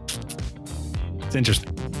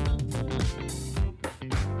interesting.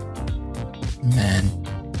 Man.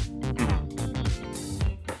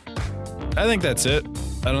 I think that's it.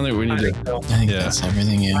 I don't think we need to. I think that's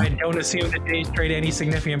everything. Yeah. I don't assume that they trade any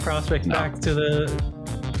significant prospects back to the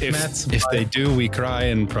Mets. If they do, we cry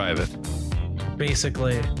in private.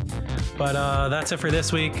 Basically. But that's it for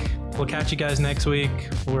this week. We'll catch you guys next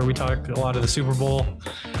week where we talk a lot of the Super Bowl.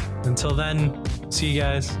 Until then, see you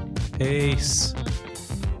guys. Peace.